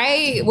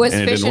 I was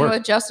And it didn't fishing work.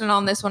 with Justin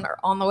on this one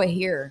on the way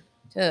here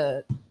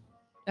to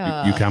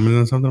You commented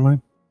on something of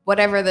mine?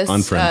 whatever this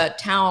Unfriend.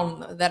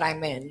 town that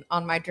I'm in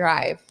on my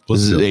drive. This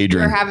is We were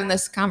Adrian. having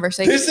this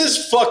conversation. This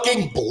is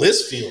fucking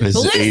Blissfield. This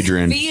is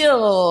Adrian.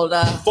 Blissfield.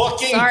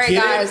 Fucking Sorry, get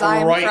it guys.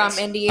 I'm right.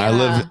 from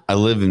Indiana. I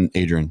live in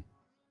Adrian.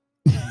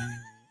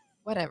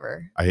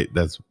 Whatever. I hate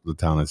that's the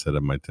town I said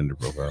on my Tinder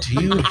profile. Do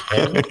you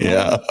have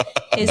Yeah.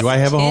 Do I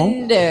have a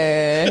home?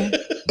 Tinder.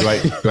 Do I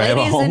have a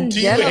Ladies home? and Do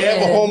you have a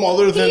gentlemen, home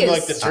other than he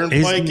like is the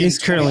turnpike? He's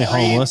currently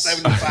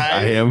homeless.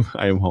 I am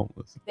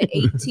homeless. the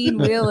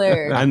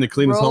 18-wheeler. I'm the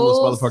cleanest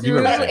homeless motherfucker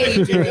you've ever Rolls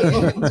seen.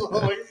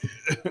 through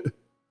Adrian.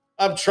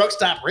 I'm truck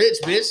stop rich,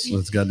 bitch.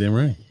 That's goddamn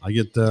right. I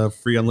get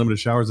free unlimited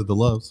showers at the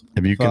Loves.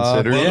 Have you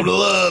considered? Welcome to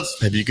Loves.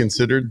 Have you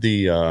considered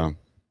the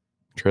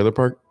trailer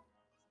park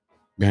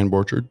behind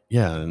Borchard?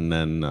 Yeah, and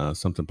then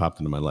something popped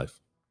into my life.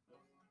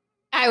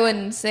 I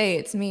wouldn't say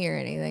it's me or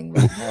anything.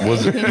 But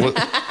Was it?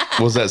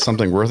 Was that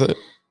something worth it?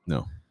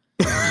 No.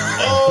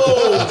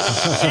 Oh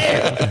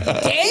shit!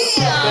 Damn.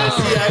 See,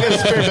 I got a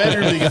spare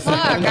bedroom to get. Fuck,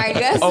 I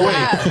guess Oh wait,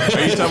 that.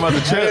 are you talking about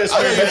the trailer?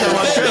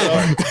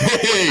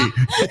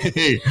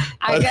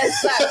 I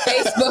guess that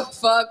Facebook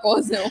fuck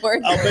wasn't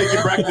worth I'll it. make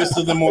you breakfast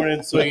in the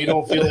morning so you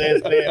don't feel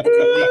as bad when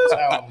you leave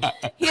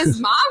town. His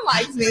mom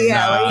likes me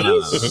at No,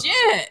 least. no.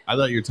 Shit. I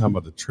thought you were talking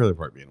about the trailer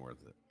park being worth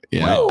it.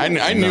 Yeah, I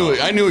knew.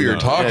 I knew what you were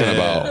talking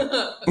about.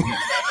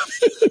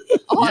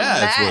 On Yeah,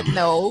 it's that worth-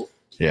 note,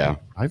 Yeah,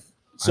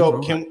 So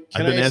don't know. can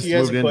I've been I ask asked you to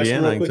guys move a to question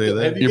Indiana, I real can quick? tell you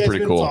that. Have you You're guys pretty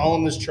been cool.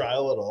 following this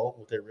trial at all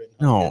with that written?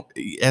 no.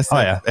 Ask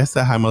that, ask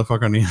that high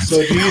motherfucker on the So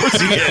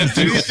inside.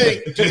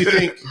 do you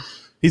think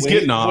He's when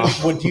getting he-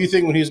 off? When do you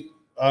think when he's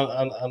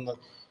on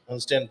the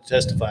stand to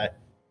testify?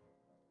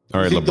 All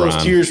right, you think LeBron.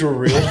 those tears were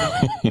real?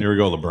 Here we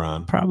go,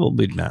 LeBron.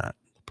 Probably not.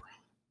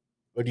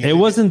 Or do you It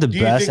think- wasn't the do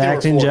you best think they were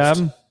acting forced?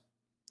 job.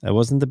 It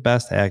wasn't the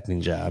best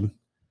acting job.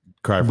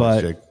 Cry for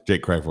But- us,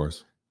 Jake. Cry for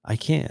us. I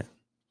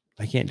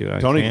can't do it. I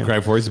Tony can can't. cry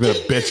for us. He's been a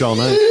bitch all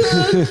night.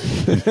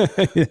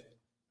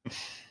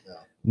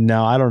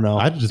 No, I don't know.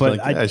 I'd just be but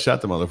like, yeah, I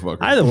shot the motherfucker.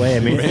 either way, I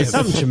mean, Man. it's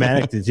something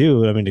traumatic to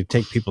do. I mean, to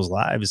take people's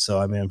lives. So,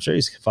 I mean, I'm sure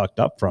he's fucked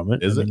up from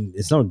it. Is I it? mean,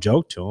 it's no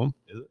joke to him.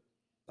 Is it?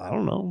 I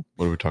don't know.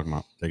 What are we talking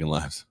about? Taking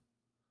lives.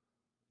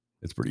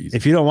 It's pretty easy.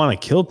 If you don't want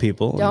to kill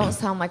people, I don't mean,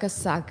 sound like a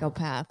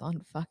psychopath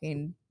on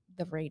fucking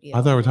the radio.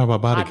 I thought we were talking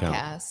about body count.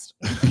 podcast.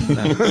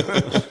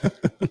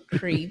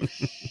 Creep.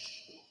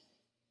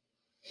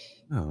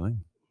 No,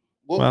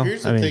 Well,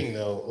 here's the thing,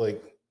 though.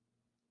 Like,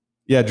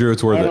 yeah, Drew,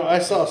 it's worth I, it. know, I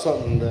saw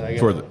something that I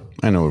It's got. worth it.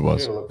 I know it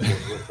was.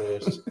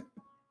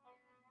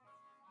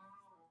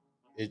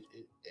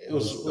 It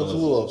was a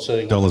little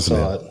upsetting. Don't when I listen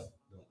to saw him. it.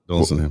 Don't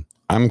listen to him.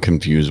 I'm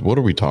confused. What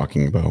are we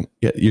talking about?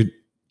 Yeah, you.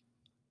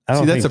 I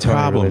don't See, that's think a Tony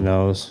problem. really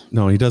knows.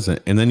 No, he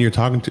doesn't. And then you're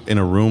talking to in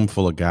a room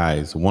full of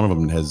guys. One of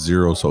them has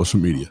zero social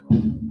media.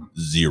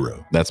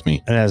 Zero. That's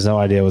me. And has no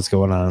idea what's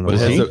going on. In the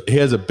But world. he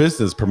has a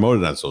business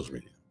promoted on social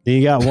media. Then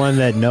you got one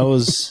that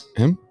knows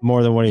Him?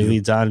 more than what he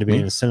leads on to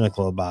being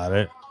cynical about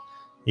it.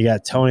 You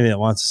got Tony that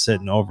wants to sit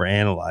and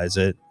overanalyze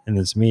it, and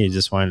it's me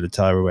just wanting to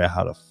tell everybody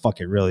how the fuck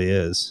it really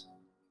is.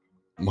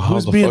 Well, how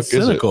Who's the being fuck is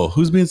it? cynical?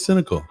 Who's being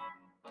cynical?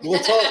 Well,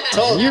 tell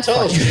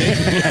us,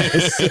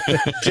 Jake.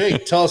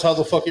 Jake, tell us how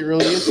the fuck it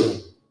really is.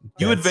 Then.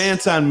 You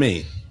advance on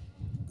me.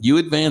 You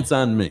advance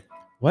on me.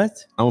 What?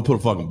 I'm gonna put a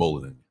fucking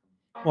bullet in.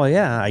 Well,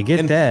 yeah, I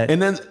get that.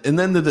 And then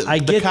the I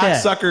get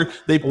that. cocksucker.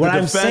 They What the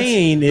I'm defense-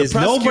 saying the is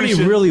nobody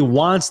prosecution- really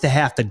wants to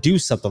have to do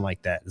something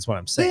like that. Is what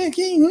I'm saying.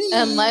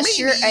 Unless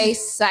you're a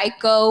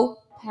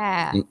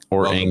psychopath.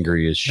 Or Well,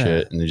 angry as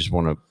shit, and they just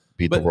want to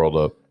beat the But- world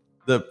up.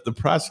 The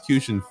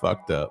prosecution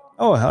fucked up.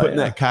 Oh hell Putting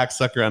yeah. that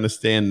cocksucker on the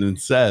stand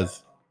and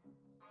says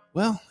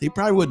Well, he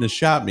probably wouldn't have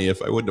shot me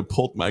if I wouldn't have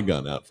pulled my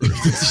gun out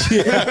first.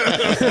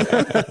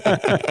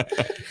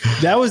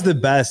 That was the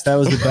best.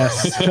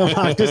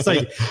 I'm just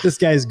like, this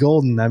guy's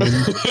golden. I mean,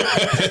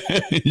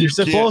 you're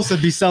supposed to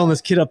be selling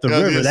this kid up the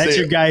river. That's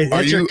your guy.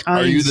 That's your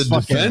Are you the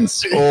fucking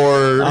defense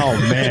or? Oh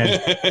man,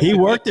 he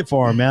worked it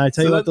for him, man. I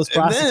tell you what, those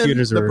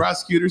prosecutors the are.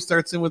 prosecutor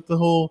starts in with the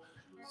whole.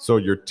 So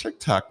your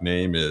TikTok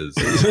name is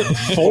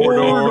 4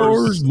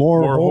 doors,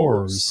 more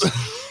whores.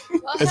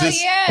 Well, hell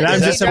yeah. And I'm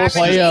Does just he a drive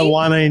player Jeep?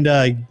 wanting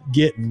to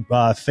get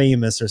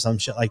famous or some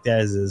shit like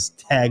that is his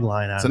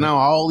tagline on So it. now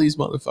all these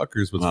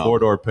motherfuckers with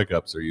 4-door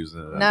pickups are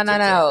using it.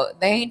 No.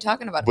 They ain't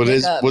talking about But a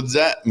pickup. was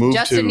that move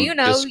Justin, to you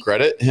know-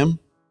 discredit him?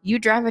 You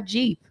drive a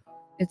Jeep.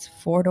 It's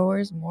 4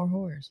 doors, more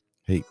whores.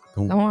 Hey,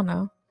 Come on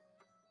now.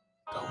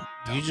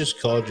 You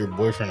just called your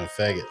boyfriend a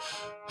faggot.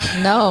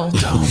 No.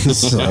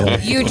 So-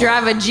 You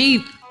drive a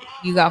Jeep.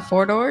 You got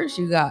 4 doors.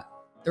 You got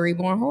 3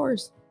 more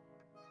whores.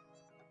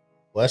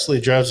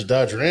 Wesley drives a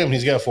Dodge Ram.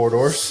 He's got 4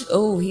 doors.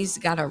 Oh, he's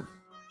got a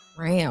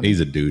Ram. He's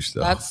a douche,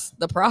 though. That's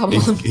the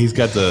problem. He's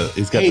got the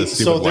Hey, stupid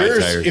so white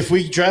there's tires. if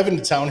we drive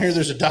into town here,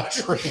 there's a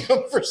Dodge Ram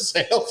for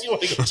sale. If you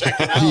want to go check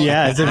it out.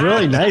 Yeah, it's a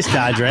really nice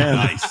Dodge Ram.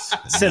 Nice.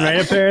 Sitting right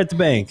up there at the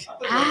bank.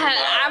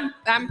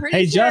 I'm pretty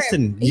Hey, sure.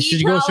 Justin, you he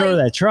should go show her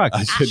probably- that truck.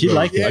 I should She'd go.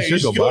 like it. I Yeah, you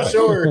should go should go buy it.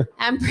 show her.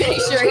 I'm pretty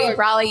sure he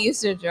probably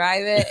used to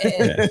drive it.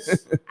 And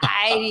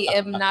I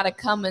am not a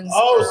Cummins.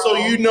 Oh, so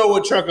girl. you know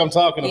what truck I'm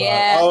talking about?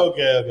 Yeah. Oh,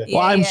 okay. Yeah,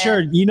 Well, I'm yeah. sure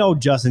you know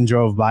Justin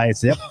drove by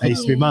it. Yep, that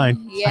used to be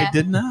mine. Yeah. I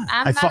did not.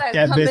 I'm I not fucked a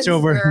that Cummins bitch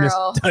over and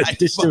girl. just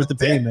ditched her with the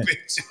payment.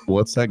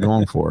 What's that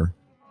going for?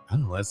 I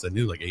don't know. Last I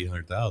knew, like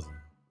 800,000.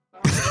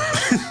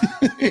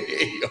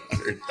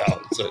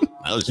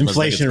 800,000.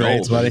 Inflation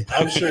rates, buddy.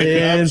 I'm sure.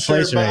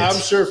 Inflation I'm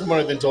rates. sure from what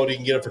I've been told, you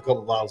can get it for a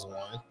couple bottles of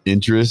wine.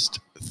 Interest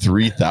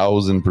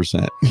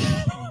 3,000%.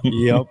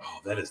 Yep. Oh,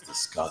 that is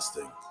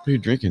disgusting. What are you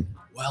drinking?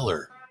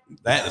 Weller.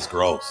 That is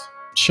gross.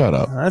 Shut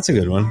up. That's a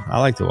good one. I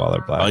like the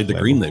Weller Black. I like the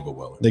label. green label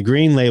Weller. The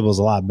green label's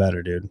a lot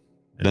better, dude.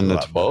 It's Then a the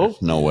lot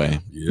 12? No way.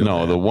 Yeah, No,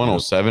 man. the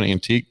 107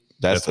 antique.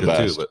 That's the good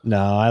best. Too, but better.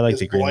 No, I like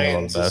This the green label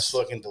Bland's the is best.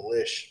 fucking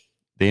delish.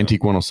 The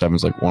antique 107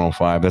 is like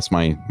 105. That's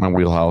my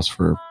wheelhouse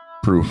for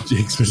proof.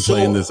 Jake's been So-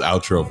 playing this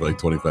outro for like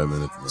 25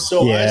 minutes now.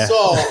 So Yeah.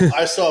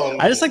 I saw. A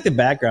meme. I just like the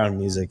background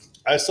music.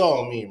 I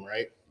saw a meme,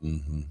 right?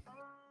 Mm-hmm.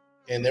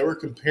 And they were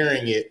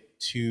comparing it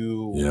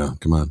to Yeah,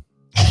 come on.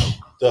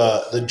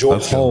 the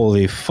George.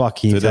 Holy fuck,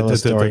 he tell the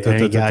story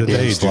any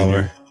goddamn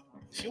slower.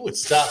 If you would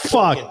stop, Fuck,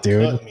 fucking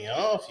dude. cutting me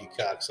off, you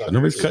cocksucker.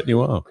 Nobody's cutting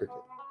you off.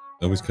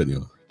 Nobody's cutting you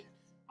off.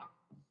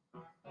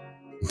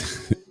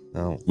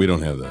 No, We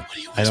don't have that.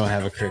 I don't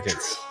have a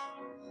crickets.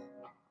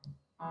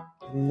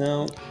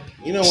 No.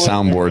 You know what?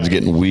 Soundboard's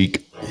getting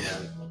weak.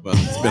 Well,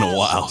 it's been a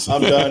while.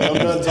 I'm done. I'm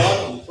done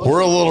talking.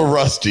 We're a little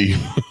rusty.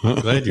 I'm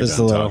glad you're Just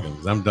done a little. talking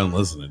because I'm done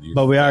listening to you.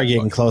 But we are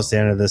getting close to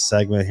the end of this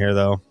segment here,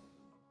 though.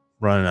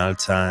 Running out of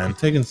time. I'm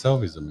taking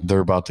selfies of me. They're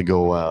about to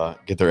go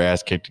get their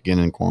ass kicked again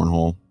in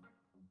cornhole.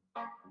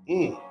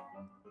 Mm.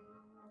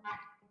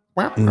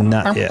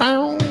 Not yet.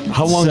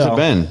 How long's So- it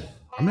been?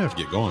 I'm gonna have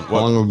to get going. How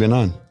long have we been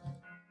on?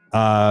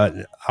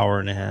 Hour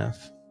and a half.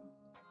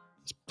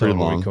 It's pretty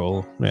Totally long.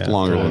 cool. Yeah, It's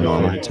longer than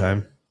totally normal.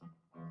 time.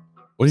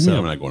 What do you So- mean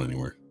I'm not going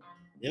anywhere?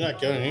 You're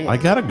not going anywhere. I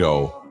gotta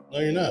go. No,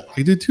 you're not.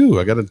 I do too.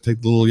 I gotta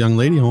take the little young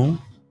lady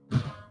home.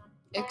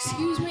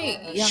 Excuse me.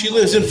 young She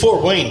lives in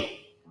Fort Wayne.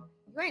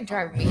 You ain't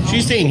driving me home.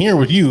 She's staying here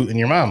with you and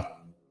your mom.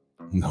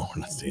 No,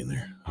 we're not staying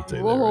there. I'll tell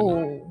you that right now.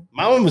 Whoa.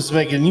 Mom was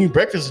making you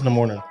breakfast in the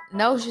morning.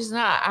 No, she's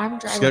not. I'm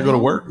driving. She's gotta go to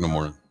home. work in the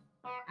morning.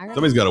 I gotta-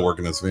 Somebody's gotta work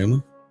in this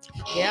family.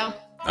 Yeah.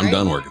 I'm right?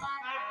 done working.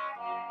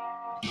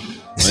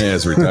 My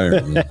ass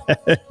retired.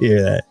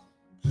 Hear that?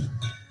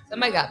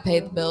 Somebody got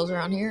paid the bills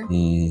around here.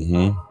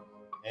 Mm-hmm.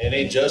 And it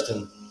ain't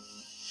Justin.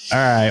 All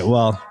right.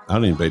 Well, I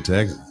don't even pay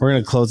taxes. we're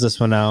going to close this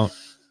one out.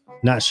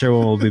 Not sure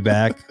when we'll be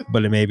back,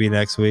 but it may be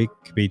next week.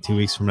 Could be 2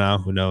 weeks from now.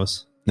 Who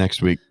knows?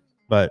 Next week.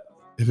 But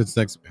If it's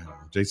next,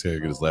 Jake's gotta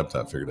get his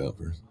laptop figured out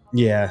first.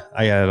 yeah,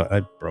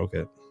 I broke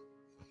it.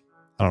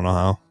 I don't know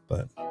how,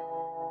 but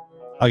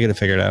I'll get it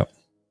figured out.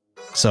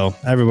 So,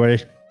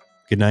 everybody,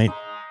 good night.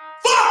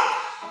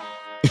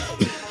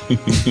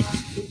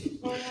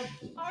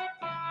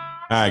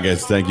 All right,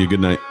 guys. Thank you. Good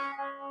night.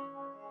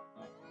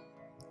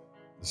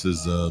 This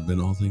has been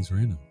All Things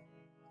Random.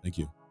 Thank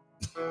you.